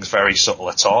don't think is very subtle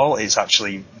at all, it's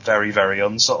actually very, very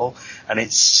unsubtle, and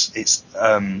it's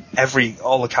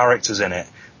all the characters in it,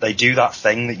 they do that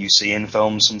thing that you see in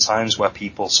films sometimes where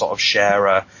people sort of share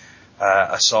a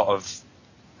sort of,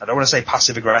 I don't want to say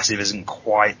passive aggressive isn't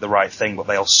quite the right thing, but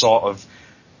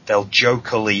they'll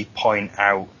jokily point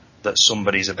out that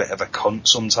somebody's a bit of a cunt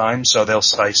sometimes, so they'll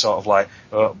say sort of like,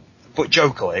 but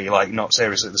jokily, like not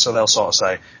seriously, so they'll sort of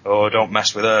say, oh, don't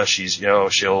mess with her, she's, you know,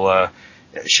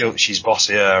 she's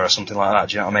bossier or something like that,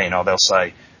 do you know what I mean? Or they'll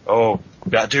say, oh,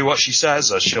 better do what she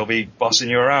says or she'll be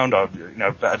bossing you around, or, you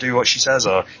know, better do what she says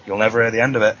or you'll never hear the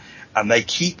end of it. And they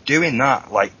keep doing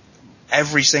that, like,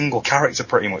 every single character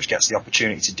pretty much gets the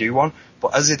opportunity to do one,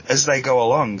 but as they go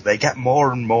along, they get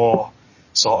more and more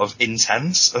sort of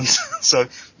intense, and so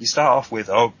you start off with,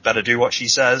 oh, better do what she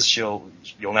says, you'll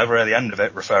never hear the end of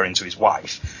it, referring to his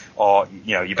wife, or,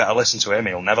 you know, you better listen to him,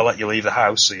 he'll never let you leave the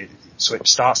house, so it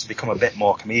starts to become a bit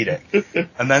more comedic.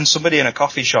 And then somebody in a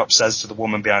coffee shop says to the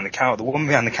woman behind the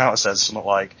counter says something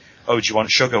like, oh, do you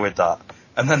want sugar with that?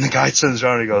 And then the guy turns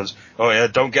around and he goes, oh yeah,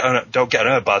 don't get on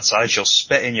her bad side, she'll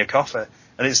spit in your coffee.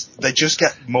 And they just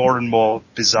get more and more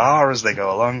bizarre as they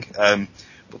go along.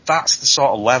 But that's the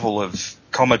sort of level of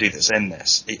comedy that's in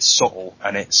this. It's subtle,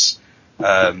 and it's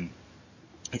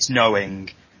knowing,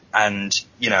 and,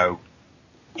 you know,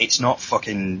 it's not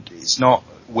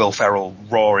Will Ferrell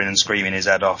roaring and screaming his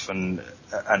head off and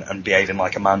behaving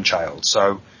like a man-child.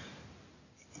 So,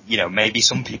 you know, maybe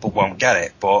some people won't get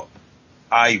it, but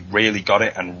I really got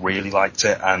it and really liked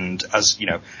it, and as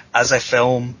a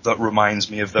film that reminds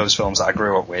me of those films that I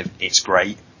grew up with, it's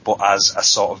great, but as a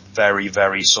sort of very,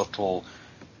 very subtle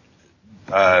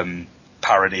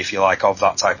parody, if you like, of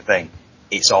that type of thing,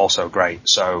 it's also great.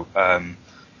 So, and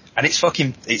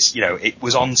it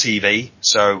was on TV,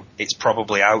 so it's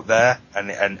probably out there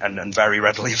and very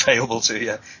readily available to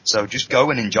you. So just go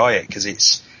and enjoy it, because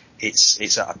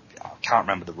I can't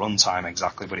remember the runtime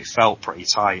exactly, but it felt pretty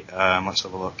tight. Let's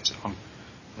have a look. Is it on?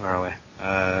 Where are we?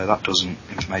 That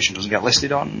information doesn't get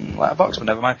listed on Letterboxd, but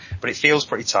never mind. But it feels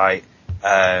pretty tight.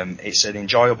 It's an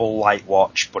enjoyable light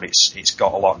watch, but it's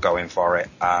got a lot going for it,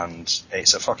 and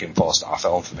it's a fucking 4-star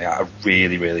film for me. I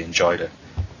really, really enjoyed it.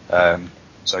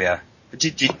 So yeah.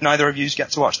 Did neither of you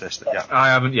get to watch this? Yeah. I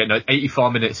haven't yet. No,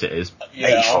 84 minutes it is.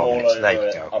 Yeah, 84 minutes. There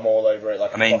you go. I'm all over it.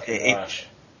 Like, I mean,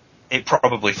 it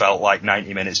probably felt like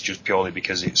 90 minutes just purely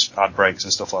because it's ad breaks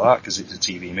and stuff like that, because it's a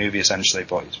TV movie essentially,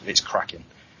 but it's cracking.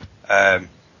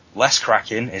 Less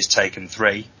cracking is Taken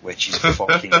 3, which is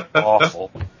fucking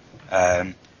awful.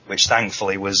 Which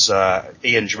thankfully was, Ian,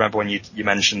 do you remember when you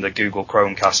mentioned the Google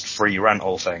Chromecast free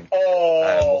rental thing?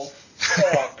 Oh,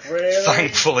 fuck, really?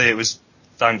 Thankfully it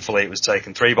was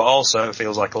Taken 3, but also it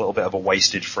feels like a little bit of a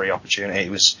wasted free opportunity.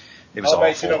 It was awful.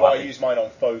 Mate, you know what? I use mine on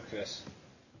Focus.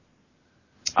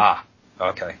 Ah,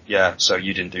 okay. Yeah, so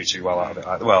you didn't do too well out of it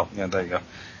either. Well, yeah, there you go.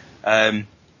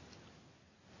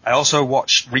 I also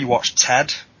rewatched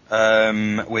Ted,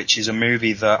 which is a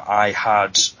movie that I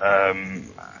had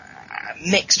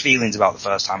mixed feelings about the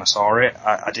first time I saw it.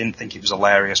 I didn't think it was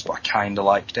hilarious, but I kind of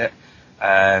liked it.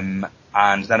 And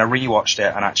then I rewatched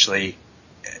it and actually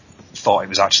thought it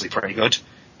was actually pretty good.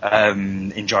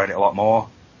 Enjoyed it a lot more.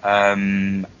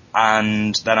 And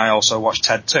then I also watched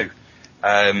Ted 2,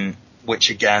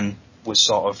 which again was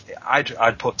sort of,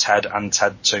 I'd put Ted and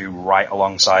Ted 2 right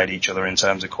alongside each other in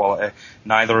terms of quality.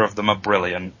 Neither of them are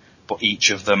brilliant, but each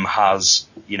of them has,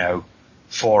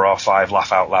 4 or 5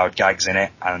 laugh out loud gags in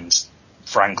it, and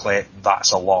frankly,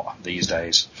 that's a lot these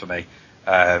days for me.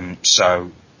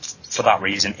 So for that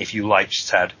reason, if you liked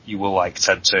Ted, you will like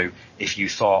Ted 2. If you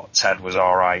thought Ted was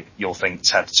alright, you'll think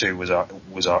Ted 2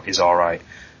 is alright.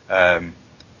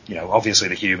 obviously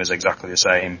the humour is exactly the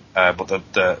same, but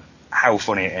the how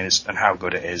funny it is and how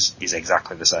good it is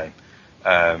exactly the same.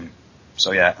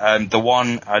 The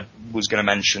one I was going to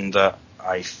mention that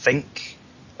I think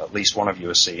at least one of you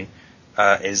has seen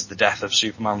is The Death of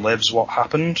Superman Lives, What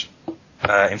Happened.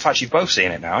 In fact, you've both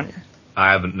seen it now, haven't you?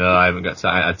 I haven't got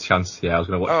a chance. Yeah, I was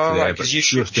going to watch it today, right, but you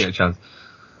just didn't get a chance.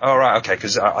 Oh, right, okay,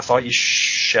 because I thought you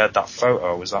shared that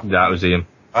photo, was that? That was Ian.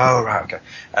 Oh, right, okay.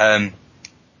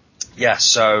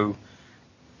 So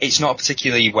it's not a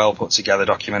particularly well put together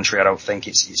documentary, I don't think.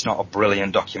 It's not a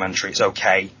brilliant documentary, it's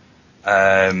okay.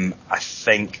 I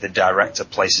think the director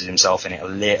places himself in it a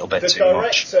little bit too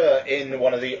much. The director in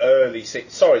one of the early...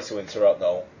 Sorry to interrupt,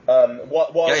 Noel.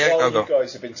 While you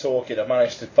guys have been talking, I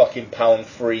managed to fucking pound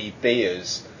 3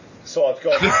 beers. So I've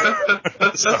got...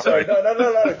 Sorry,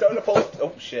 no, don't apologise.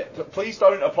 Oh, shit. Please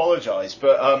don't apologise,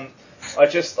 but I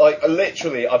just,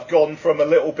 literally, I've gone from a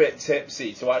little bit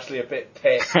tipsy to actually a bit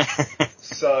pissed.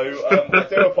 So, I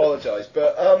do apologise.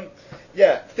 But,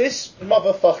 this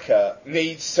motherfucker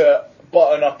needs to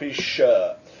button up his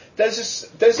shirt. There's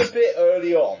a bit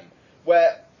early on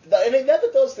where, and he never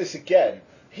does this again,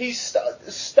 he's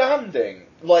standing,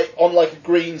 on a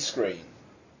green screen.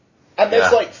 And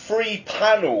there's 3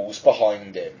 panels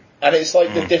behind him. And it's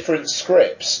the different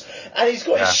scripts. And he's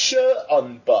got his shirt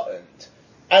unbuttoned.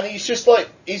 And he's just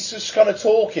kind of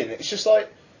talking. It's just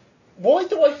why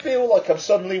do I feel like I'm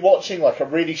suddenly watching a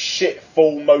really shit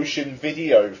full motion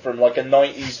video from a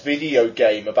 90s video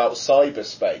game about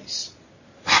cyberspace?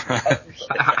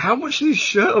 How much is his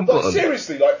shirt unbuttoned?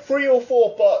 Seriously, 3 or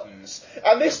 4 buttons.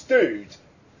 And this dude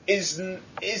is not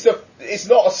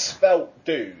a svelte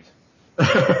dude.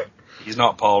 He's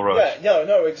not Paul Rudd. Yeah,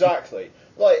 no, exactly.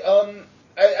 And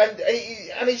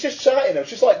he's just chatting. It's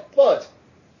just bud,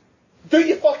 do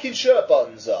your fucking shirt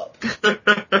buttons up. And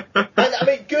I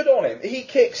mean, good on him. He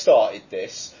kickstarted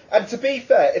this. And to be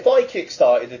fair, if I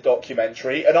kickstarted a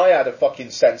documentary and I had a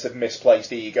fucking sense of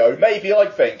misplaced ego, maybe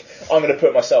I'd think I'm going to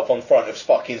put myself on front of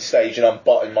fucking stage and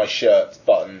unbutton my shirt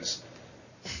buttons.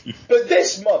 But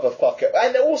this motherfucker,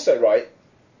 and also I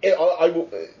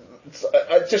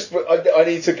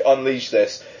need to unleash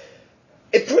this.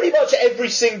 In pretty much every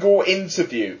single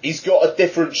interview, he's got a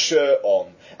different shirt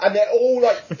on. And they're all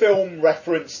film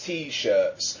reference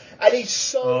t-shirts. And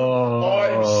he's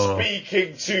I'm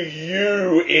speaking to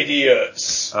you,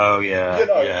 idiots. Oh, yeah.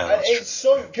 And it's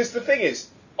so, because the thing is,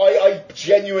 I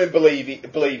genuinely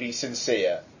believe he's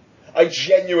sincere. I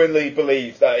genuinely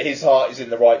believe that his heart is in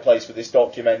the right place with this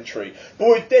documentary. But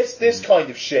with this kind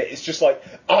of shit, it's just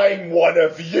I'm one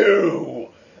of you!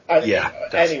 And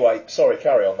anyway, sorry,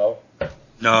 carry on though.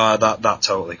 No, that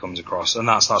totally comes across, and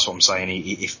that's what I'm saying.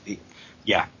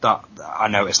 I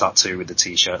noticed that too with the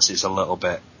t-shirts. It's a little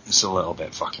bit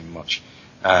fucking much.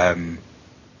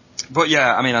 But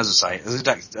yeah, I mean, as I say,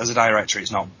 as a director,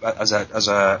 it's not as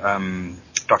a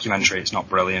documentary, it's not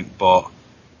brilliant, but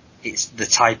it's the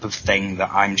type of thing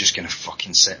that I'm just going to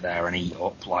fucking sit there and eat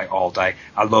up all day.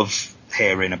 I love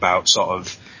hearing about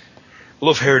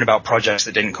projects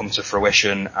that didn't come to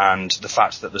fruition, and the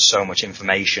fact that there's so much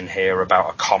information here about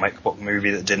a comic book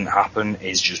movie that didn't happen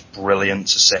is just brilliant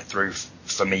to sit through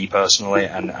for me personally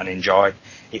and enjoy.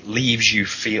 It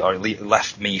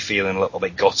left me feeling a little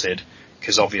bit gutted,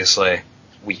 because obviously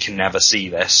we can never see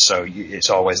this, so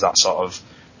it's always that sort of,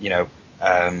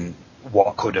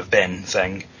 what could have been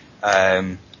thing.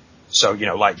 So,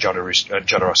 like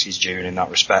Jodorowsky's Dune in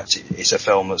that respect, it's a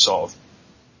film that sort of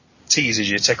teases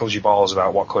you, tickles your balls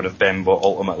about what could have been, but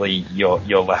ultimately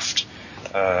you're left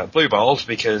blue-balled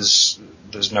because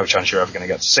there's no chance you're ever going to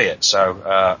get to see it.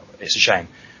 So it's a shame.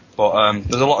 But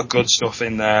there's a lot of good stuff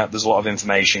in there. There's a lot of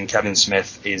information. Kevin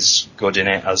Smith is good in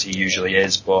it, as he usually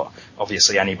is, but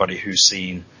obviously anybody who's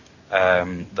seen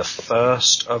the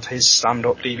first of his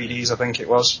stand-up DVDs, I think it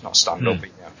was, not stand-up, but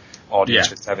audience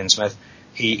with Kevin Smith,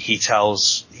 he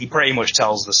pretty much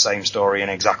tells the same story in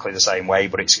exactly the same way,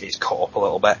 but it's cut up a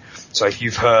little bit. So if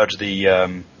you've heard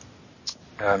the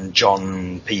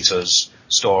John Peters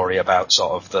story about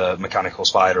sort of the mechanical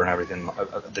spider and everything,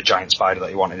 the giant spider that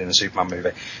he wanted in the Superman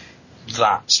movie,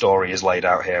 that story is laid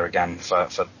out here again for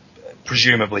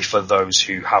presumably for those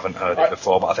who haven't heard it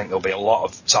before, but I think there'll be a lot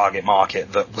of target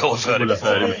market that will have heard it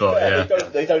before.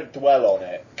 They don't dwell on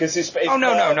it, because it's not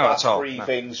at all. Three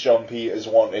things John Peters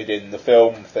wanted in the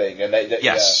film thing, and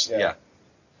yeah.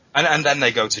 And then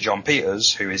they go to John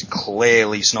Peters, who is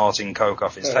clearly snorting coke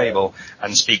off his table,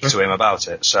 and speak to him about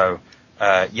it. So,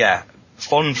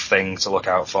 fun thing to look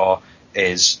out for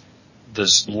is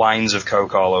there's lines of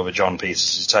coke all over John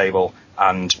Peters' table,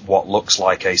 and what looks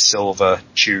like a silver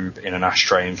tube in an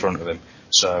ashtray in front of him.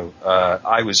 So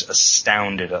I was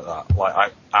astounded at that. Like, I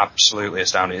absolutely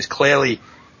astounded. It's clearly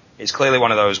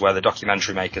one of those where the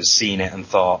documentary maker's seen it and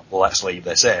thought, well, let's leave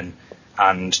this in.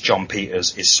 And John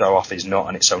Peters is so off his nut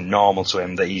and it's so normal to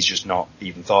him that he's just not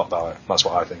even thought about it. That's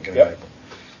what I think, anyway.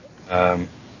 Yep.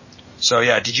 So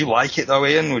yeah, did you like it though,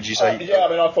 Ian? Would you say? Yeah, I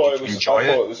mean, I thought it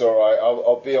was all right.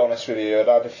 I'll be honest with you. I'd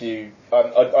had a few.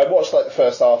 I watched like the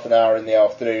first half an hour in the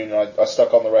afternoon. I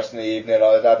stuck on the rest of the evening.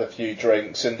 I'd had a few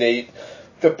drinks, and the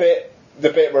bit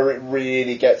where it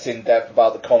really gets in depth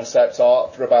about the concept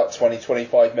art for about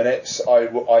 20-25 minutes,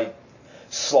 I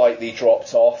slightly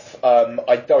dropped off.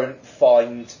 I don't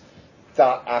find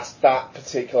that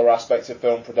particular aspect of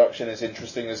film production as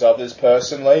interesting as others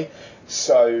personally.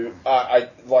 So I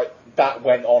like that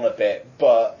went on a bit,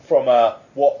 but from a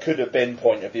what could have been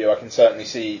point of view, I can certainly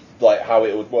see like how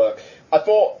it would work. I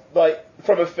thought like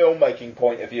from a filmmaking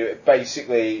point of view, it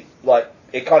basically like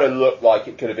it kind of looked like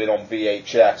it could have been on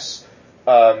VHS.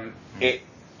 It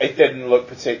didn't look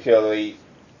particularly.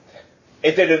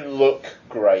 It didn't look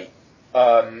great.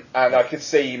 And I could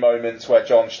see moments where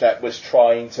John Schnepp was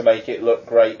trying to make it look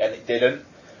great and it didn't.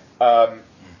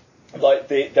 Like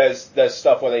there's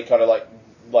stuff where they kind of like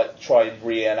try and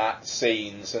reenact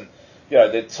scenes, and you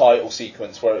know the title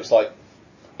sequence where it's like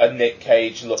a Nick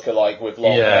Cage lookalike with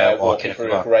long hair walking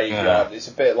through a graveyard. Yeah. It's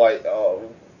a bit like, oh,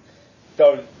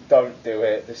 don't do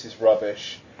it. This is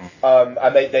rubbish.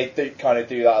 And they do kind of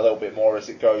do that a little bit more as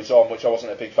it goes on, which I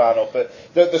wasn't a big fan of. But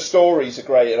the stories are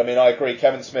great, and I mean I agree.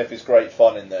 Kevin Smith is great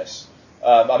fun in this.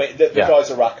 I mean the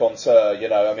guy's a raconteur, you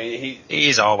know. I mean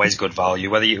he's always good value,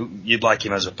 whether you'd like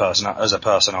him as a person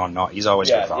or not. He's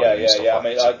always good value. Yeah. I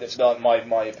mean it's not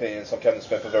my opinions on Kevin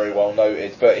Smith are very well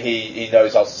noted, but he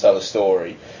knows how to tell a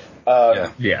story.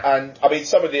 And I mean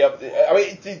some of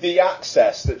the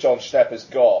access that John Schnepp has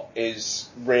got is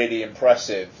really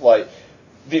impressive. Like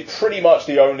pretty much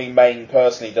the only main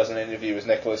person he doesn't interview is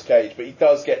Nicolas Cage, but he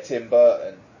does get Tim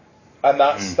Burton, and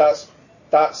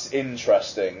that's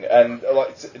interesting, and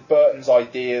like Burton's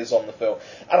ideas on the film,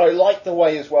 and I like the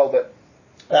way as well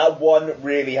that one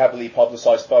really heavily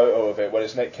publicised photo of it, where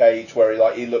it's Nick Cage,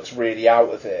 where he looks really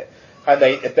out of it, and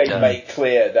they make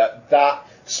clear that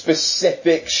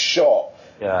specific shot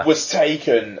was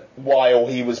taken while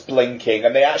he was blinking,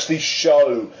 and they actually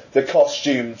show the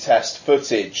costume test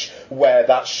footage where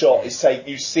that shot is taken.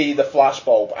 You see the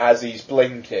flashbulb as he's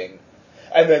blinking.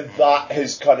 And then that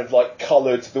has kind of like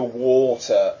coloured the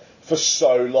water for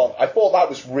so long. I thought that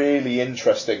was really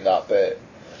interesting, that bit.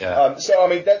 Yeah. So I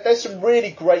mean, there's some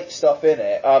really great stuff in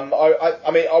it. I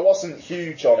mean, I wasn't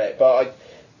huge on it, but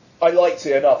I liked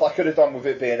it enough. I could have done with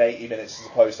it being 80 minutes as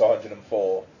opposed to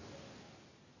 104.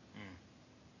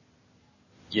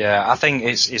 Yeah, I think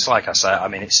it's like I said. I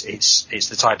mean, it's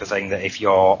the type of thing that if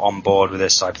you're on board with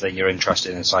this type of thing, you're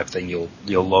interested in this type of thing, you'll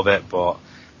love it. But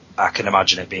I can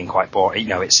imagine it being quite boring. You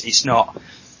know, it's not.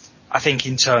 I think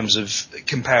in terms of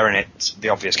comparing it, the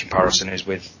obvious comparison is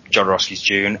with Jodorowsky's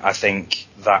Dune. I think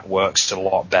that works a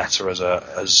lot better as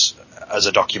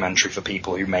a documentary for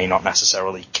people who may not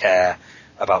necessarily care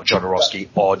about Jodorowsky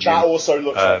or Dune. That also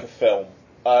looks like a film.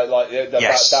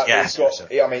 It's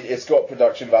got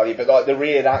production value, but like the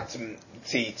reenactment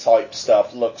type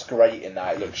stuff looks great in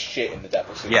that. It looks shit in The Death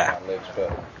of Superman Lives,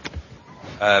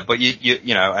 but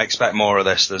you know, expect more of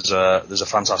this. There's a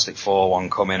Fantastic Four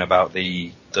one coming about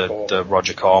the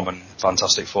Roger Corman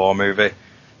Fantastic Four movie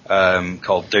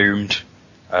called Doomed,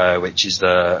 which is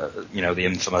the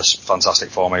infamous Fantastic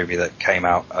Four movie that came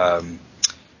out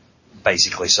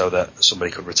basically so that somebody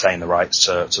could retain the rights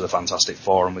to the Fantastic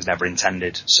Four and was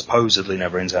supposedly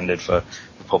never intended for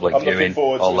public viewing. I'm looking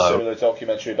forward to a similar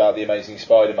documentary about the Amazing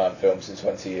Spider-Man films in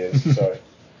 20 years. Sorry.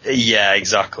 Yeah,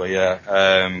 exactly.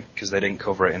 Yeah, because they didn't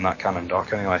cover it in that canon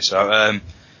doc anyway. So,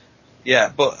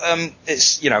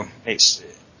 it's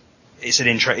an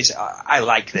interest. I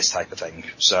like this type of thing,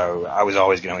 so I was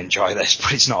always going to enjoy this.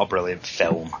 But it's not a brilliant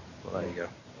film. Well, there you go.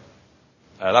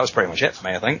 That was pretty much it for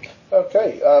me, I think.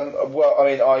 Okay. Well, I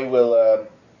mean,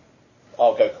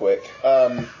 I'll go quick.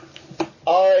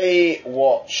 I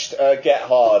watched Get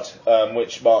Hard,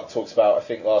 which Mark talked about, I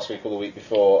think, last week or the week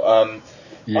before. I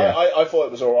thought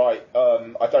it was alright.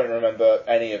 I don't remember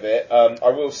any of it. I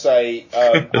will say,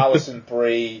 Alison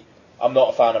Brie, I'm not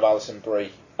a fan of Alison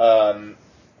Brie.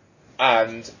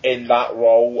 And in that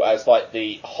role as, like,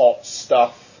 the hot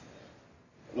stuff,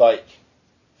 like,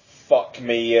 fuck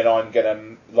me and I'm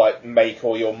gonna, like, make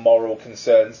all your moral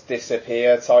concerns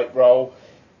disappear type role,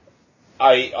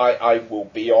 I will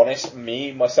be honest,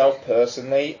 myself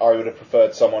personally, I would have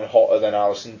preferred someone hotter than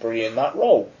Alison Brie in that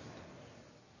role.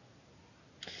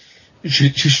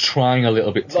 She's trying a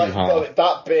little bit too hard.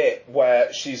 That bit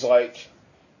where she's like,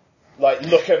 like,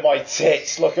 look at my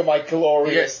tits, look at my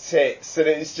glorious tits, and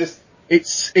it's just...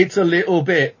 It's a little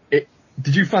bit...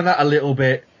 did you find that a little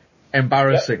bit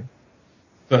embarrassing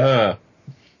for her?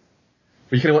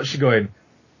 But you can watch her going,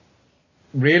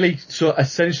 really? So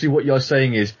essentially what you're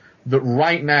saying is that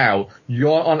right now,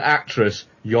 you're an actress,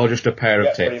 you're just a pair of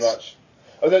tits. Yeah, pretty much.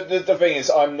 The thing is,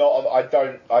 I'm not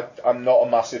a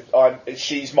massive...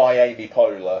 she's my Amy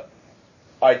Poehler.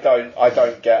 I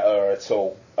don't get her at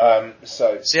all.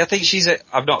 See, I think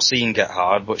I've not seen Get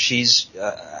Hard, but she's,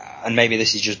 and maybe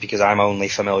this is just because I'm only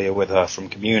familiar with her from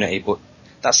Community, but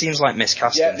that seems like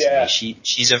miscasting to me.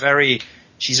 She's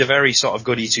a very sort of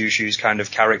goody two shoes kind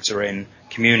of character in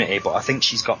Community, but I think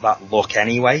she's got that look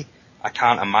anyway. I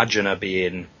can't imagine her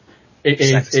being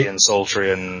sexy and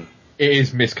sultry and... It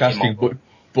is miscasting,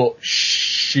 but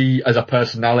she, as a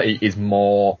personality, is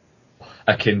more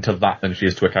akin to that than she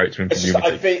is to a character in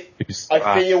Community.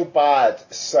 I feel bad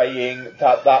saying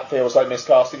that feels like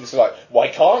miscasting. It's like, why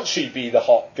can't she be the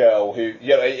hot girl who,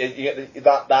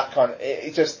 that kind of,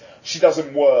 it just, she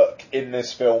doesn't work in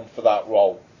this film for that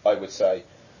role, I would say.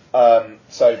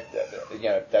 So,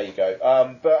 there you go.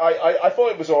 But I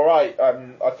thought it was alright.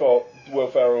 I thought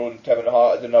Will Ferrell and Kevin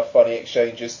Hart had enough funny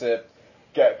exchanges to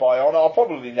get by on. I'll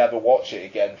probably never watch it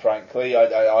again, frankly.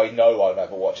 I know I'll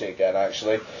never watch it again,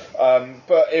 actually.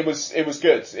 But it was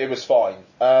good. It was fine.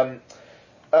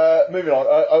 Moving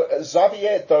on.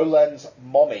 Xavier Dolan's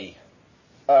Mommy.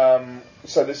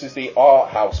 So this is the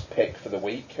art house pick for the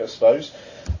week, I suppose.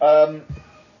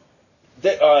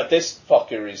 This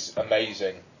fucker is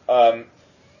amazing.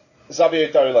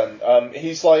 Xavier Dolan,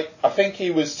 he's like, I think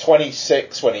he was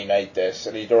 26 when he made this,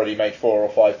 and he'd already made 4 or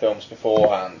 5 films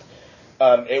beforehand.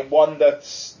 It won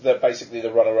basically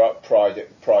the runner-up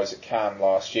prize at Cannes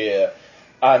last year,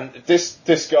 and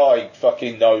this guy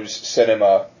fucking knows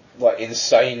cinema like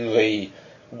insanely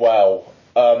well.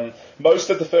 Most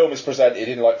of the film is presented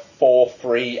in like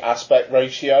 4:3 aspect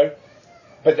ratio,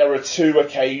 but there are 2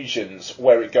 occasions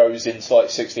where it goes into like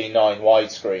 16:9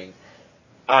 widescreen,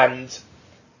 and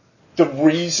the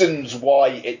reasons why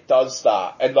it does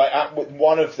that, and like at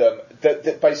one of them,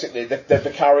 basically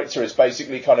the character is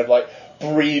basically kind of like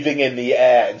breathing in the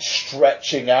air and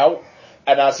stretching out,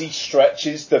 and as he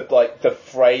stretches, the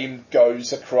frame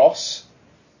goes across,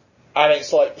 and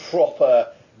it's like proper.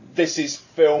 This is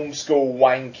film school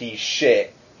wanky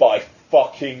shit, but I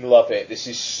fucking love it. This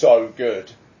is so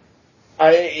good,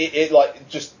 and it like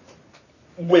just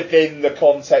within the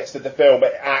context of the film,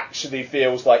 it actually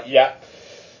feels like you're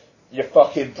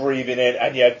fucking breathing in,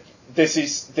 and this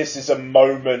is a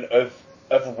moment of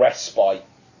respite,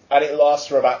 and it lasts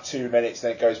for about 2 minutes,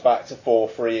 then it goes back to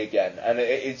 4:3 again, and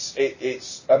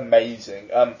it's amazing.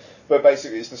 But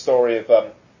basically, it's the story of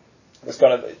this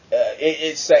kind of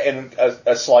it's set in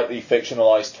a slightly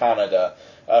fictionalized Canada,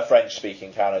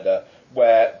 French-speaking Canada,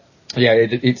 where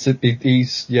it's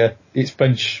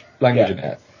French language in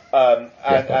it.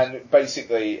 And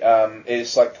basically,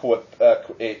 it's like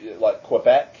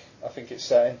Quebec, I think it's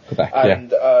saying. Quebec,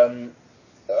 and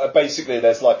basically,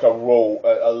 there's like a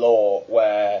law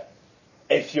where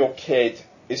if your kid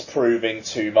is proving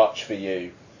too much for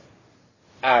you,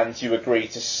 and you agree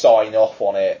to sign off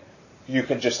on it, you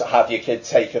can just have your kid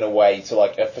taken away to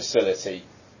like a facility,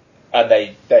 and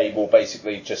they will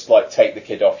basically just like take the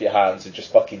kid off your hands and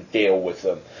just fucking deal with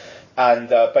them. And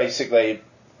basically,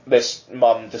 this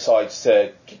mum decides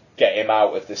to get him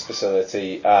out of this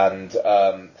facility, and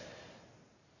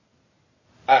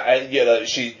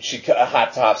she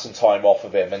had to have some time off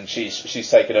of him, and she's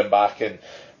taken him back, and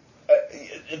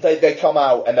they come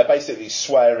out and they're basically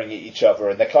swearing at each other,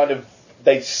 and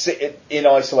they sit in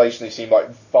isolation. They seem like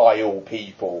vile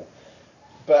people,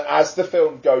 but as the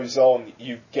film goes on,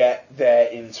 you get their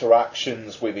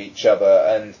interactions with each other,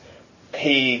 and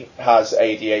he has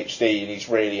ADHD and he's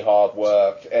really hard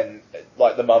work, and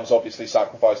like the mum's obviously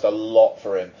sacrificed a lot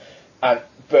for him,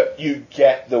 but you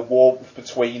get the warmth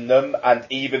between them, and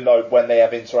even though when they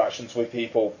have interactions with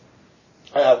people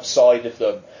outside of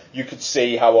them, you could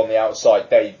see how on the outside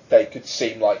they could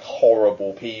seem like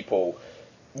horrible people.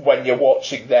 When you're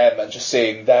watching them and just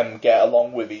seeing them get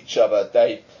along with each other,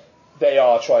 they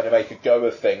are trying to make a go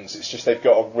of things. It's just they've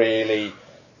got a really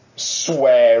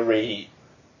sweary,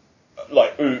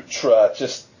 like ultra,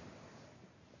 just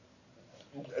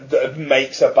that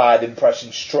makes a bad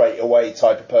impression straight away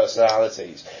type of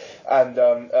personalities. And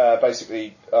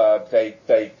basically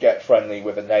they get friendly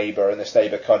with a neighbour, and this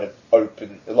neighbour kind of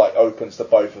opens the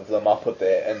both of them up a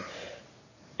bit, and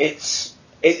it's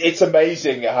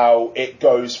amazing how it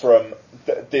goes from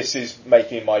this is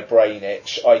making my brain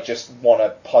itch, I just want to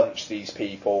punch these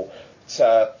people,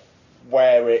 to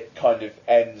where it kind of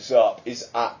ends up is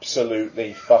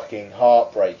absolutely fucking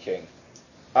heartbreaking.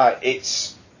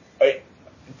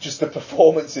 Just the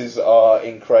performances are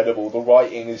incredible. The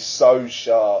writing is so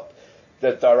sharp.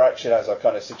 The direction, as I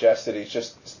kind of suggested, is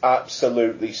just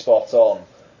absolutely spot on.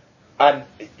 And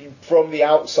from the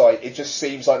outside, it just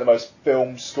seems like the most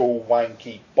film school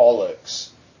wanky bollocks.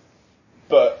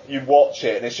 But you watch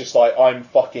it and it's just like, I'm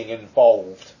fucking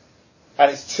involved.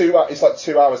 And it's like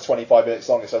 2 hours, 25 minutes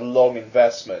long. It's a long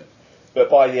investment. But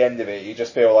by the end of it, you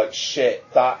just feel like, shit,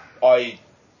 I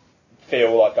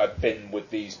feel like I've been with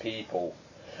these people.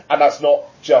 And that's not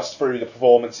just through the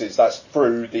performances, that's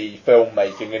through the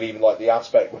filmmaking and even like the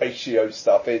aspect ratio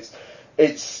stuff. It's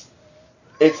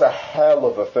a hell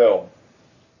of a film.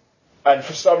 And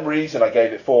for some reason I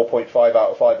gave it 4.5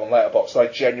 out of 5 on Letterboxd, and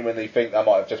I genuinely think that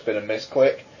might have just been a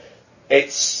misclick. It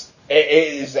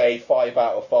is a 5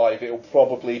 out of 5. It'll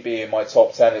probably be in my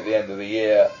top 10 at the end of the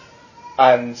year.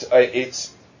 And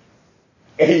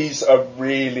he's a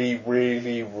really,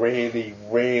 really, really,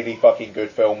 really fucking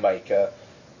good filmmaker.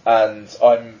 And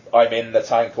I'm in the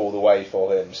tank all the way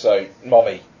for him. So,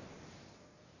 Mommy.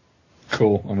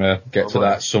 Cool. I'm gonna get to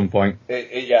that at some point.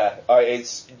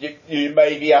 You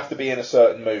maybe have to be in a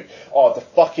certain mood.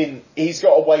 He's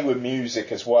got away with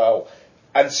music as well.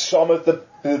 And some of the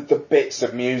bits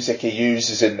of music he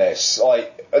uses in this,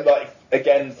 like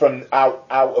again, from out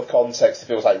of context, it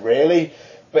feels like, really?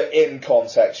 But in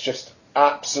context, just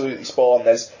absolutely spot on.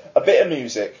 There's a bit of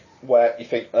music where you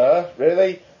think,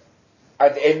 really?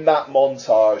 And in that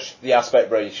montage, the aspect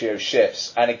ratio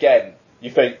shifts. And again, you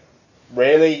think,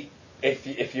 really?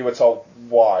 If you were told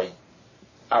why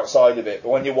outside of it. But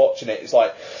when you're watching it, it's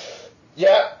like,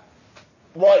 yeah,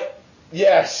 right,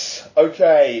 yes,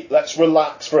 okay, let's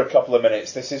relax for a couple of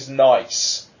minutes. This is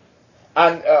nice.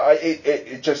 And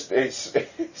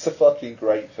it's a fucking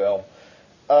great film.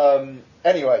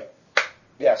 Anyway,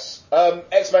 yes.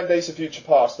 X-Men Days of Future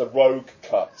Past, the Rogue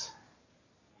Cut.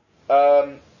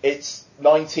 It's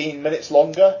 19 minutes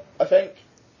longer, I think.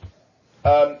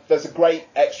 There's a great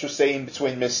extra scene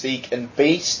between Mystique and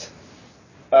Beast.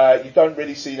 You don't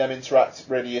really see them interact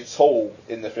really at all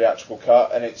in the theatrical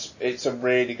cut, and it's a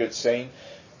really good scene.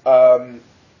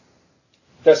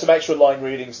 There's some extra line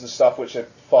readings and stuff which are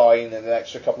fine, and an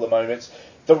extra couple of moments.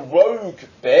 The Rogue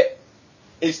bit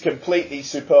is completely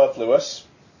superfluous,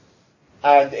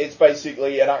 and it's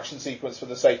basically an action sequence for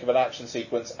the sake of an action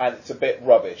sequence, and it's a bit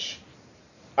rubbish.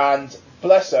 And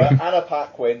bless her, Anna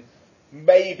Paquin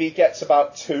maybe gets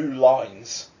about 2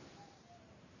 lines.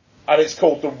 And it's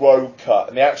called the Rogue Cut.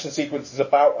 And the action sequence is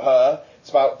about her. It's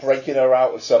about breaking her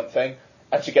out of something.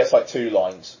 And she gets like 2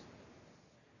 lines.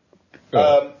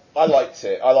 I liked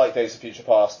it. I liked Days of Future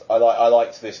Past. I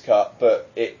liked this cut. But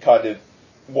it kind of,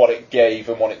 what it gave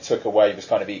and what it took away was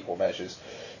kind of equal measures.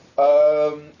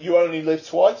 You Only Live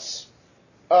Twice.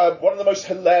 One of the most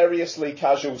hilariously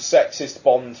casual sexist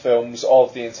Bond films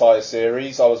of the entire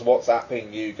series. I was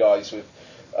WhatsApping you guys with...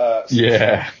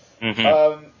 yeah.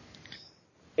 Mm-hmm.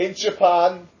 In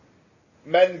Japan,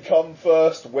 men come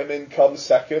first, women come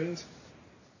second.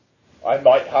 I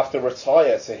might have to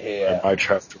retire to hear. I might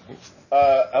have to.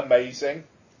 Amazing.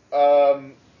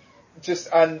 And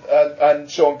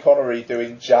Sean Connery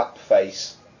doing Jap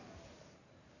face.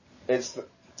 It's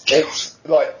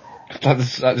like...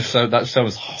 That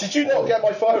sounds... Did you not get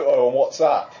my photo on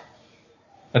WhatsApp?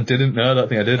 I didn't know. I don't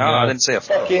think I did. No, I didn't see a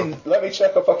photo. Let me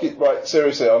check. Right,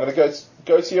 seriously, I'm going to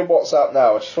go to your WhatsApp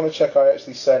now. I just want to check I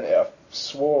actually sent it. I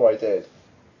swore I did.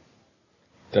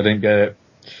 I didn't get it.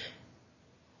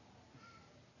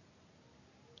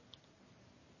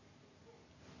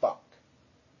 Fuck.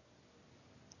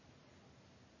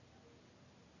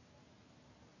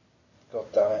 God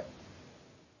damn it.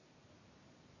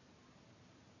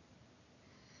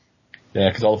 Yeah,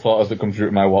 because all the photos that come through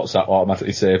to my WhatsApp are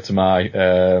automatically saved to my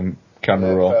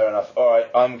camera roll. Fair enough. Alright,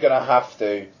 I'm going to have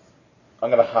to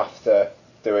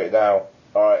do it now.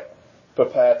 Alright.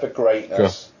 Prepare for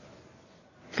greatness.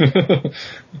 I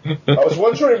was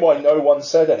wondering why no one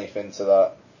said anything to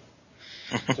that.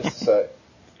 Just to say.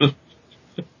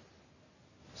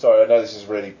 Sorry, I know this is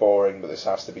really boring, but this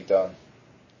has to be done.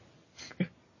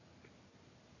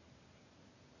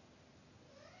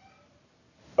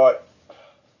 Alright.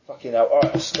 Fucking hell.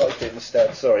 Alright, I'll snipe it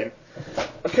instead. Sorry.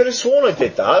 I could have sworn I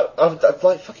did that.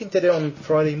 I fucking did it on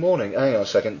Friday morning. Hang on a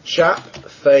second. Chap,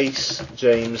 face,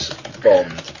 James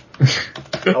Bond.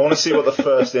 I want to see what the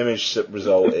first image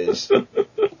result is. It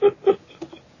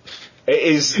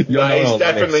is. That is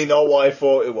definitely not what I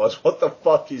thought it was. What the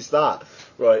fuck is that?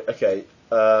 Right. Okay.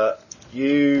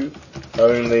 You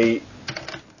only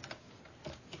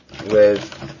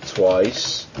live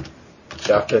twice.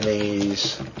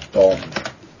 Japanese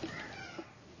Bond.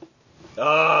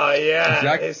 Ah,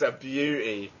 yeah, it's a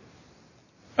beauty.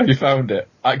 Have you found it?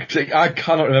 I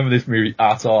cannot remember this movie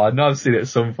at all. I know I've seen it at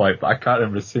some point, but I can't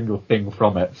remember a single thing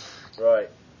from it. Right.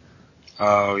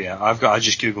 Oh yeah, I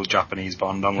just googled Japanese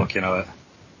Bond. I'm looking at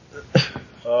it.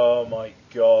 Oh my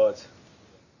god.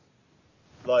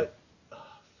 Like,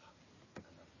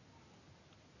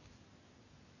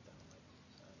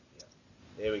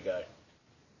 here we go.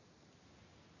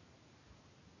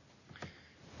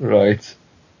 Right.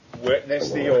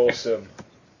 Witness the awesome.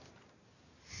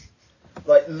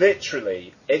 Like,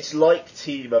 literally, it's like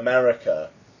Team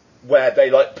America, where they,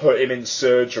 like, put him in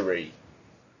surgery.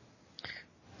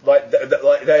 Like,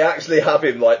 like they actually have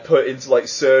him, like, put into, like,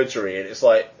 surgery, and it's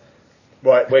like,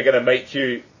 right, we're gonna make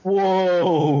you...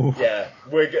 Whoa! Yeah,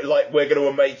 we're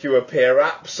gonna make you appear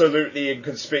absolutely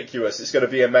inconspicuous. It's gonna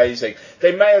be amazing.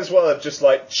 They may as well have just,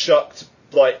 like, chucked,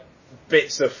 like,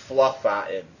 bits of fluff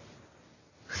at him.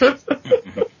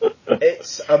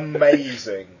 It's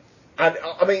amazing. And,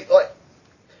 I mean, like,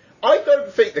 I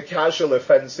don't think the casual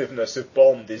offensiveness of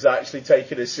Bond is actually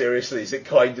taken as seriously as it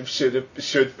kind of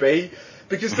should be.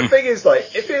 Because the thing is,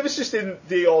 like, if it was just in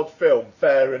the odd film,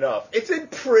 fair enough. It's in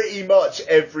pretty much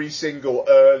every single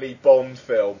early Bond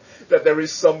film that there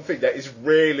is something that is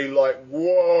really like,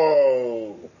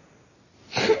 whoa.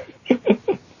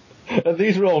 And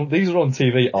these are on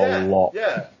TV a lot.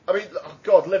 Yeah. I mean, oh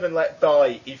God, Live and Let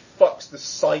Die, he fucks the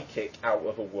psychic out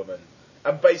of a woman.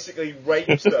 And basically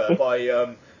rapes her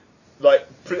by,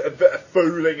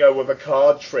 fooling her with a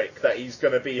card trick that he's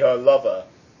going to be her lover.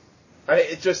 And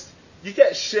it just, you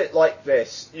get shit like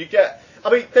this.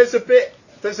 There's a bit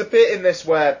in this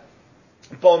where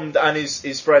Bond and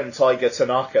his friend Tiger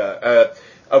Tanaka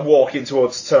are walking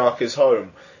towards Tanaka's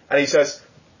home. And he says,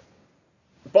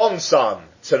 Bond-san,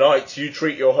 tonight you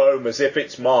treat your home as if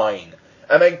it's mine.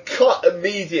 And then cut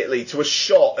immediately to a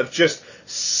shot of just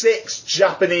 6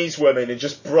 Japanese women in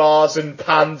just bras and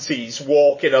panties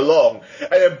walking along.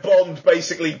 And then Bond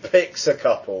basically picks a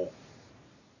couple.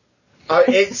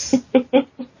 It's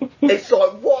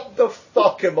like, what the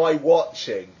fuck am I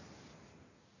watching?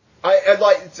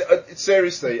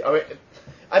 Seriously, I'll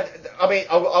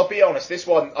be honest, this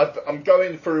one, I'm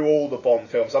going through all the Bond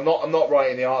films. I'm not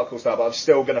writing the articles now, but I'm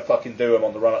still going to fucking do them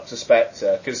on the run up to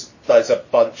Spectre, because there's a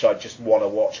bunch I just want to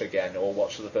watch again, or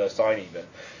watch for the first time even.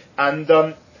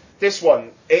 And, this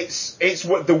one, it's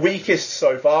the weakest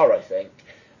so far, I think.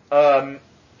 The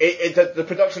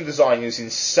production design is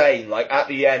insane. Like, at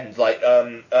the end,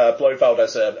 Blofeld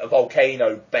has a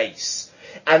volcano base,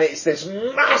 and it's this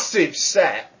massive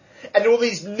set, and all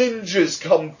these ninjas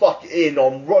come in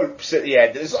on ropes at the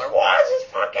end, and it's like, wow, this is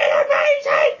fucking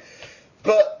amazing!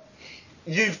 But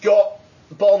you've got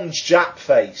Bond's Jap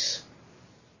face.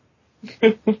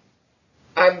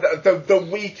 And the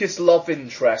weakest love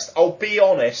interest. I'll be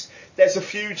honest, there's a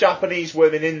few Japanese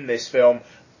women in this film.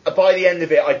 By the end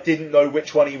of it, I didn't know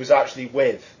which one he was actually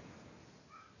with.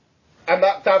 And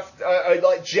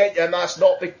that's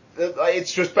not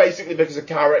it's just basically because of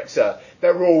character.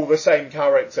 They're all the same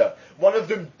character. One of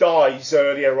them dies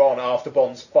earlier on after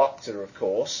Bond's fucked her, of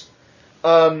course.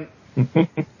 And the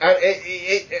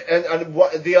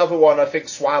other one, I think,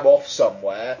 swam off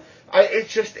somewhere.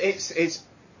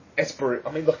 It's brutal.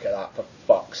 I mean, look at that, for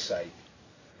fuck's sake.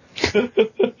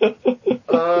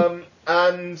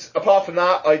 And apart from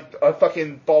that, I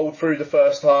fucking bowled through the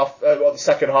the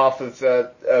second half of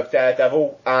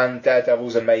Daredevil, and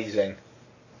Daredevil's amazing.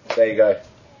 There you go.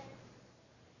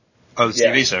 Oh, the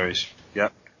TV series.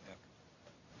 Yep.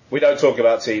 We don't talk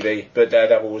about TV, but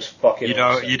Daredevil was fucking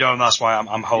awesome. You don't, that's why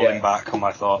I'm holding back on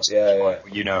my thoughts. Yeah.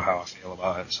 You know how I feel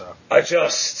about it, so. I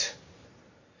just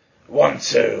want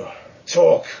to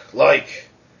talk like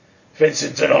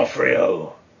Vincent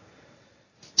D'Onofrio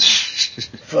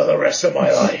for the rest of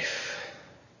my life.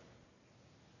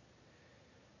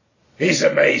 He's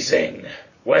amazing.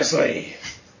 Wesley,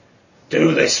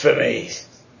 do this for me.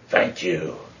 Thank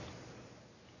you.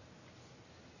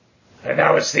 And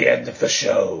now it's the end of the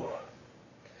show.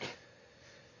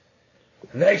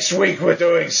 Next week we're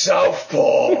doing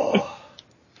Southpaw.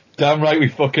 Damn right we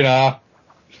fucking are.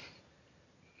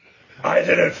 I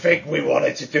didn't think we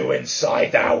wanted to do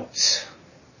Inside Out.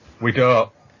 We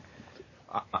don't.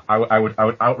 I would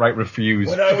outright refuse.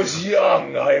 When I was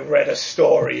young, I read a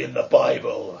story in the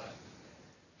Bible.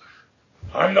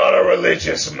 I'm not a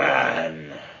religious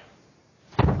man,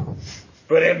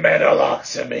 but it meant a lot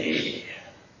to me.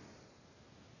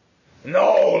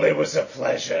 Noel, it was a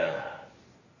pleasure.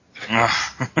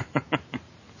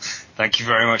 Thank you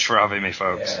very much for having me,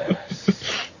 folks.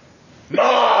 Yes.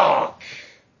 Mark!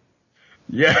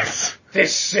 Yes.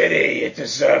 This city, it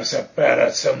deserves a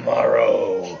better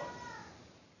tomorrow.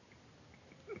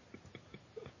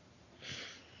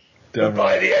 But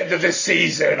by the end of the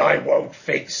season, I won't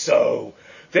think so.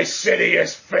 This city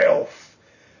is filth,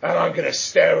 and I'm gonna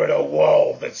stare at a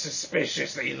wall that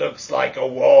suspiciously looks like a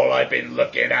wall I've been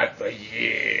looking at for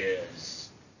years.